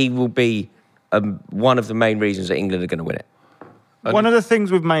he will be one of the main reasons that England are going to win it. One of the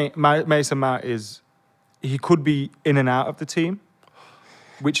things with Mason Mount is he could be in and out of the team,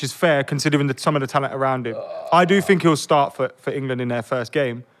 which is fair considering some of the talent around him. I do think he'll start for England in their first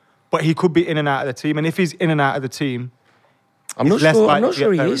game, but he could be in and out of the team. And if he's in and out of the team, I'm not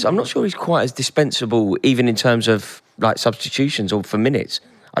sure he there is. I'm not sure he's quite as dispensable, even in terms of like substitutions or for minutes.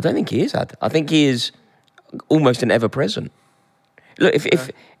 I don't think he is, Ad. I think he is almost an ever-present. Look,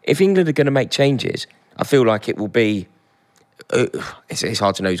 if England are going to make changes, I feel like it will be... it's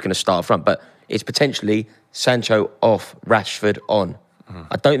hard to know who's going to start up front, but it's potentially Sancho off, Rashford on.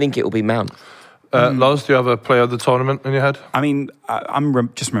 I don't think it will be Mount. Loz, do you have a player of the tournament in your head? I mean,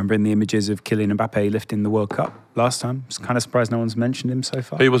 I'm just remembering the images of Kylian Mbappe lifting the World Cup last time. I was kind of surprised no one's mentioned him so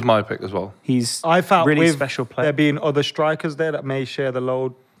far. He was my pick as well. He's I felt really with special player. there being other strikers there that may share the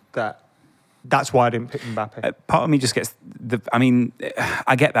load, that's why I didn't pick Mbappe. Part of me just gets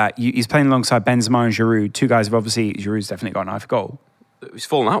I get that. He's playing alongside Benzema and Giroud. Two guys have obviously, Giroud's definitely got an eye for goal. He's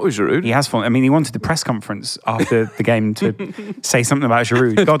fallen out with Giroud. He has fallen. I mean, he wanted the press conference after the game to say something about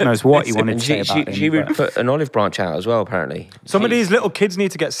Giroud. God knows what he wanted to say about him. Giroud put an olive branch out as well, apparently. Some of these little kids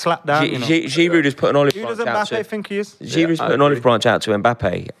need to get slapped down. Giroud has put an olive Who branch does out Mbappe to... think he is? Giroud's put an olive branch out to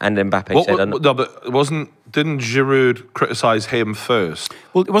Mbappe, and Mbappe said... No, but didn't Giroud criticise him first?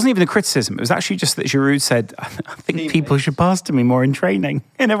 Well, it wasn't even a criticism. It was actually just that Giroud said, I think people should pass to me more in training.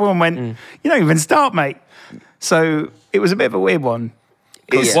 And everyone went, you don't even start, mate. So it was a bit of a weird one.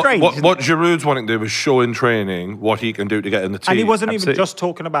 It's strange. What Giroud's wanting to do is show in training what he can do to get in the team. And he wasn't even just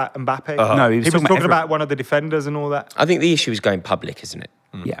talking about Mbappe. No, he was talking about one of the defenders and all that. I think the issue is going public, isn't it?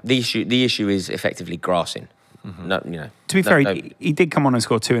 Yeah. The issue is effectively grassing. No, to be fair, he did come on and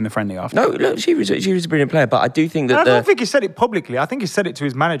score 2 in the friendly after. No, look, Giroud's a brilliant player, but I do think that I don't think he said it publicly. I think he said it to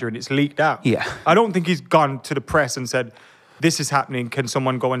his manager and it's leaked out. Yeah. I don't think he's gone to the press and said, this is happening, can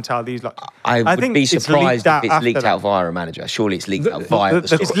someone go and tell these? I would be surprised if it's leaked after out via a manager. Surely it's leaked out via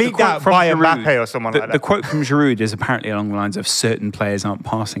the It's leaked out by Mbappe or someone like that. The quote from Giroud is apparently along the lines of certain players aren't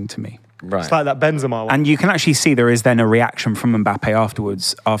passing to me. Right. It's like that Benzema one. And you can actually see there is then a reaction from Mbappe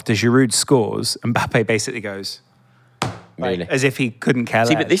afterwards. After Giroud scores, Mbappe basically goes... Really? As if he couldn't care less.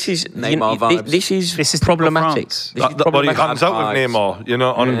 See, but this is Neymar vibes. This is problematic. France. This is But he problematic. hangs out with vibes. Neymar, you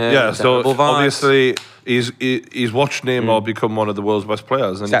know. So terrible vibes. obviously he's watched Neymar become one of the world's best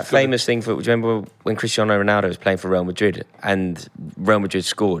players. And It's that famous thing do you remember when Cristiano Ronaldo was playing for Real Madrid and Real Madrid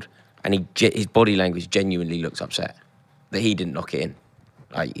scored and his body language genuinely looked upset that he didn't knock it in?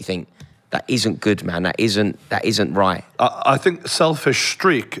 Like, you think, that isn't good, man. That isn't right. I think selfish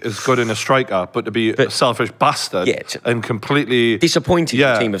streak is good in a striker, but to be a selfish bastard and completely disappointed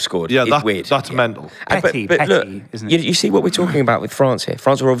the team have scored. Yeah, it's weird. That's mental. Petty, but look, isn't it? you see what we're talking about with France here.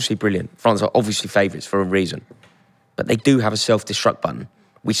 France are obviously brilliant. France are obviously favourites for a reason, but they do have a self-destruct button.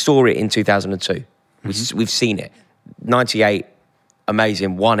 We saw it in 2002. We've seen it. 98,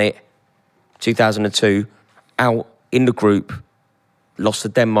 amazing, won it. 2002, out in the group. Lost to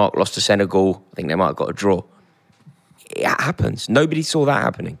Denmark, lost to Senegal. I think they might have got a draw. It happens. Nobody saw that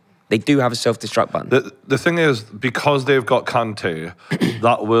happening. They do have a self-destruct button. The thing is, because they've got Kante,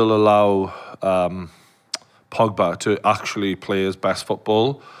 that will allow Pogba to actually play his best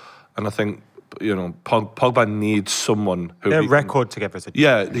football. And I think, Pogba needs someone who... Their record together is a...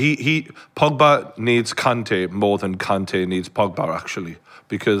 Yeah, Pogba needs Kante more than Kante needs Pogba, actually.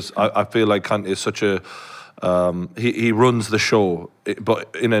 Because I feel like Kante is such a... he runs the show,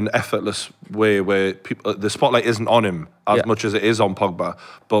 but in an effortless way where the spotlight isn't on him as much as it is on Pogba.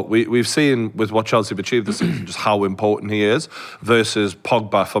 But we've seen with what Chelsea have achieved this season just how important he is versus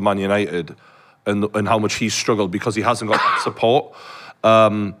Pogba for Man United and how much he's struggled because he hasn't got that support.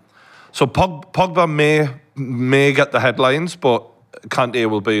 So Pogba may get the headlines, but Kante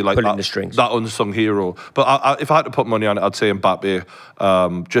will be like that unsung hero. But if I had to put money on it, I'd say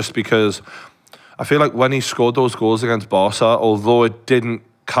Mbappe, just because... I feel like when he scored those goals against Barca, although it didn't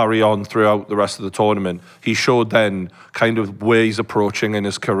carry on throughout the rest of the tournament, he showed then kind of where he's approaching in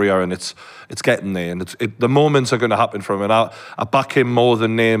his career, and it's getting there, and the moments are going to happen for him. And I back him more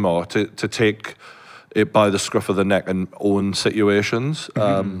than Neymar to take it by the scruff of the neck and own situations.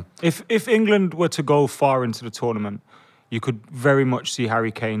 If England were to go far into the tournament, you could very much see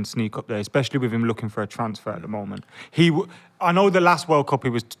Harry Kane sneak up there, especially with him looking for a transfer at the moment. I know the last World Cup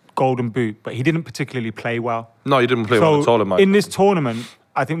he was Golden Boot, but he didn't particularly play well. No, he didn't play well at all, Mike. In this tournament,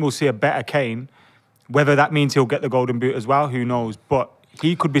 I think we'll see a better Kane. Whether that means he'll get the Golden Boot as well, who knows? But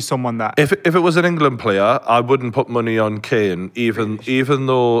he could be someone that... If it was an England player, I wouldn't put money on Kane, even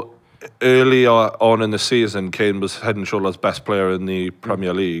though earlier on in the season, Kane was head and shoulders best player in the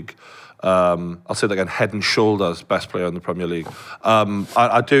Premier League. I'll say that again, head and shoulders best player in the Premier League.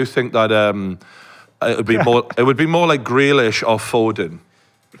 I do think that it would be more like Grealish or Foden.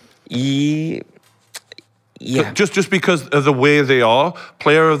 Yeah. Just because of the way they are,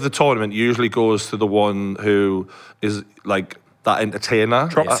 player of the tournament usually goes to the one who is like that entertainer.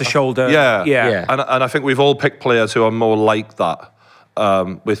 Drops the shoulder. Yeah. And I think we've all picked players who are more like that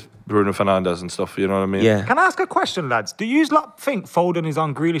with Bruno Fernandes and stuff, you know what I mean? Yeah. Can I ask a question, lads? Do you think Foden is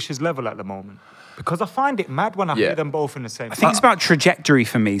on Grealish's level at the moment? Because I find it mad when I hear them both in the same... I think it's about trajectory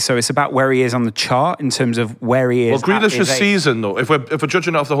for me. So it's about where he is on the chart in terms of where he is. Well, Grealish's season, though, if we're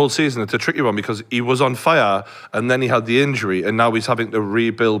judging it off the whole season, it's a tricky one because he was on fire and then he had the injury and now he's having to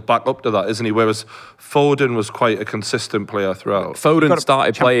rebuild back up to that, isn't he? Whereas Foden was quite a consistent player throughout. Foden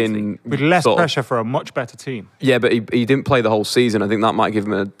started playing... with less pressure for a much better team. Yeah, but he didn't play the whole season. I think that might give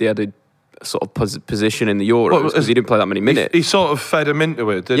him the added sort of position in the Euros because he didn't play that many minutes. He sort of fed him into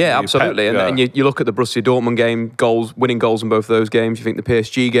it, didn't he? Yeah, absolutely. And you look at the Borussia Dortmund game, winning goals in both those games. You think the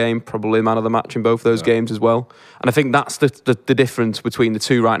PSG game, probably man of the match in both those games as well. And I think that's the difference between the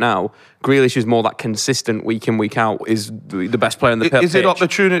two right now. Grealish is more that consistent week in, week out, is the best player in the pitch. Is it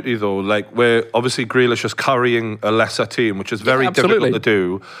opportunity, though? Like, where obviously Grealish is carrying a lesser team, which is very difficult to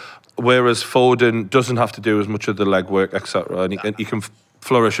do, whereas Foden doesn't have to do as much of the legwork, etc. And he can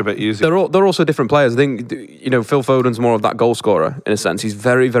flourish a bit easier. They're also different players. I think, Phil Foden's more of that goal scorer in a sense. He's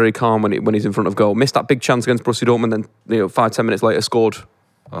very, very calm when he's in front of goal. Missed that big chance against Borussia Dortmund, then 5-10 minutes later scored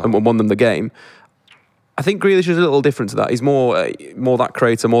and won them the game. I think Grealish is a little different to that. He's more that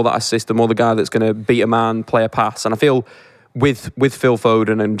creator, more that assister, more the guy that's going to beat a man, play a pass. And I feel with Phil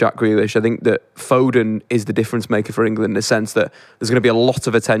Foden and Jack Grealish, I think that Foden is the difference maker for England in the sense that there's going to be a lot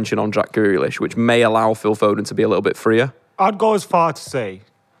of attention on Jack Grealish, which may allow Phil Foden to be a little bit freer. I'd go as far to say,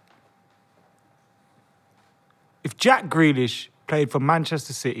 if Jack Grealish played for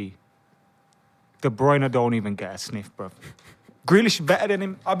Manchester City, De Bruyne don't even get a sniff, bro. Grealish is better than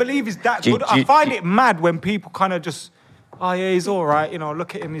him. I believe he's that good. I find it mad when people kind of just, he's all right,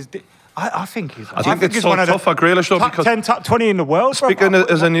 look at him. I think he's... I think it's so tough for Grealish, though, top because... 10, top 20 in the world, Speaking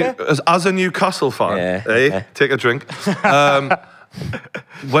as a Newcastle fan, take a drink.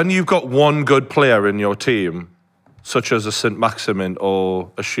 When you've got one good player in your team, such as a St Maximin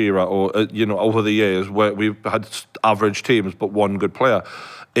or a Shearer, or over the years where we've had average teams but one good player,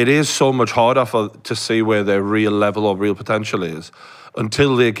 it is so much harder to see where their real level or real potential is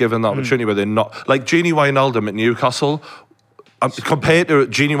until they're given that opportunity where they're not. Like Gini Wijnaldum at Newcastle, compared to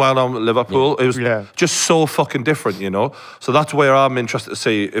Gini Wijnaldum at Liverpool, it was just so fucking different, So that's where I'm interested to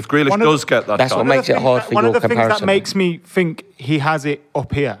see if Grealish does get that. That's what makes it hard for your comparison. One of the things that makes me think he has it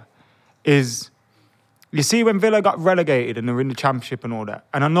up here is, you see when Villa got relegated and they were in the Championship and all that,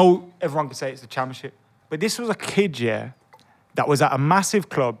 and I know everyone can say it's the Championship, but this was a kid, that was at a massive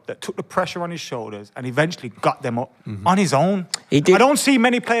club that took the pressure on his shoulders and eventually got them up on his own. He did. I don't see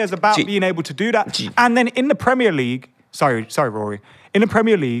many players being able to do that. And then in the Premier League, sorry, Rory, in the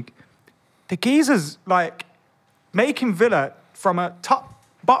Premier League, the geezer's like making Villa from a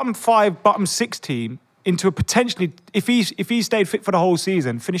bottom 5, bottom 6 team into a potentially, if he stayed fit for the whole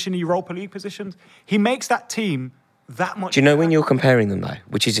season, finishing the Europa League positions, he makes that team that much. Do you know when you're comparing them though,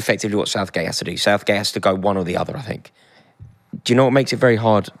 which is effectively what Southgate has to do? Southgate has to go one or the other, I think. Do you know what makes it very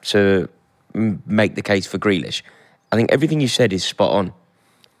hard to make the case for Grealish? I think everything you said is spot on.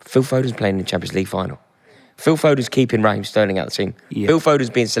 Phil Foden's playing in the Champions League final. Phil Foden's keeping Raheem Sterling out of the team. Yeah. Phil Foden's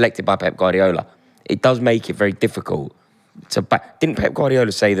being selected by Pep Guardiola. It does make it very difficult to back. Didn't Pep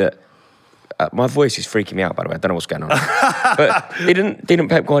Guardiola say that? My voice is freaking me out, by the way. I don't know what's going on. But didn't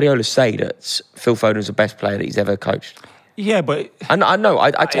Pep Guardiola say that Phil Foden's the best player that he's ever coached? Yeah, but I know.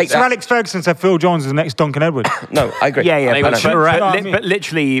 I take Sir that. Alex Ferguson said Phil Jones is the next Duncan Edwards. No, I agree. Yeah. But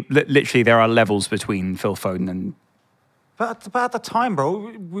literally, there are levels between Phil Foden and. But at the time,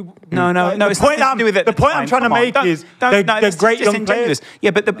 bro. No. The point I'm trying to make is they're great young players.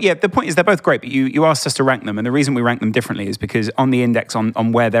 Yeah, but the point is they're both great. But you asked us to rank them, and the reason we rank them differently is because on the index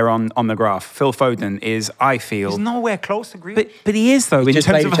on where they're on the graph, Phil Foden is, I feel, he's nowhere close to Grealish. But he is though. We in just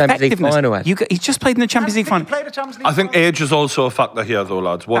terms played of the Champions League effectiveness. final. He's just played in the Champions League final. I think age is also a factor here, though,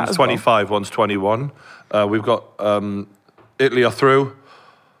 lads. One's 25, one's 21. We've got Italy are through.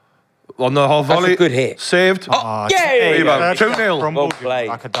 On the whole volley. That's a good hit. Saved. Oh, yeah. 2-0. Well played.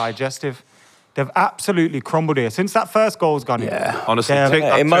 Like a digestive. They've absolutely crumbled here. Since that first goal's gone in. Honestly, Yeah. take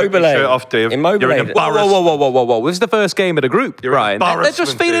that Immobile. shirt off, Dave. Immobile. You're an embarrassment. Whoa. This is the first game of the group, Brian. They're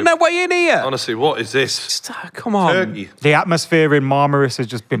just embarrassment, feeling Dave. their way in here. Honestly, what is this? Come on. Turkey. The atmosphere in Marmaris has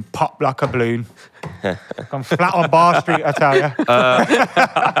just been popped like a balloon. Gone flat on Bar Street, I tell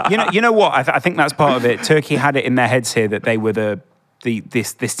you. You know what? I think that's part of it. Turkey had it in their heads here that they were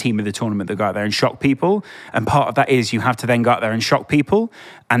this team of the tournament that go out there and shock people, and part of that is you have to then go out there and shock people,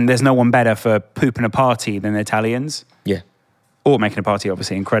 and there's no one better for pooping a party than the Italians. Yeah. Or making a party,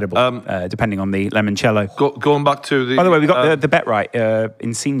 obviously, incredible, depending on the limoncello. Going back to the... By the way, we got the bet right.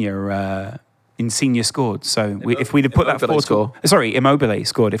 Insigne scored. So if we'd have put that forward... Sorry, Immobile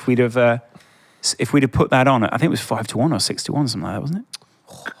scored. If we'd have put that on, I think it was 5-1 or 6-1, something like that, wasn't it?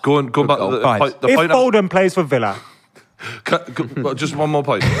 Going back to the point... If Foden plays for Villa... Just one more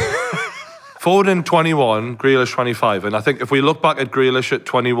point. Foden 21, Grealish 25. And I think if we look back at Grealish at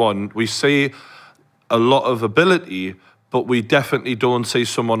 21, we see a lot of ability, but we definitely don't see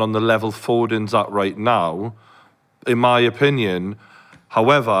someone on the level Foden's at right now, in my opinion.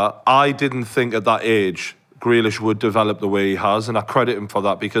 However, I didn't think at that age Grealish would develop the way he has, and I credit him for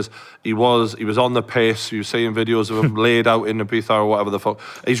that because he was on the pace. You're seeing videos of him laid out in the Ibiza or whatever the fuck.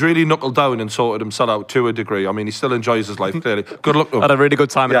 He's really knuckled down and sorted himself out to a degree. I mean, he still enjoys his life, clearly. Good luck to him. Had a really good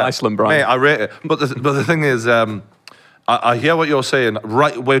time in Iceland, Brian. Mate, I rate it. But the thing is, I hear what you're saying.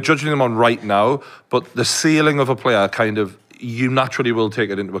 Right, we're judging them on right now, but the ceiling of a player you naturally will take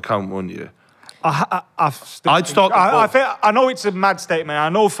it into account, won't you? I know it's a mad statement. I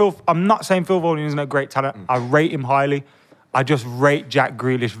know I'm not saying Phil Foden isn't a great talent. I rate him highly. I just rate Jack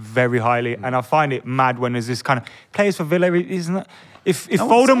Grealish very highly, and I find it mad when there's this kind of plays for Villa, isn't it? If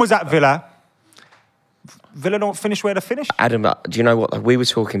Foden was at Villa don't finish where they finish. Adam, do you know what? We were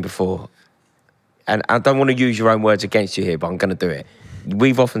talking before, and I don't want to use your own words against you here, but I'm going to do it.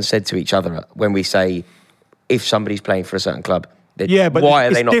 We've often said to each other when we say, if somebody's playing for a certain club, but why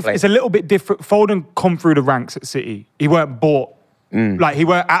are they not playing? It's a little bit different. Foden come through the ranks at City. He weren't bought. Like, he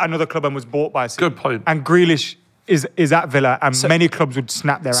weren't at another club and was bought by City. Good point. And Grealish is at Villa, and many clubs would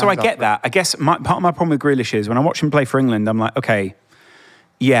snap their hands So I get that. I guess part of my problem with Grealish is when I watch him play for England, I'm like, okay,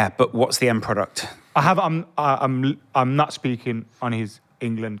 yeah, but what's the end product? I'm not speaking on his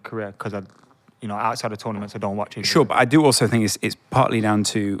England career because outside of tournaments I don't watch it. Sure, but I do also think it's partly down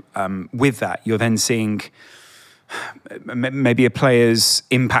to with that you're then seeing maybe a player's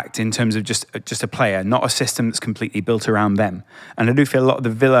impact in terms of just a player, not a system that's completely built around them. And I do feel a lot of the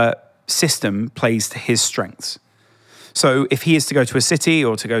Villa system plays to his strengths. So if he is to go to a City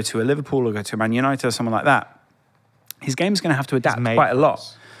or to go to a Liverpool or go to a Man United or someone like that, his game's going to have to adapt made quite a for lot.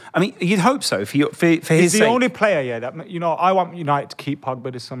 us. I mean, you'd hope so for his He's the sake. only player, that I want United to keep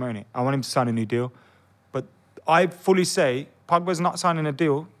Pogba this summer, innit? I want him to sign a new deal. But I fully say, Pogba's not signing a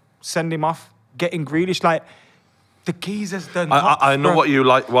deal. Send him off. Getting Grealish, like, the geezer's done. I know why you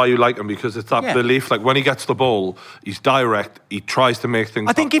like him, because it's that Yeah. belief. Like, when he gets the ball, he's direct. He tries to make things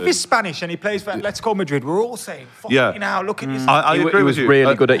I think if happen. he's Spanish and he plays for Atletico Madrid, we're all saying, Yeah. fucking hell, look at this. I He agree was with you.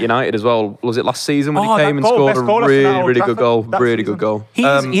 really good at United as well. Was it last season when Oh, he that came and goal, scored best a goal I've seen at Old really good Trafford goal? that Really season. good goal.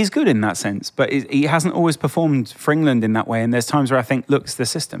 He's good in that sense, but he hasn't always performed for England in that way. And there's times where I think, look, it's the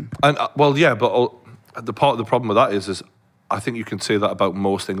system. And but the part of the problem with that is I think you can say that about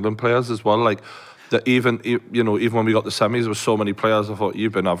most England players as well. Like, that even when we got the semis, there were so many players. I thought,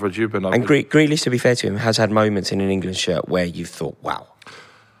 you've been average. And Grealish, to be fair to him, has had moments in an England shirt where you thought, wow.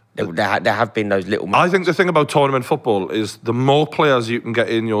 There have been those little moments. I think the thing about tournament football is the more players you can get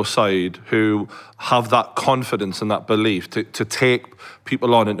in your side who have that confidence and that belief to take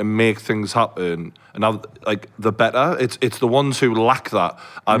people on and to make things happen, and the better. It's the ones who lack that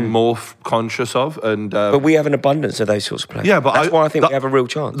I'm more conscious of. And But we have an abundance of those sorts of players. yeah, but that's why I think we have a real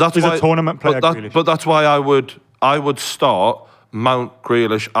chance. He's a tournament player, Grealish. But that's why I would start Mount,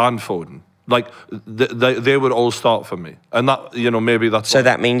 Grealish, and Foden. Like, they would all start for me, and that maybe that's So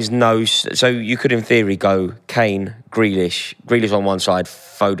that means no. So you could, in theory, go Kane, Grealish on one side,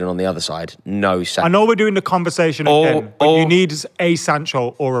 Foden on the other side. No, I know we're doing the conversation again, but you need a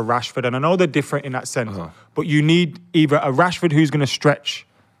Sancho or a Rashford, and I know they're different in that sense. But you need either a Rashford who's going to stretch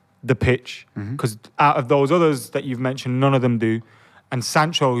the pitch, because out of those others that you've mentioned, none of them do, and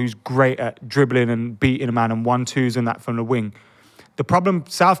Sancho who's great at dribbling and beating a man and 1-2s and that from the wing. The problem,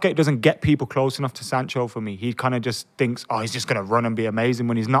 Southgate doesn't get people close enough to Sancho for me. He kind of just thinks, he's just going to run and be amazing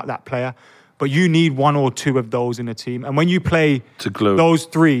when he's not that player. But you need one or two of those in a team. And when you play to glue those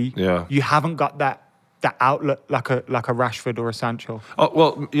three, Yeah. you haven't got that outlet like a Rashford or a Sancho. Oh,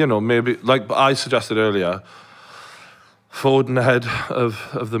 well, maybe, like I suggested earlier, Foden ahead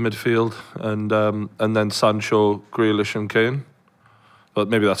of the midfield, and then Sancho, Grealish, and Kane. But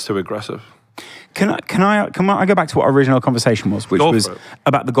maybe that's too aggressive. Can I go back to what our original conversation was, which Go was for it.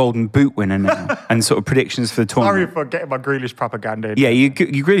 about the Golden Boot winner now and sort of predictions for the Sorry tournament. for getting my Grealish propaganda in. Yeah, you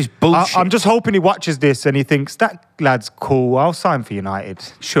Grealish bullshit. I'm just hoping he watches this and he thinks, that lad's cool, I'll sign for United.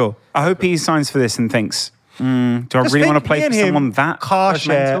 Sure. I hope he signs for this and thinks, do I really want to play for someone that car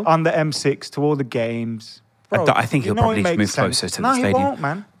share judgmental? on the M6 to all the games? Bro, I think he'll you know probably it makes move sense. closer to No, the stadium. he won't,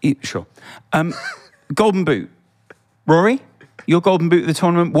 man. Sure. Golden Boot. Rory, your Golden Boot of the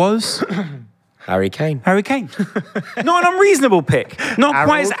tournament was Harry Kane. Harry Kane. Not an unreasonable pick. Not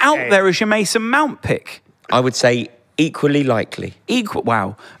quite as Harold out Kane. there as your Mason Mount pick. I would say equally likely.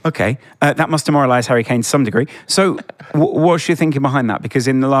 Wow. Okay. That must demoralise Harry Kane to some degree. So, what's your thinking behind that? Because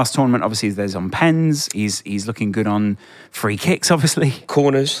in the last tournament, obviously, there's on pens. He's looking good on free kicks, obviously.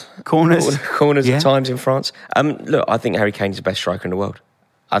 Corners Yeah. at times in France. Look, I think Harry Kane's the best striker in the world.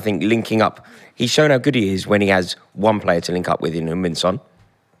 I think linking up, he's shown how good he is when he has one player to link up with in Min-Son.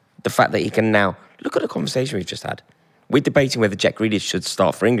 The fact that he can now, look at the conversation we've just had. We're debating whether Jack Grealish should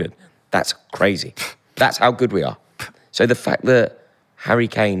start for England. That's crazy. That's how good we are. So the fact that Harry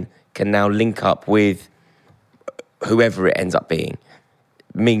Kane can now link up with whoever it ends up being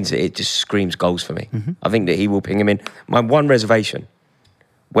means that it just screams goals for me. I think that he will ping him in. My one reservation,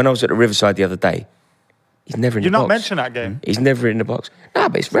 when I was at the Riverside the other day, he's never in You're the box. not mentioning that game. He's never in the box. No,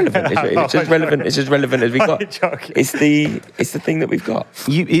 but it's relevant. It's as relevant. It's as relevant as we got. joking. It's the thing that we've got.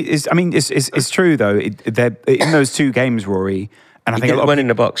 It's true though. They're in those two games, Rory, and I think a lot of in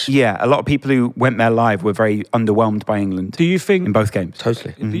the box. Yeah, a lot of people who went there live were very underwhelmed by England. Do you think in both games?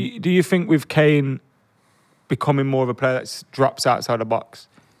 Totally. Do you think with Kane becoming more of a player that drops outside the box,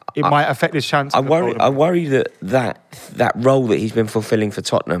 it might affect his chance? I worry that role that he's been fulfilling for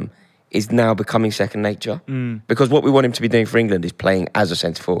Tottenham is now becoming second nature. Because what we want him to be doing for England is playing as a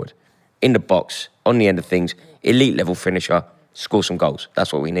centre forward, in the box, on the end of things, elite level finisher, score some goals.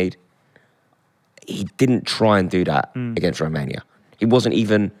 That's what we need. He didn't try and do that against Romania. He wasn't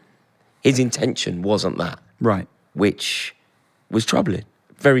even, his intention wasn't that. Right. Which was troubling,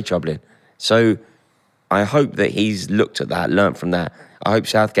 very troubling. So I hope that he's looked at that, learnt from that. I hope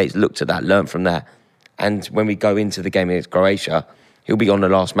Southgate's looked at that, learnt from that. And when we go into the game against Croatia, he'll be on the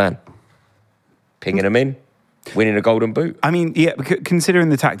last man, pinging them in, winning a golden boot. I mean, yeah, considering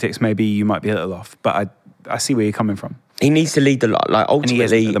the tactics, maybe you might be a little off, but I see where you're coming from. He needs to lead the lot. Like, And he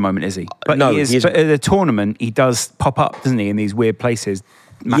ultimately, isn't at the moment, is he? But no, he is. he isn't. But at the tournament, he does pop up, doesn't he, in these weird places,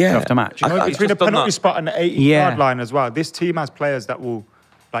 match Yeah. after match. I- It's been a just done penalty that. spot on the 80 Yeah. yard line as well. This team has players that will,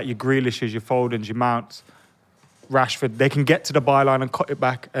 like your Grealishes, your Fodens, your Mounts, Rashford. They can get to the byline and cut it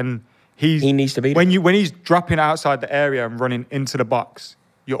back. And He needs to be when he's dropping outside the area and running into the box,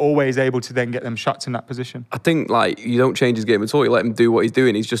 you're always able to then get them shots in that position. I think like you don't change his game at all. You let him do what he's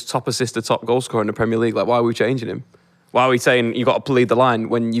doing. He's just top assist, top goal scorer in the Premier League. Like, why are we changing him? Why are we saying you've got to lead the line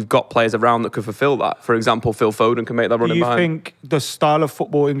when you've got players around that could fulfil that? For example, Phil Foden can make that running behind. Do you think the style of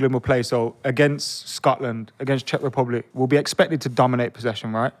football England will play, so against Scotland, against Czech Republic, will be expected to dominate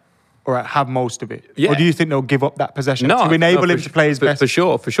possession, right? Or have most of it? Yeah. Or do you think they'll give up that possession to enable him to play his best? For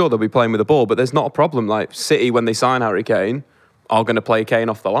sure, they'll be playing with the ball. But there's not a problem. Like City, when they sign Harry Kane, are going to play Kane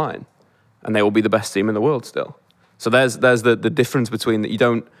off the line. And they will be the best team in the world still. So there's the difference between that. You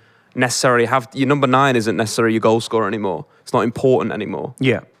don't necessarily have... Your number 9 isn't necessarily your goal scorer anymore. It's not important anymore.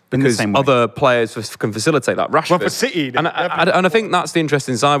 Yeah. Because other players can facilitate that. Rashford. Well, for City... And I think that's the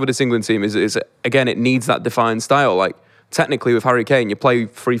interesting side with this England team is again, it needs that defined style. Like, technically with Harry Kane, you play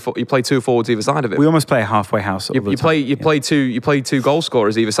 2 forwards either side of him. We almost play a halfway house. You play two goal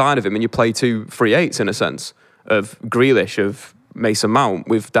scorers either side of him, and you play 2 3/8s in a sense of Grealish, of Mason Mount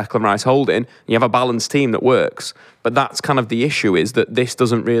with Declan Rice holding. You have a balanced team that works, but that's kind of the issue, is that this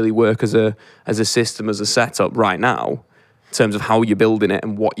doesn't really work as a system, as a setup right now in terms of how you're building it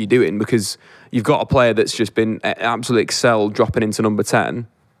and what you're doing, because you've got a player that's just been absolutely excelled dropping into number 10,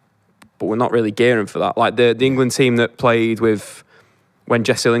 but we're not really gearing for that. Like the England team that played with, when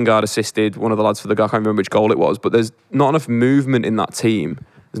Jesse Lingard assisted one of the lads for the goal, I can't remember which goal it was, but there's not enough movement in that team.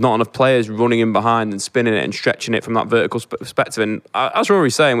 There's not enough players running in behind and spinning it and stretching it from that vertical perspective. And as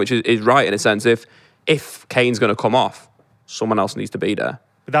Rory's saying, which is right in a sense, if Kane's going to come off, someone else needs to be there.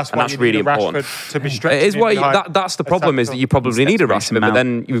 But that's really important. To be stretching. It is that's the problem, is that you probably need a Rashford, but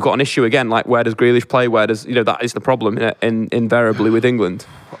then you've got an issue again. Like, where does Grealish play? Where does that is the problem invariably with England.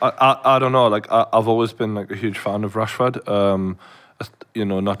 I don't know. Like, I've always been like a huge fan of Rashford.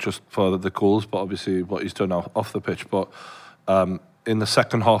 Not just for the goals, but obviously what he's done off the pitch. But in the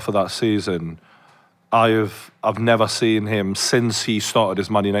second half of that season, I've never seen him, since he started his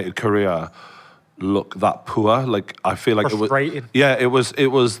Man United career, look that poor. Like, I feel like frustrated. It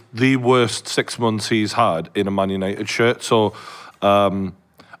was the worst 6 months he's had in a Man United shirt. So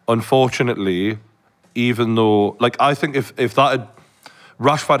unfortunately, even though, like, I think if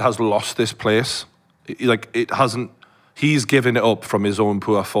Rashford has lost this place, like, it hasn't, he's given it up from his own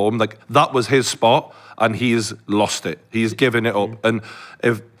poor form. Like, that was his spot and he's lost it. He's given it up. And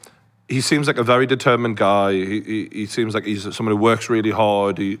if he seems like a very determined guy. He seems like he's someone who works really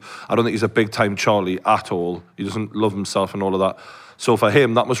hard. I don't think he's a big-time Charlie at all. He doesn't love himself and all of that. So for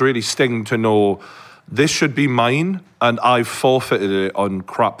him, that must really sting to know, this should be mine, and I've forfeited it on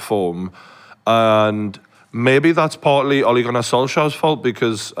crap form. And maybe that's partly Ole Gunnar Solskjaer's fault,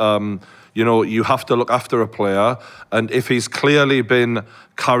 because you have to look after a player, and if he's clearly been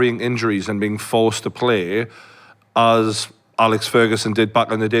carrying injuries and being forced to play, as Alex Ferguson did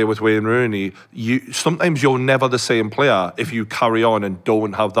back in the day with Wayne Rooney, sometimes you're never the same player if you carry on and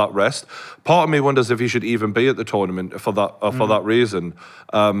don't have that rest. Part of me wonders if he should even be at the tournament for that reason,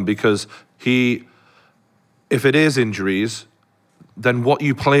 because if it is injuries, then what are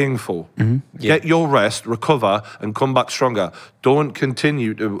you playing for? Mm-hmm. Yeah. Get your rest, recover, and come back stronger. Don't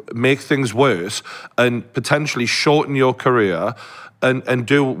continue to make things worse and potentially shorten your career and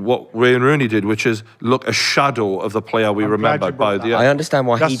do what Wayne Rooney did, which is look a shadow of the player we remembered by the end. I understand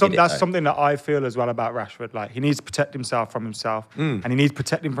why he did it. That's something that I feel as well about Rashford. Like, he needs to protect himself from himself, and he needs to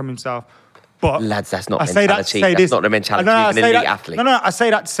protect him from himself. But lads, that's not mentality. That's not the mentality of an elite athlete. No, I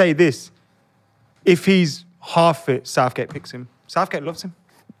say that to say this. If he's half fit, Southgate picks him. Southgate loves him.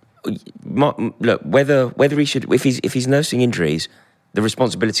 Look, whether he should, if he's nursing injuries, the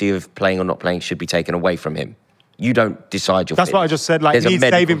responsibility of playing or not playing should be taken away from him. You don't decide your That's what I just said. Like, he needs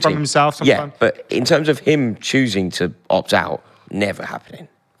saving from himself sometimes. Yeah, but in terms of him choosing to opt out, never happening.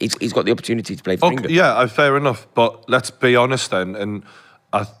 He's got the opportunity to play for England. Yeah, fair enough. But let's be honest then. And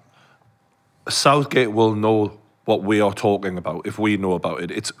Southgate will know what we are talking about if we know about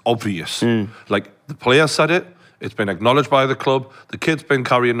it. It's obvious. Like, the player said it. It's been acknowledged by the club. The kid's been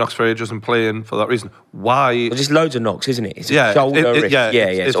carrying knocks for ages and playing for that reason. Why? Well, there's loads of knocks, isn't it? It's a shoulder, wrist.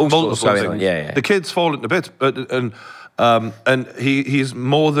 It's all sorts going on. Yeah. The kid's fallen to bits, and he's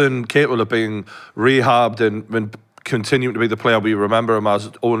more than capable of being rehabbed and continuing to be the player we remember him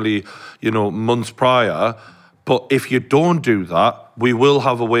as only months prior. But if you don't do that, we will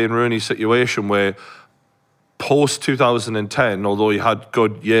have a Wayne Rooney situation where, post-2010, although he had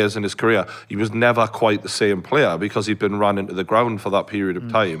good years in his career, he was never quite the same player because he'd been run into the ground for that period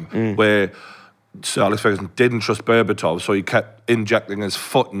of time where Sir Alex Ferguson didn't trust Berbatov, so he kept injecting his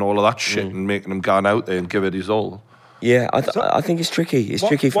foot and all of that shit and making him go out there and give it his all. Yeah, I think it's tricky. It's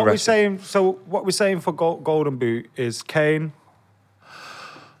tricky for us. What we're saying for Golden Boot is Kane,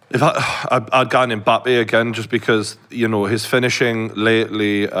 If I'd gone Mbappe again, just because his finishing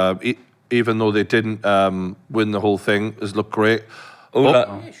lately, even though they didn't win the whole thing, has looked great.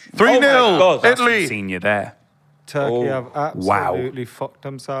 3-0, Italy. Seen you there. Turkey have absolutely fucked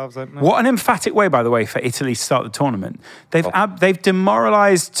themselves, haven't they? What an emphatic way, by the way, for Italy to start the tournament. They've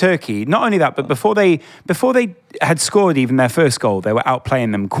demoralised Turkey. Not only that, but before they had scored even their first goal, they were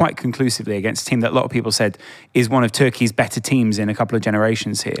outplaying them quite conclusively against a team that a lot of people said is one of Turkey's better teams in a couple of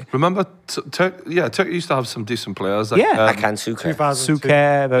generations here. Remember, Turkey used to have some decent players. Akan Suker.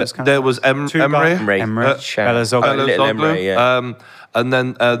 Suker, those kinds. There was Emre. Belazoglu. Little Emre, yeah. And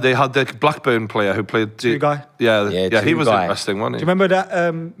then they had the Blackburn player who played. Guy. Yeah, he was interesting, wasn't he? Do you remember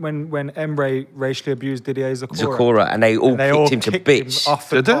that when Emre racially abused Didier Zakora, and they all kicked him to bits.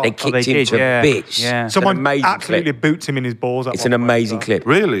 Did they? They kicked him to bits. Yeah. Someone absolutely boots him in his balls. It's an amazing clip.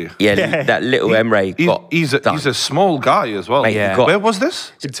 Really? Yeah, that little Emre got he's a small guy as well. Mate, Where was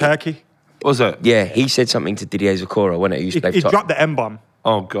this? In Turkey. Was it? Yeah, he said something to Didier Zakora when he used to play He top. dropped the M-bomb.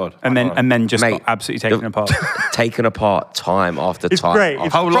 Oh God! And then just Mate, got absolutely taken apart. Taken apart time after It's time. great.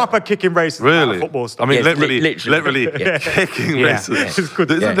 It's proper kicking races. Really? Football stuff. I mean, Yes, literally kicking races. It's good.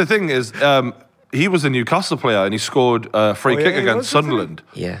 The thing is, he was a Newcastle player and he scored a free kick he against was, wasn't he? Sunderland.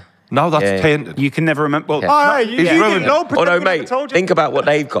 Yeah. Now that's tainted. You can never remember. Well, Oh, you didn't know. Oh no, Pretend mate. told you. Think about what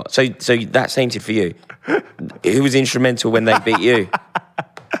they've got. So that's tainted for you. Who was instrumental when they beat you?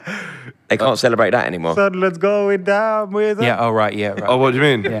 They can't celebrate that anymore. Sunderland's going down with yeah. Oh right. Yeah. Right. Oh, what do you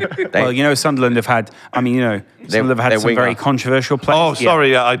mean? Yeah. Well, Sunderland have had. Sunderland have had some very controversial players. Oh,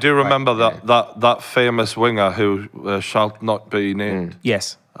 sorry. Yeah, I do remember that famous winger who shall not be named.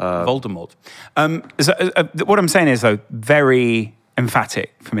 Yes. Voldemort. What I'm saying is though, very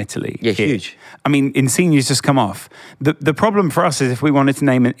emphatic from Italy. Yeah, here. huge. I mean, Insigne's just come off. The problem for us is if we wanted to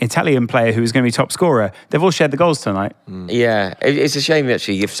name an Italian player who was going to be top scorer, they've all shared the goals tonight. Yeah, it's a shame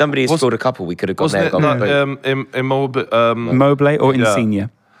actually. If somebody had scored a couple, we could have gone there. Wasn't it Immobile or Insigne?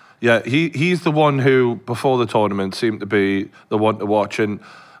 Yeah, he's the one who, before the tournament, seemed to be the one to watch. And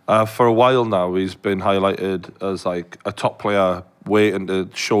for a while now, he's been highlighted as like a top player waiting to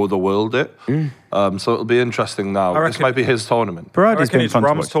show the world it. So it'll be interesting now. This might be his tournament. I Berardi's reckon been it's fun to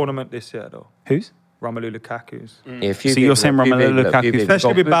Rom's watch. tournament this year, though. Who's? Romelu Lukaku's. Yeah, So you're saying Romelu Lukaku,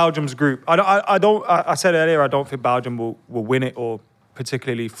 Especially with Belgium's group. I said earlier, I don't think Belgium will win it or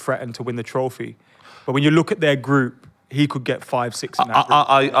particularly threaten to win the trophy. But when you look at their group, he could get 5-6 in that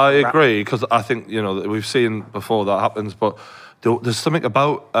group. I agree, because I think, we've seen before that happens, but there's something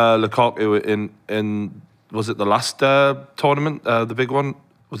about Lukaku in was it the last tournament, the big one?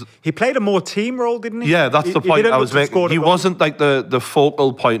 Was it? He played a more team role, didn't he? Yeah, that's the point I was making. He wasn't like the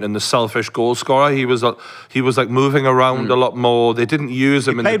focal point and the selfish goal scorer. He was like moving around a lot more. They didn't use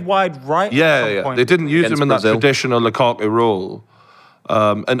him. He played wide right. Yeah. They didn't use him in that traditional Lukaku role.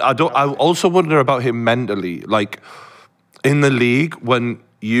 And I also wonder about him mentally. Like in the league, when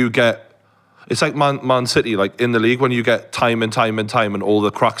you get. It's like Man City, like in the league, when you get time and all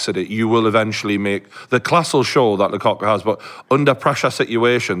the cracks at it, you will eventually make... The class will show that Lukaku has, but under pressure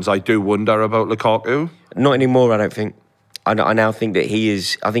situations, I do wonder about Lukaku. Not anymore, I don't think. I now think that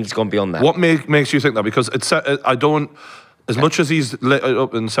I think he's gone beyond that. What makes you think that? Because I don't... As much as he's lit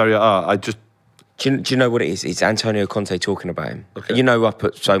up in Serie A, I just... Do you know what it is? It's Antonio Conte talking about him. Okay. I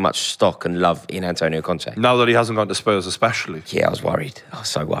put so much stock and love in Antonio Conte. Now that he hasn't gone to Spurs especially. Yeah, I was worried. I was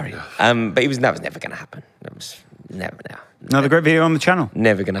so worried. But that was never going to happen. That was never now. Another great video on the channel.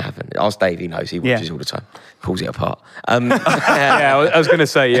 Never going to happen. Ask Dave, he knows. He watches all the time. Pulls it apart. Yeah, I was going to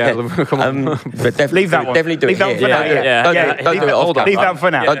say, come on. But definitely, Leave that one. Definitely do Leave it that here. one for now. Don't do it off camera. Leave that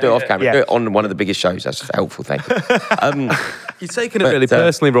for now. Don't do it off camera. Yeah. Do it on one of the biggest shows. That's helpful, thank you. You're taking it really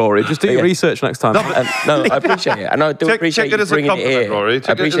personally, Rory. Just do your research next time. No, I appreciate it. And I do appreciate take it you as a bringing it compliment, here. Rory.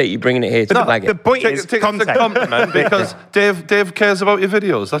 I appreciate you bringing it here to flag The it. point is Take it as a compliment because Dave cares about your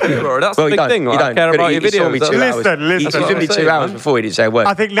videos. That's it. Rory, that's Well, the big thing. I care about your He saw me videos. 2 hours. Listen, He that's was what only I'm 2 hours before he didn't say a word.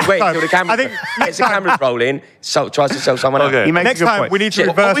 I think next Wait time- till the camera, I think gets the cameras rolling, tries to sell someone Okay. else. He makes Next a good time, point. we need to Shit.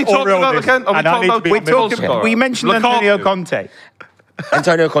 reverse What are we talking all about this. again? Are we And I talking need to about be we in the middle. talking- We mentioned Lukaku. Antonio Conte.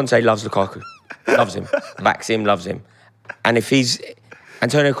 Antonio Conte loves Lukaku. Loves him. Backs him, loves him. And if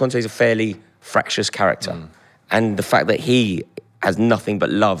Antonio Conte is a fairly fractious character. And the fact that he has nothing but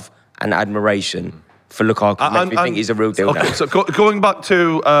love and admiration for Lukaku makes me think he's a real deal now. So going back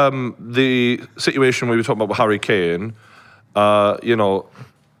to the situation we were talking about with Harry Kane,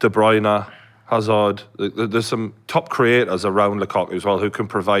 De Bruyne, Hazard, there's some top creators around Lukaku as well who can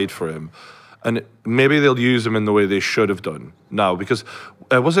provide for him. And maybe they'll use him in the way they should have done now. Because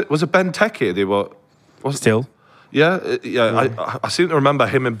was it Benteke? They were... Still. I seem to remember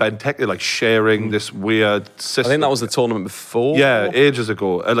him and Benteke like sharing this weird system. I think that was the tournament before. Yeah, ages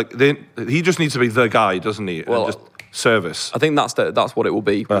ago. He just needs to be the guy, doesn't he? Well, and just service. I think that's what it will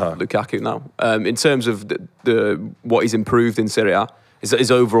be with Lukaku now. In terms of what he's improved in Serie A,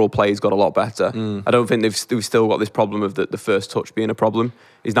 his overall play's got a lot better. I don't think they've still got this problem of the first touch being a problem.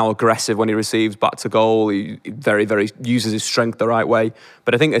 He's now aggressive when he receives back to goal. He very, very uses his strength the right way.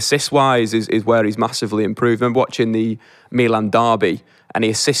 But I think assist-wise is where he's massively improved. I remember watching the Milan derby, and he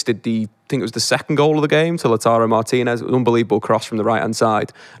assisted I think it was the second goal of the game to Lautaro Martinez. It was an unbelievable cross from the right-hand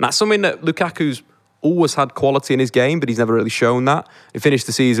side. And that's something that Lukaku's always had quality in his game, but he's never really shown that. He finished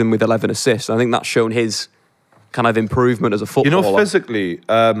the season with 11 assists. I think that's shown his kind of improvement as a footballer. Physically,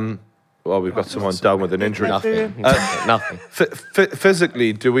 we've got someone down with an injury. Nothing.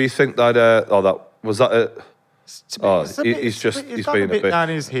 Physically, do we think that? He's been a bit down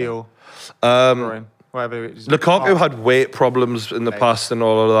his heel. Whatever it is. Lukaku had weight problems in the past and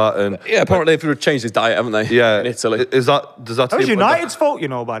all of that, and apparently they've changed his diet, haven't they? Yeah, in Italy. Does that? That was United's fault,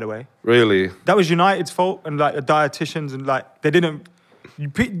 by the way. Really? That was United's fault, and like the dietitians and like they didn't.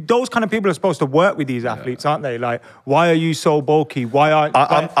 Those kind of people are supposed to work with these athletes, aren't they? Like, why are you so bulky? Why aren't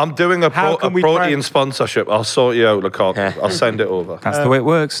I'm doing a protein sponsorship. I'll sort you out, Lukaku. I'll send it over. That's the way it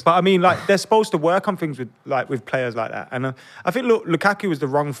works. But I mean, like, they're supposed to work on things with players like that. And I think, look, Lukaku was the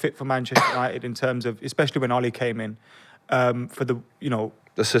wrong fit for Manchester United in terms of, especially when Oli came in, for the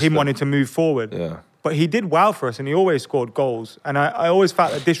him wanting to move forward. Yeah. But he did well for us, and he always scored goals. And I always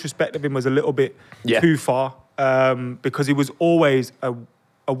felt that disrespect of him was a little bit too far. Because he was always a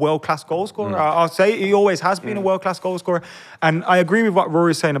world-class goal scorer. I'll say he always has been a world-class goal scorer. And I agree with what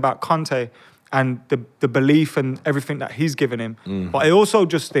Rory's saying about Conte and the belief and everything that he's given him. But I also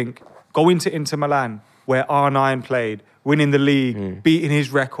just think going to Inter Milan, where R9 played, winning the league, beating his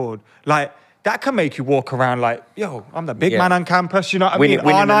record, like, that can make you walk around like, yo, I'm the big man on campus, you know what I mean?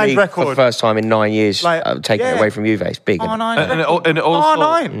 Winning the R9 league record. for the first time in 9 years, taking it away from Juve, it's big. R9 and it also,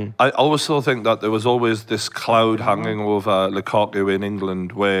 R9. I also think that there was always this cloud hanging over Lukaku in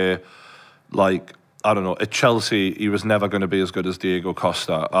England where, like, I don't know, at Chelsea, he was never going to be as good as Diego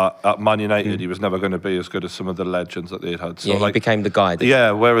Costa. At Man United, he was never going to be as good as some of the legends that they'd had. So, he became the guy.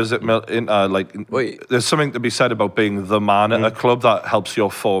 Whereas there's something to be said about being the man at a club that helps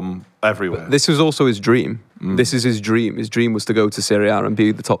your form everywhere. This was also his dream. This is his dream. His dream was to go to Serie A and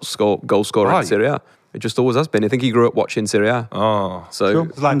be the top goal scorer in Serie A. It just always has been. I think he grew up watching Serie A. Oh. So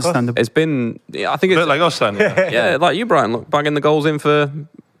it's like understandable. It's been, I think it's... A bit like us then. Yeah, like you, Brian, look, bagging the goals in for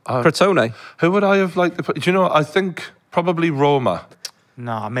Crotone. Who would I have liked to put? Do you know, I think probably Roma.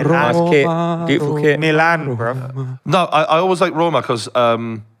 Nah, Nice Milan. kit, beautiful kit. Milan, bro. No, I always like Roma because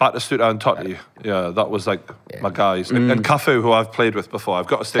Batistuta and Totti, that was like my guys. And Cafu, who I've played with before, I've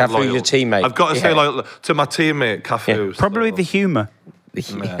got to stay Cafu's loyal. your teammate. I've got to stay loyal to my teammate, Cafu. Probably the humour.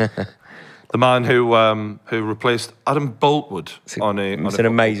 The man who replaced Adam Boltwood on a. It's an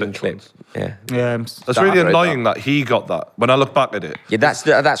amazing clip. Yeah. That's really annoying that he got that. When I look back at it, That's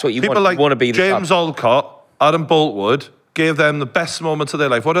what you people want. like You want to be the James Alcott, Adam Boltwood gave them the best moments of their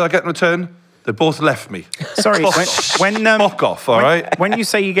life. What did I get in return? They both left me. Sorry, when fuck off, all right? When you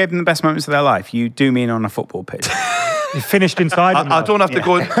say you gave them the best moments of their life, you do mean on a football pitch. You finished inside. I don't have to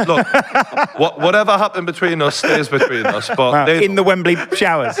go. Look, whatever happened between us stays between us. But In the Wembley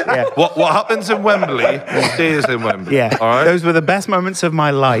showers. Yeah. what happens in Wembley stays in Wembley. Yeah. All right. Those were the best moments of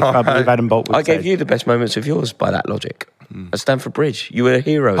my life, I believe Adam Boltwood I gave said. you the best moments of yours by that logic. At Stamford Bridge, you were a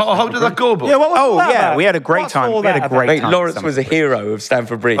hero. How did that go, Bob? Yeah, what was all that about? We had a great What's time. all We had that a about? great Mate, time. Lawrence was a hero of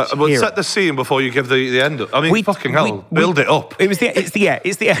Stamford Bridge. But set the scene before you give the end. I mean, fucking hell, build it up. It's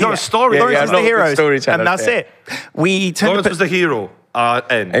the You're a story. Lawrence Yeah, was not the a hero, storyteller, and that's yeah. it. We turned Lawrence was the hero.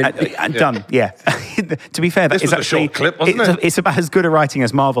 End. and done. Yeah. To be fair, that This is was a actually short clip, wasn't it? It's about as good a writing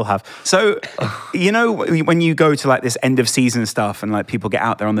as Marvel have. So, when you go to like this end of season stuff and like people get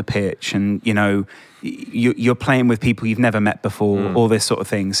out there on the pitch and you're playing with people you've never met before, all this sort of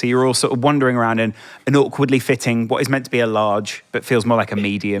thing. So you're all sort of wandering around in an awkwardly fitting what is meant to be a large but feels more like a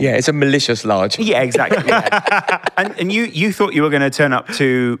medium. Yeah, it's a malicious large. Yeah, exactly. Yeah. And you thought you were going to turn up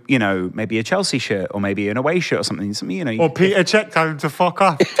to, maybe a Chelsea shirt or maybe an away shirt or something. Or Peter Cech telling him to fuck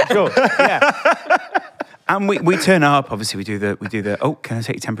off. Sure. Yeah. And we turn up. Obviously, we do the. Oh, can I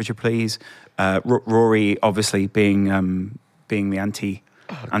take your temperature, please? Rory, obviously being the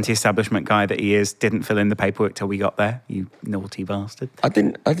anti-establishment guy that he is, didn't fill in the paperwork till we got there. You naughty bastard. I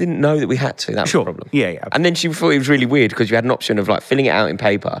didn't know that we had to. That was Sure. the problem. Yeah. And then she thought it was really weird because you had an option of like filling it out in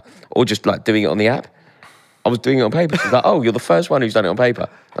paper or just like doing it on the app. I was doing it on paper. She's like, "Oh, you're the first one who's done it on paper."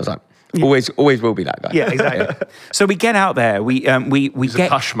 I was like, Always will be that guy. Yeah, exactly. So we get out there. We He's get a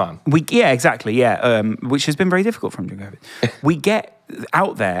cash man. Exactly. Yeah, which has been very difficult for him during COVID. We get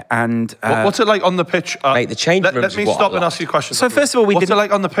out there and What's it like on the pitch? Mate, the change Let rooms me is what stop I and like. ask you a question. So first of all, what's it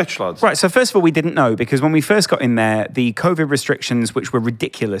like on the pitch, lads? Right, so first of all, we didn't know because when we first got in there, the COVID restrictions, which were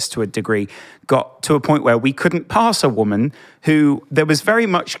ridiculous to a degree, got to a point where we couldn't pass a woman who there was very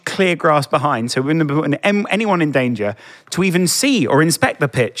much clear grass behind, so we wouldn't have put anyone in danger to even see or inspect the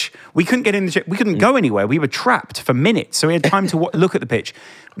pitch. We couldn't get in we couldn't go anywhere. We were trapped for minutes, so we had time to look at the pitch.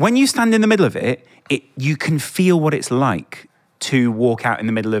 When you stand in the middle of it, you can feel what it's like to walk out in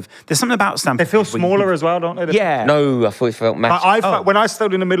the middle of. There's something about Stamford. They feel smaller as well, don't they? Yeah. No, I thought it felt massive. When I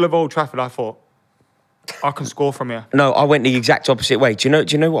stood in the middle of Old Trafford, I thought, I can score from here. No, I went the exact opposite way. Do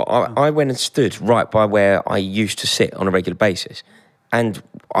you know what? I went and stood right by where I used to sit on a regular basis. And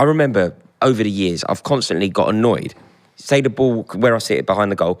I remember over the years, I've constantly got annoyed. Say the ball where I sit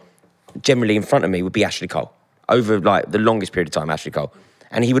behind the goal, generally in front of me would be Ashley Cole. Over like the longest period of time, Ashley Cole.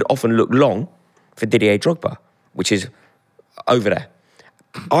 And he would often look long for Didier Drogba, which is over there.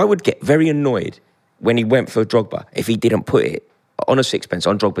 I would get very annoyed when he went for Drogba if he didn't put it on a sixpence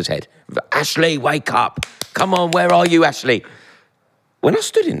on Drogba's head. Ashley, wake up. Come on, where are you, Ashley? When I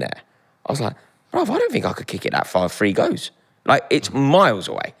stood in there, I was like, bruv, I don't think I could kick it that far, 3 goes. Like, it's miles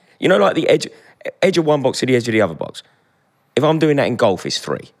away. You know, like the edge of one box to the edge of the other box. If I'm doing that in golf, it's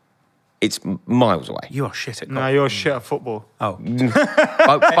 3. It's miles away. You are shit at golf. No, you're shit at football. Oh.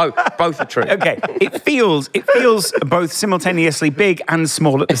 Both are true. Okay, it feels both simultaneously big and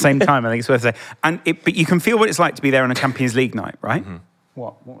small at the same time. I think it's worth saying, but you can feel what it's like to be there on a Champions League night, right? Mm-hmm.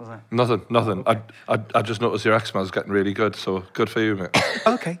 What was that? Nothing. I just noticed your X-Man's getting really good, so good for you, mate.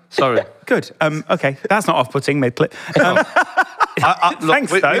 Okay, Sorry. good. Okay, that's not off-putting mid-clip. Look,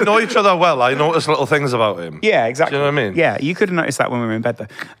 Thanks, we though. know each other well. I notice little things about him. Yeah, exactly. Do you know what I mean? Yeah, you could have noticed that when we were in bed, though.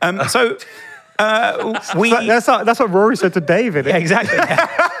 We. That's what Rory said to David. Yeah, exactly.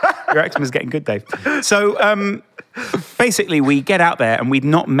 Yeah. Your eczema's getting good, Dave. So basically, we get out there and we'd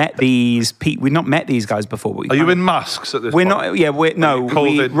not met these guys before. Are you in masks at this We're point? not. Yeah, we're no.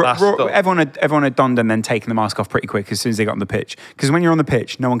 COVID masked up? Everyone had donned and then taken the mask off pretty quick as soon as they got on the pitch. Because when you're on the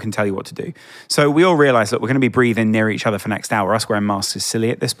pitch, no one can tell you what to do. So we all realised that we're going to be breathing near each other for next hour. Us wearing masks is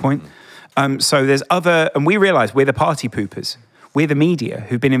silly at this point. So there's and we realised we're the party poopers. We're the media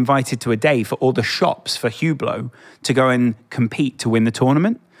who've been invited to a day for all the shops for Hublot to go and compete to win the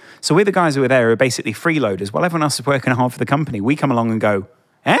tournament. So we're the guys who are there who are basically freeloaders. While everyone else is working hard for the company, we come along and go,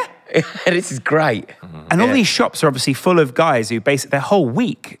 This is great. And all these shops are obviously full of guys who basically their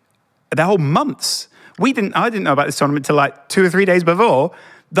whole months. I didn't know about this tournament till like 2 or 3 days before.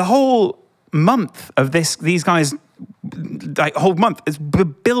 The whole month of these guys, like whole month, is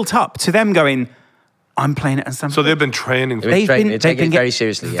built up to them going, I'm playing it at Stamford. So they've been training. They've been taking it very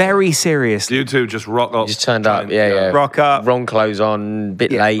seriously. Yeah. Very seriously. You two just rock up. Just turned up, yeah. Rock up. Wrong clothes on,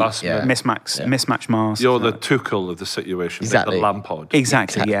 bit late. last minute. Mismatch mask. You're the Tuchel of the situation. Exactly. The Lampard.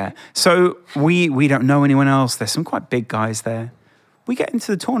 Exactly, yeah. So we don't know anyone else. There's some quite big guys there. We get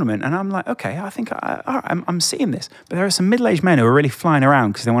into the tournament and I'm like, okay, I think I'm seeing this. But there are some middle-aged men who are really flying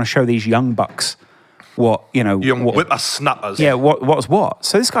around because they want to show these young bucks what. Young whippersnappers. Yeah, what's what.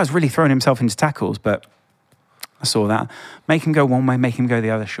 So this guy's really throwing himself into tackles, but I saw that. Make him go one way, make him go the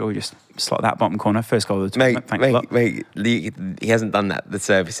other. Sure, we just slot that bottom corner. First goal of the tournament. Thanks a lot. Mate, he hasn't done the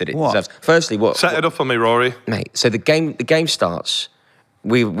service that it What? deserves. Firstly, Set it up for me, Rory. Mate, so the game starts.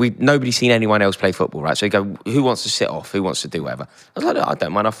 Nobody's seen anyone else play football, right? So you go, who wants to sit off? Who wants to do whatever? I was like, I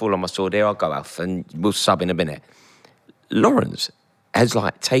don't mind. I'll fall on my sword here. I'll go off and we'll sub in a minute. Lawrence has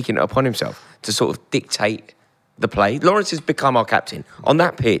taken it upon himself to sort of dictate the play. Lawrence has become our captain. On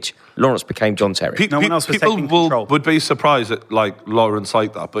that pitch, Lawrence became John Terry. No one else was People taking control. would be surprised at Lawrence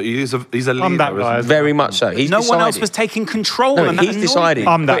like that, but he's a leader. I'm that guy. isn't he? Very much so. He's No decided. one else was taking control. No, and that he's annoyed decided. me.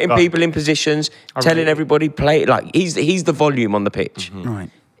 I'm that Putting guy. people in positions, telling everybody play. He's the volume on the pitch.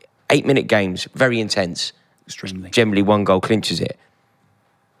 Right. 8-minute games, very intense. Extremely. Generally, one goal clinches it.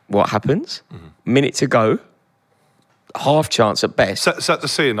 What happens? Minute to go. Half chance at best. Set the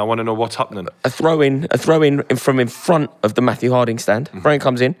scene. I want to know what's happening. A throw in from in front of the Matthew Harding stand. Throw in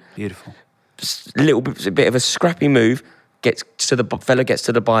comes in. Beautiful. Just a bit of a scrappy move. Gets to the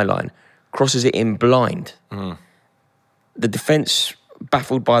byline. Crosses it in blind. The defence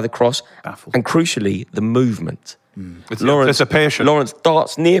baffled by the cross. Baffled. And crucially, the movement. It's anticipation. Lawrence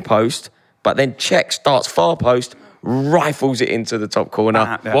darts near post, but then checks, darts far post, rifles it into the top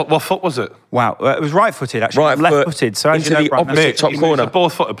corner. Yeah. What foot was it? Wow, it was right-footed actually. Right foot Left-footed. So as into you know, the opposite top He's corner. a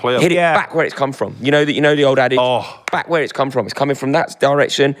both-footed player. Hit it Yeah. back where it's come from. You know the old adage. Back where it's come from. It's coming from that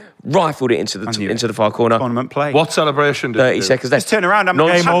direction. Rifled it into the far corner. Tournament play. What celebration did you 30 do? seconds left. Just turn around. I'm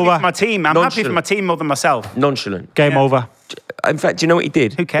Nonchalant. happy for my team. I'm happy for Nonchalant. my team more than myself. Nonchalant. Game over. In fact, do you know what he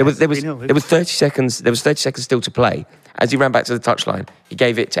did? Who cares? There was 3-0, there was 30 seconds. There was 30 seconds still to play. As he ran back to the touchline, he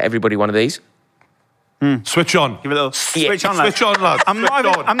gave it to everybody one of these. Switch on. Give it a little switch on, lads. Switch on, lads. I'm not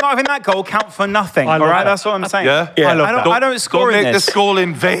Switch on. having that goal count for nothing. I All love right, that. that's what I'm saying. Yeah? Yeah. I don't score Don't in make this. this goal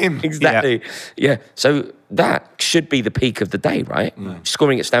in vain. Exactly. Yeah. So that should be the peak of the day, right?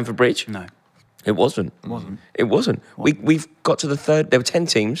 Scoring at Stamford Bridge. No. It wasn't. It wasn't. We've got to the third. There were 10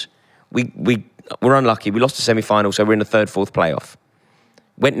 teams. We were unlucky. We lost the semi-final, so we're in the third, fourth playoff.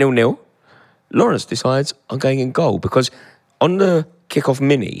 Went 0-0. Lawrence decides I'm going in goal because on the kickoff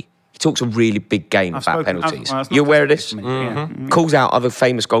mini, he talks a really big game about penalties. You aware of this? Calls out other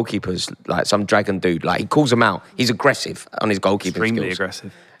famous goalkeepers, like some dragon dude. Like he calls them out. He's aggressive on his goalkeeping Extremely skills.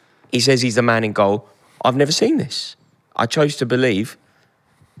 aggressive. He says he's the man in goal. I've never seen this. I chose to believe.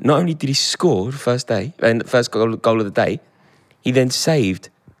 Not only did he score the first day, and the first goal of the day, he then saved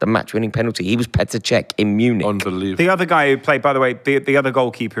the match-winning penalty. He was Petr Cech in Munich. Unbelievable. The other guy who played, by the way, the other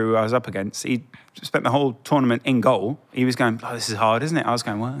goalkeeper who I was up against, he spent the whole tournament in goal. He was going, "Oh, this is hard, isn't it?" I was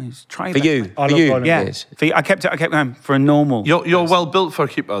going, "Well, he's trying." For you, I for love you, goalie. yeah. yes. I kept going for a normal. You're well built for a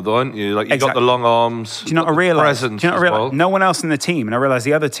keeper, though, aren't you? Like you got Exactly. the long arms. Do you know what I got the realised? presence Do you know what I as realised? well. No one else in the team, and I realised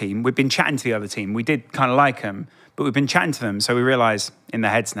the other team, we'd been chatting to the other team. We did kind of like them, but we've been chatting to them, so we realise in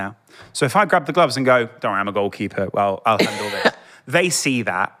their heads now. So if I grab the gloves and go, "Don't worry, I'm a goalkeeper, well, I'll handle this." They see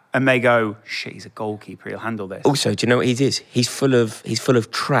that and they go, "Shit, he's a goalkeeper, he'll handle this." Also, do you know what he is? He's full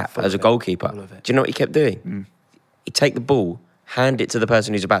of trap as a goalkeeper. Do you know what he kept doing? He'd take the ball, hand it to the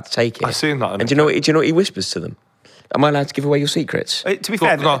person who's about to take it. I've seen that. And do you know what he whispers to them? Am I allowed to give away your secrets? To be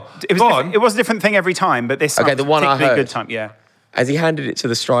fair, go it on. was a different thing every time, but this time Okay, the one I particularly heard. good time. Yeah. As he handed it to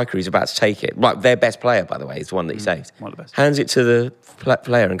the striker who's about to take it, right, their best player, by the way, is the one that he saved. one of the best. Hands it to the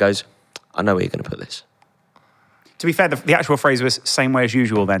player and goes, I know where you're going to put this. To be fair, the actual phrase was "same way as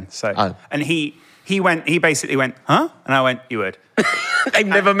usual." Then, so and he basically went, "Huh?" And I went, "You would." They've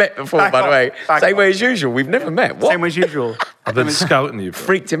never met before, Back by the off, way. back Same off. way as usual. We've never met. What? Same way as usual. I've been scouting you.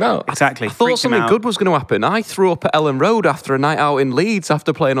 Freaked him out. Exactly. I thought something good was going to happen. I threw up at Ellen Road after a night out in Leeds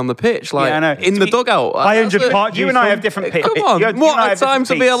after playing on the pitch, like Yeah, I know. in the dugout. I injured Park You and I have different pitch. Come on, what a time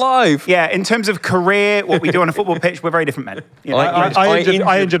to be alive. Yeah, in terms of career, what we do on a football pitch, we're very different men. You know?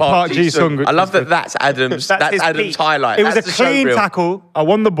 I injured Park Ji-sung. I love that. That's Adam's. That's That's his Adam's peak. highlight. It was That's a the show clean reel. tackle. I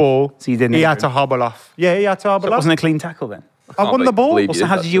won the ball. So you didn't He injure had to him? hobble off. Yeah, he had to hobble That off. wasn't a clean tackle then. I won the ball. believe Well, so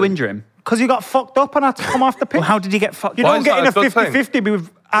how did you injure him? Because he got fucked up and had to come off the pitch. Well, how did he get fucked? You Why don't is get in that a a good thing? 50-50 with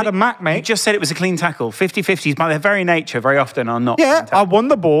Adam Mack, You mate. just said it was a clean tackle. 50-50s, by their very nature, very often are not. Yeah, clean I tackles. won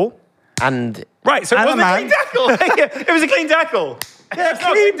the ball. And Right, so it Adam wasn't a Mack. clean tackle. Yeah, it was a clean tackle. Yeah, It's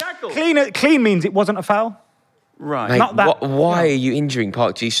not a clean tackle. clean means it wasn't a foul. Right. mate, Not that- why are you injuring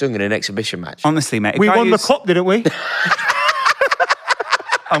Park Ji-sung in an exhibition match? Honestly, mate. a We guy won the who's cup, didn't we?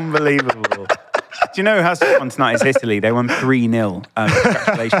 Unbelievable. Do you know who has won tonight? It's Italy. They won 3-0.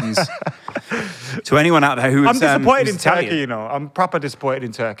 Congratulations to anyone out there who I'm is disappointed in who's Italian. Turkey, you know. I'm proper disappointed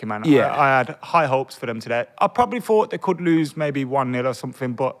in Turkey, man. Yeah. I had high hopes for them today. I probably thought they could lose maybe 1-0 or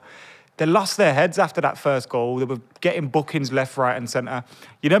something, but they lost their heads after that first goal. They were getting bookings left, right and centre.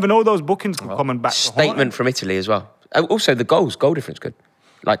 You never know those bookings can come and back to haunt them. Statement from Italy as well. Also, the goal difference good.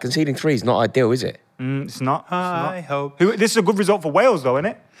 Like conceding 3 is not ideal, is it? It's not. It's not. I hope. This is a good result for Wales, though, isn't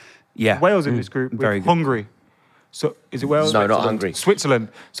it? Yeah. Wales in this group. Very With good. Hungary. So is it Wales? No, not Switzerland? Hungary. Switzerland.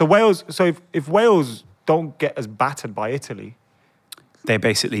 So Wales. So if Wales don't get as battered by Italy, They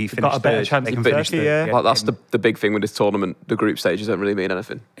basically finished got a better third. chance They than finished Turkey, third. yeah. Like that's the big thing with this tournament. The group stages don't really mean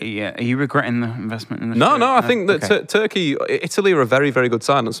anything. Yeah. Are you regretting the investment in the No, show? no. I think that Okay. Turkey, Italy are a very, very good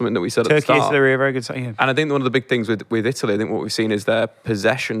sign. That's something that we said at the Turkey start. is a very good side. Yeah. And I think one of the big things with Italy, I think what we've seen is their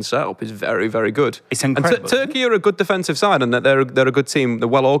possession setup is very, very good. It's incredible. And Turkey are a good defensive side, and that they're a good team. They're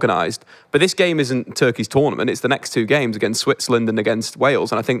well organised. But this game isn't Turkey's tournament. It's the next 2 games against Switzerland and against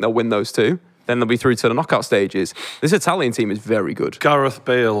Wales, and I think they'll win those 2. Then they'll be through to the knockout stages. This Italian team is very good. Gareth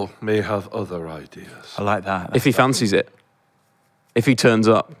Bale may have other ideas. I like that. If he fancies it, if he turns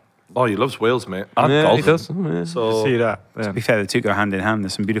up, Oh, he loves Wales, mate. And yeah, golf. he does. Oh, yeah. So see that. To be fair, the two go hand in hand.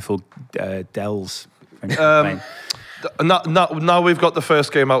 There's some beautiful dells. now we've got the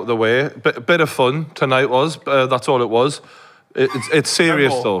first game out of the way. Bit of fun tonight was. That's all it was. It's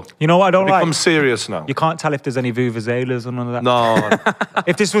serious though. You know what I don't It like? becomes serious now. You can't tell if there's any vuvuzelas or none of that. No,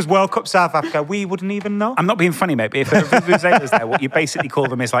 If this was World Cup South Africa, we wouldn't even know. I'm not being funny, mate, but if there are vuvuzelas there, what you basically call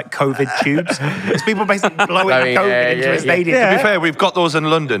them is like COVID tubes. It's people basically blowing COVID into a stadium. Yeah. to be fair, we've got those in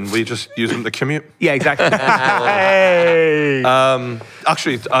London. We just use them to commute. Yeah, exactly. Hey.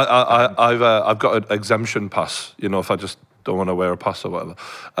 Actually, I've got an exemption pass. You know, if I just don't want to wear a pass or whatever,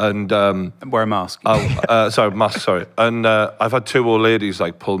 and Wear a mask. mask. Sorry, and I've had 2 old ladies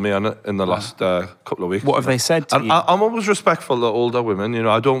like pull me on it in the last couple of weeks. What have they said to And you? I'm always respectful of older women. You know,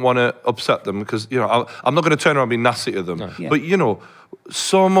 I don't want to upset them because I'm not going to turn around and be nasty to them. Yeah. But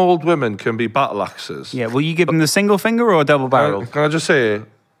some old women can be battle axes. Yeah, will you give them the single finger or double barrel? Can I just say,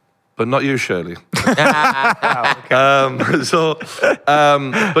 but not you, Shirley.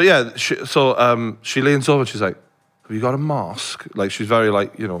 But yeah, she leans over and she's like, "Have you got a mask?" Like she's very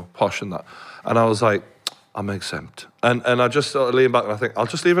posh and that. And I was like, "I'm exempt." And I just sort of lean back and I think, I'll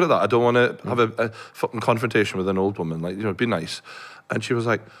just leave it at that. I don't want to have a fucking confrontation with an old woman. Like, be nice. And she was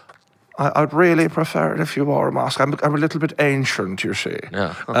like, I'd really prefer it if you wore a mask. I'm a little bit ancient, you see.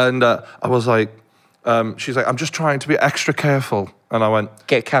 Yeah. And I was like, she's like, "I'm just trying to be extra careful." And I went,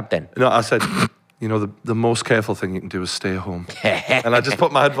 Get a cab then. no, I said, the most careful thing you can do is stay home. And I just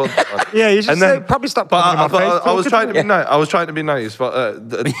put my headphones on. Yeah, you should And then- probably stop But putting it in my face. I was trying to be nice. I was trying to be nice, but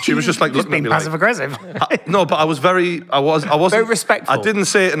she was just like Just looking at being me passive like, aggressive. no, but I wasn't Very respectful. I didn't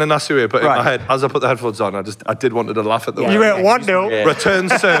say it in a nasty way, but in Right. my head, as I put the headphones on, I did want to laugh at the way. You went 1-0. Return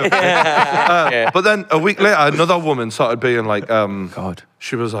serve. But then a week later, another woman started being like, God.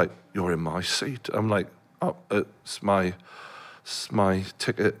 she was like, "You're in my seat." I'm like, "Oh, it's my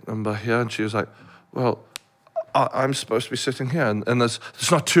ticket number here." And she was like, "Well, I'm supposed to be sitting here, and there's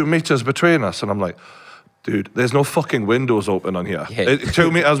not 2 meters between us." And I'm like, "Dude, there's no fucking windows open on here. Yeah.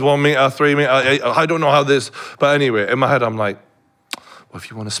 2 meters, 1 meter, 3 meters. I don't know how this." But anyway, in my head, I'm like, "Well, if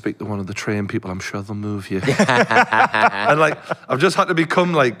you want to speak to one of the train people, I'm sure they'll move you." And like, I've just had to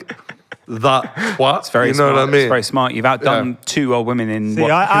become like that twat. It's very you know smart. what I mean? It's very smart. You've outdone 2 old women in See, what,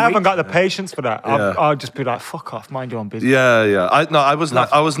 2 I haven't weeks? got the patience for that. Yeah. I'll just be like, fuck off, mind your own business. Yeah. I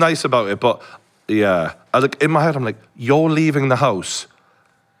was nice about it, but yeah, in my head, I'm like, "You're leaving the house.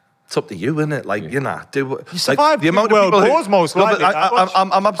 It's up to you, innit? Like, do what." You survived the world wars, most No, likely. but I'm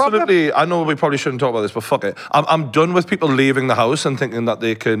Problem? absolutely. I know we probably shouldn't talk about this, but fuck it. I'm done with people leaving the house and thinking that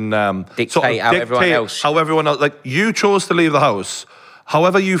they can Dictate how everyone else- How everyone else. Like, you chose to leave the house.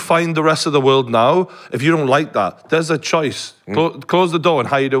 However you find the rest of the world now, if you don't like that, there's a choice. Close the door and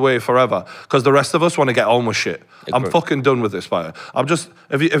hide away forever. Because the rest of us want to get on with shit. I'm fucking done with this, fire. I'm just,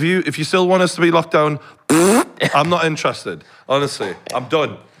 if you still want us to be locked down, I'm not interested. Honestly, I'm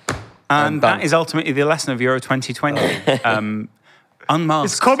done. And that is ultimately the lesson of Euro 2020. Unmasked.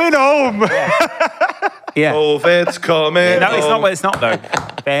 It's coming home. Yeah. COVID's coming. No, it's not. It's not though.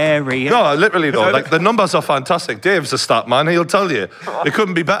 Very. No, literally though. Like, the numbers are fantastic. Dave's a stat man. He'll tell you. It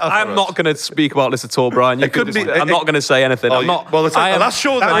couldn't be better. I'm not going to speak about this at all, Brian. You It can couldn't just- be- I'm not going to say anything. I'm not. Well, it's like the last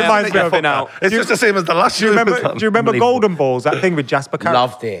show. That then. reminds me of Been out. It's just the same as the last Do you show. remember Golden Balls, that thing with Jasper Carrott?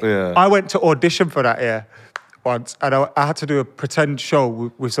 Loved it. Yeah. I went to audition for that once, and I had to do a pretend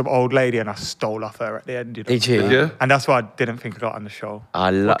show with some old lady, and I stole off her at the end. Did you? Yeah. And that's why I didn't think I got on the show. I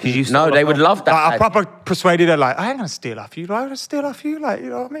love. you No, stole they off would her? love that. I proper persuaded her, like, I ain't gonna steal off you. I'm gonna steal off you, like,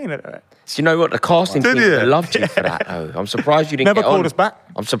 you know what I mean? Do you know what? The casting Did team you? loved you for that. Though. I'm surprised you didn't Never get on. called us back.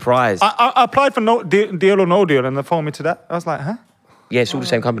 I'm surprised. I applied for deal or no deal, and they phoned me to that. I was like, huh? Yeah, it's all the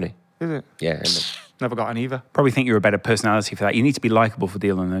same company. Is it? Yeah. Never got an either. Probably think you're a better personality for that. You need to be likable for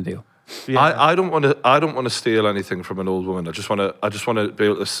Deal or No Deal. Yeah. I don't want to steal anything from an old woman. I just want to be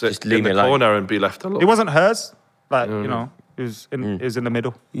able to sit Just leave in me the alone. corner and be left alone. It wasn't hers. Like, you know, it was in the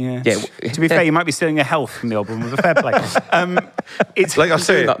middle. Yeah. Yeah. To be fair, you might be stealing your health from the old one with a fair play. It's Like I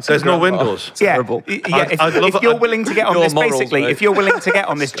say, there's no windows. yeah, terrible. yeah. I'd love If it. you're willing to get on Your this, morals, basically, mate. if you're willing to get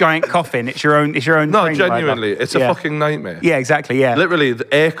on this giant coffin, it's your own. No, train ride genuinely, back. it's a Yeah. fucking nightmare. Yeah, exactly. Yeah. Literally, the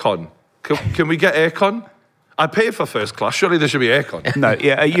aircon. Can we get aircon? I pay for first class. Surely there should be aircon. No,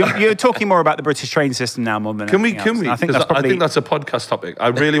 yeah, you're talking more about the British train system now more than Can we? anything Can else. we? And I think 'Cause that's probably a podcast topic. I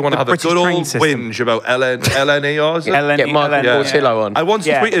really want to have a British good train old system. whinge about LNERs. Get Mark Portillo on. I once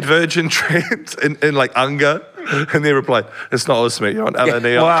Yeah. tweeted Virgin Trains in like anger, and they replied, "It's not us, mate. You're on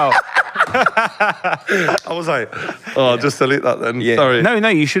LNER." Wow. I was like, "Oh, just delete that then." Sorry. No,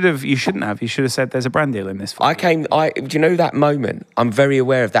 you should have. You shouldn't have. You should have said there's a brand deal in this. Do you know that moment? I'm very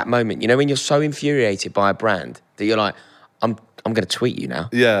aware of that moment. You know when you're so infuriated by a brand that you're like, I'm going to tweet you now.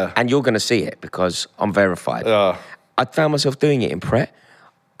 Yeah. And you're going to see it because I'm verified. Yeah. I found myself doing it in Pret.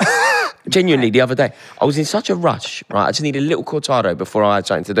 Genuinely, the other day. I was in such a rush, right? I just needed a little cortado before I had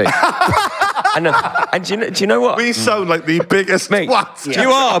something to do. And do you know what? We sound like the biggest twats. You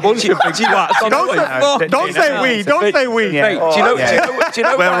are a bunch of big twats. Don't say we. Don't say we. Mate, do you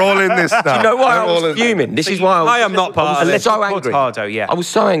know We're all in this now. Do you know why I We're all was in fuming? This is why I am not part of was this. so angry. Cortado, yeah. I was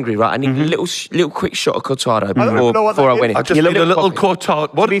so angry, right? I need a little quick shot of cortado don't even know what before I that went is. in. I just need a little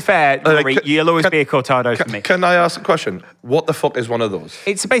cortado. To be fair, Rory, you'll always be a cortado for me. Can I ask a question? What the fuck is one of those?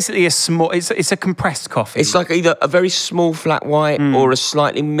 It's basically a small. It's a compressed coffee. It's like either a very small flat white or a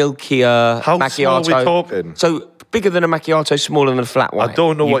slightly milkier How macchiato. small are we talking? So bigger than a macchiato, smaller than a flat white. I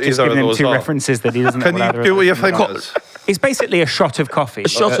don't know what You've just either of given him those two are. references that he doesn't know. Can you do what you think it is? It's basically a shot of coffee. A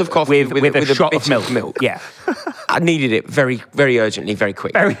shot of coffee with a shot bit of milk. Yeah, I needed it very, very urgently, very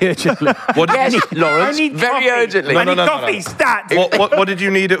quick. very urgently. What did Yes, you, Lawrence, I need very coffee. urgently. I need No. coffee. Stat. what did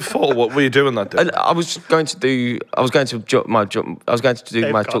you need it for? What were you doing that day? I was going to do my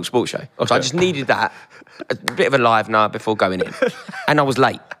Talk Sport show. So Okay. I just needed that, a bit of a livener before going in, and I was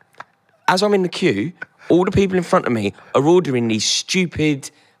late. As I'm in the queue, all the people in front of me are ordering these stupid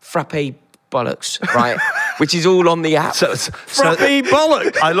frappe bollocks, right? Which is all on the app. Frothy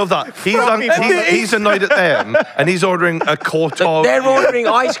bollocks. I love that. He's annoyed at them, and he's ordering a cortado. They're ordering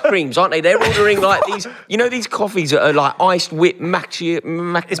ice creams, aren't they? They're ordering like these, these coffees that are like iced whipped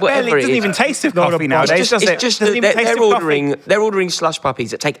It's whatever barely. It doesn't is. even taste of coffee nowadays, does it? It's just Doesn't that even taste they're of coffee. ordering slush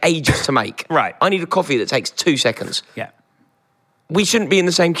puppies that take ages to make. Right. I need a coffee that takes 2 seconds. Yeah. We shouldn't be in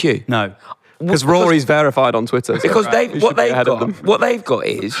the same queue. No. Because Rory's verified on Twitter. so Because we should be ahead of them. what they've got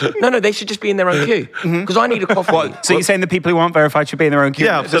is no, they should just be in their own queue. Because I need a coffee. So you're saying the people who aren't verified should be in their own queue?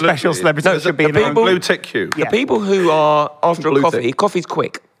 Yeah, The absolutely. special celebrities should be in their own blue queue? tick queue. The people who are after a Blue coffee, tick. coffee's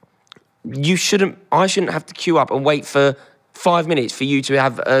quick. I shouldn't have to queue up and wait for 5 minutes for you to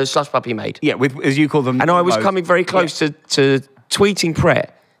have a slush puppy made. Yeah, with, as you call them. And I was modes. coming very close to tweeting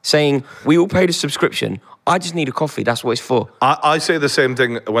Pret saying, we all paid a subscription. I just need a coffee. That's what it's for. I say the same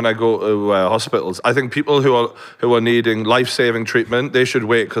thing when I go to hospitals. I think people who are needing life-saving treatment, they should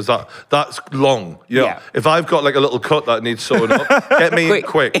wait because that's long. Yeah. If I've got like a little cut that needs sewing up, get me in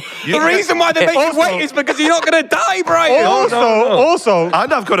quick. The reason why they make you wait is because you're not going to die, Brian. Also,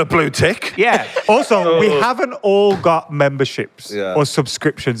 And I've got a blue tick. Yeah. Also, we haven't all got memberships Yeah. or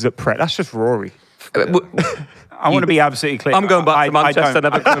subscriptions at Pret. That's just Rory. I want to be absolutely clear. I'm going back to I Manchester,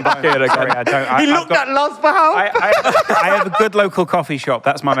 don't. never coming back here again. Sorry, I don't. He looked at Lance for help. I have a good local coffee shop.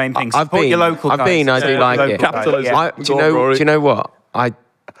 That's my main thing. Support your local guys. I do like it. Capitalism. Do you Go on, Rory. know? Do you know what?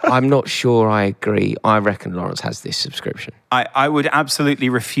 I'm not sure I agree. I reckon Lawrence has this subscription. I would absolutely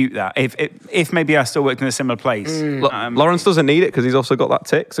refute that. If maybe I still worked in a similar place. Lawrence doesn't need it because he's also got that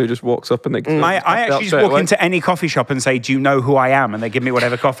tick, so he just walks up and they I actually just walk into any coffee shop and say, do you know who I am? And they give me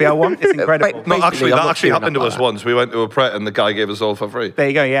whatever coffee I want. It's incredible. No, actually, I'm that not actually queuing happened up to like us that. once. We went to a Pret and the guy gave us all for free. There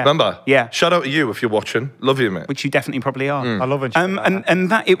you go, yeah. Remember? Yeah. Shout out to you if you're watching. Love you, mate. Which you definitely probably are. I love it. And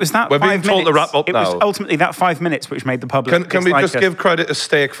that it was that We're being 5 told minutes. to wrap up it was now. ultimately that 5 minutes which made the public. Can we dislike just us. give credit to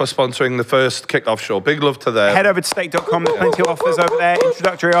Steak for sponsoring the first kick-off show? Big love to them. Head over to stake.com. There's plenty of offers over there,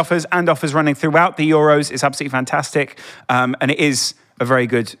 introductory offers and offers running throughout the Euros. It's absolutely fantastic. And it is a very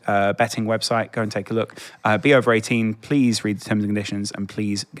good betting website. Go and take a look. Be over 18. Please read the terms and conditions and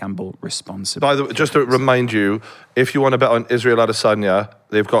please gamble responsibly. By the way, just to remind you, if you want to bet on Israel Adesanya,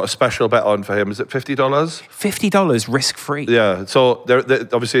 they've got a special bet on for him. Is it $50? $50 risk-free. Yeah, so they're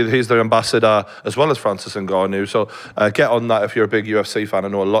obviously he's their ambassador as well as Francis Ngannou. So get on that if you're a big UFC fan. I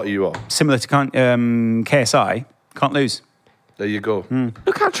know a lot of you are. Similar to KSI, can't lose. There you go.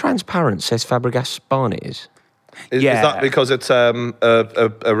 Look how transparent Cesc Fabregas Barnet is. Is that because it's a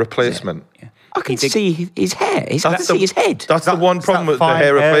replacement? Yeah. I can see his hair. I can see his head. That's the one problem with the fine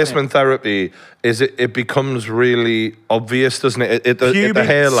hair hair, replacement therapy is it becomes really obvious, doesn't it? The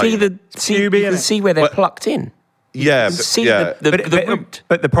hairline. You can see where they're plucked in. Yeah, See yeah. the root.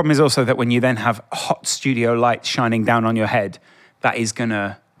 But the problem is also that when you then have hot studio lights shining down on your head, that is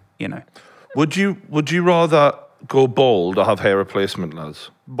gonna, Would you rather go bald or have hair replacement, lads?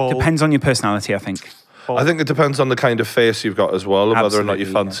 Bald. depends on your personality, I think. I think it depends on the kind of face you've got as well, and whether or not you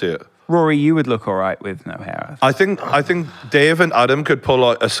Absolutely, fancy it. Rory, you would look all right with no hair. I think Dave and Adam could pull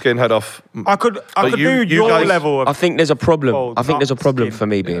a skinhead off. I could But do you your guys- level of. I think there's a problem. Bald, I think there's a not problem skin. for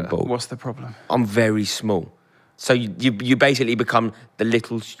me being bald. What's the problem? I'm very small. So you basically become the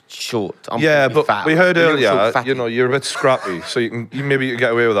little short. I'm Yeah, pretty but fat. we heard The little short earlier, fatty. you're a bit scrappy, so you maybe you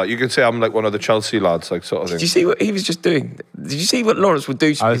get away with that. You could say I'm like one of the Chelsea lads, like sort of thing. Did you see what he was just doing? Did you see what Lawrence would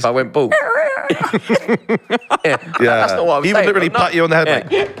do to me if I went bald? Yeah, that's not what I'm He saying. would literally but no. pat you on the head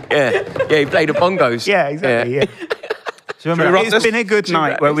like, Yeah, he played the bongos. Yeah, exactly. Yeah. It's been a good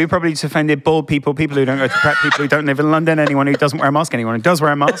night where we probably just offended bald people who don't go to prep, people who don't live in London, anyone who doesn't wear a mask, anyone who does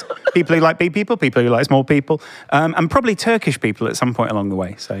wear a mask, people who like big people who like small people, and probably Turkish people at some point along the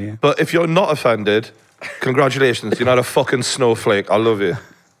way. So yeah. But if you're not offended, congratulations, you're not a fucking snowflake. I love you.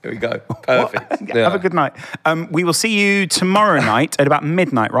 Here we go. Perfect. Yeah. Have a good night. We will see you tomorrow night at about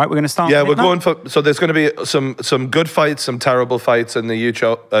midnight, right? We're going to start. Yeah, we're going for. So there's going to be some good fights, some terrible fights in the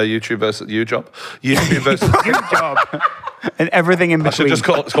YouTube versus UJob. YouTube versus UJob. And everything in between. I should just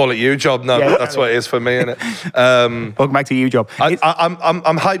call it UJob now. Yeah, that's what it is for me, innit? Welcome back to UJob.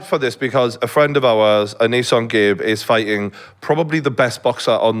 I'm hyped for this because a friend of ours, Anisan Gabe, is fighting probably the best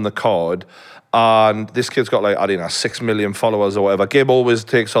boxer on the card. And this kid's got 6 million followers or whatever. Gabe always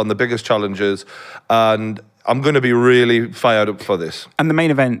takes on the biggest challenges, and I'm going to be really fired up for this. And the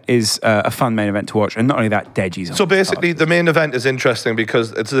main event is a fun main event to watch, and not only that, Deji's on. So basically, the main event is interesting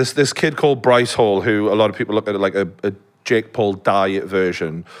because it's this kid called Bryce Hall, who a lot of people look at it like a Jake Paul diet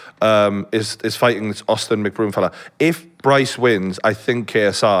version, is fighting this Austin McBroom fella. If Bryce wins, I think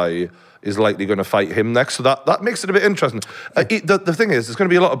KSI is likely going to fight him next. So that makes it a bit interesting. The thing is, there's going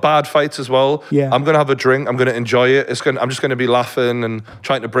to be a lot of bad fights as well. Yeah. I'm going to have a drink. I'm going to enjoy it. I'm just going to be laughing and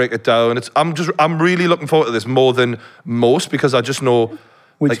trying to break it down. I'm really looking forward to this more than most because I just know.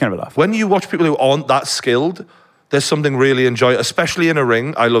 We're just going to laugh. When you watch people who aren't that skilled, there's something really enjoyable, especially in a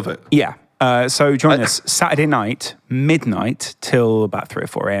ring. I love it. Yeah. So join us Saturday night, midnight till about 3 or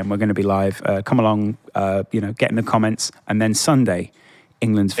 4 a.m. We're going to be live. Come along, get in the comments, and then Sunday.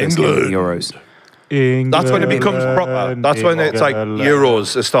 England's first game of the Euros. That's when it becomes proper. That's when it's like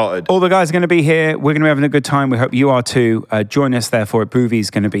Euros has started. All the guys are going to be here. We're going to be having a good time. We hope you are too. Join us, therefore. Boovy's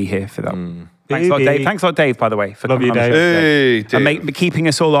going to be here for that. Thanks a lot, Dave. Thanks a lot, Dave, by the way, for coming on the show. Hey, Dave. And keeping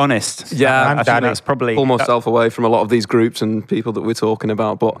us all honest. Yeah, I think that's probably... Pull myself away from a lot of these groups and people that we're talking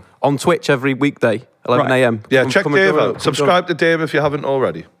about. But on Twitch every weekday, 11 a.m. Yeah, check Dave out. Subscribe to Dave if you haven't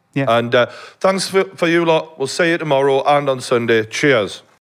already. Yeah. And thanks for you lot. We'll see you tomorrow and on Sunday. Cheers.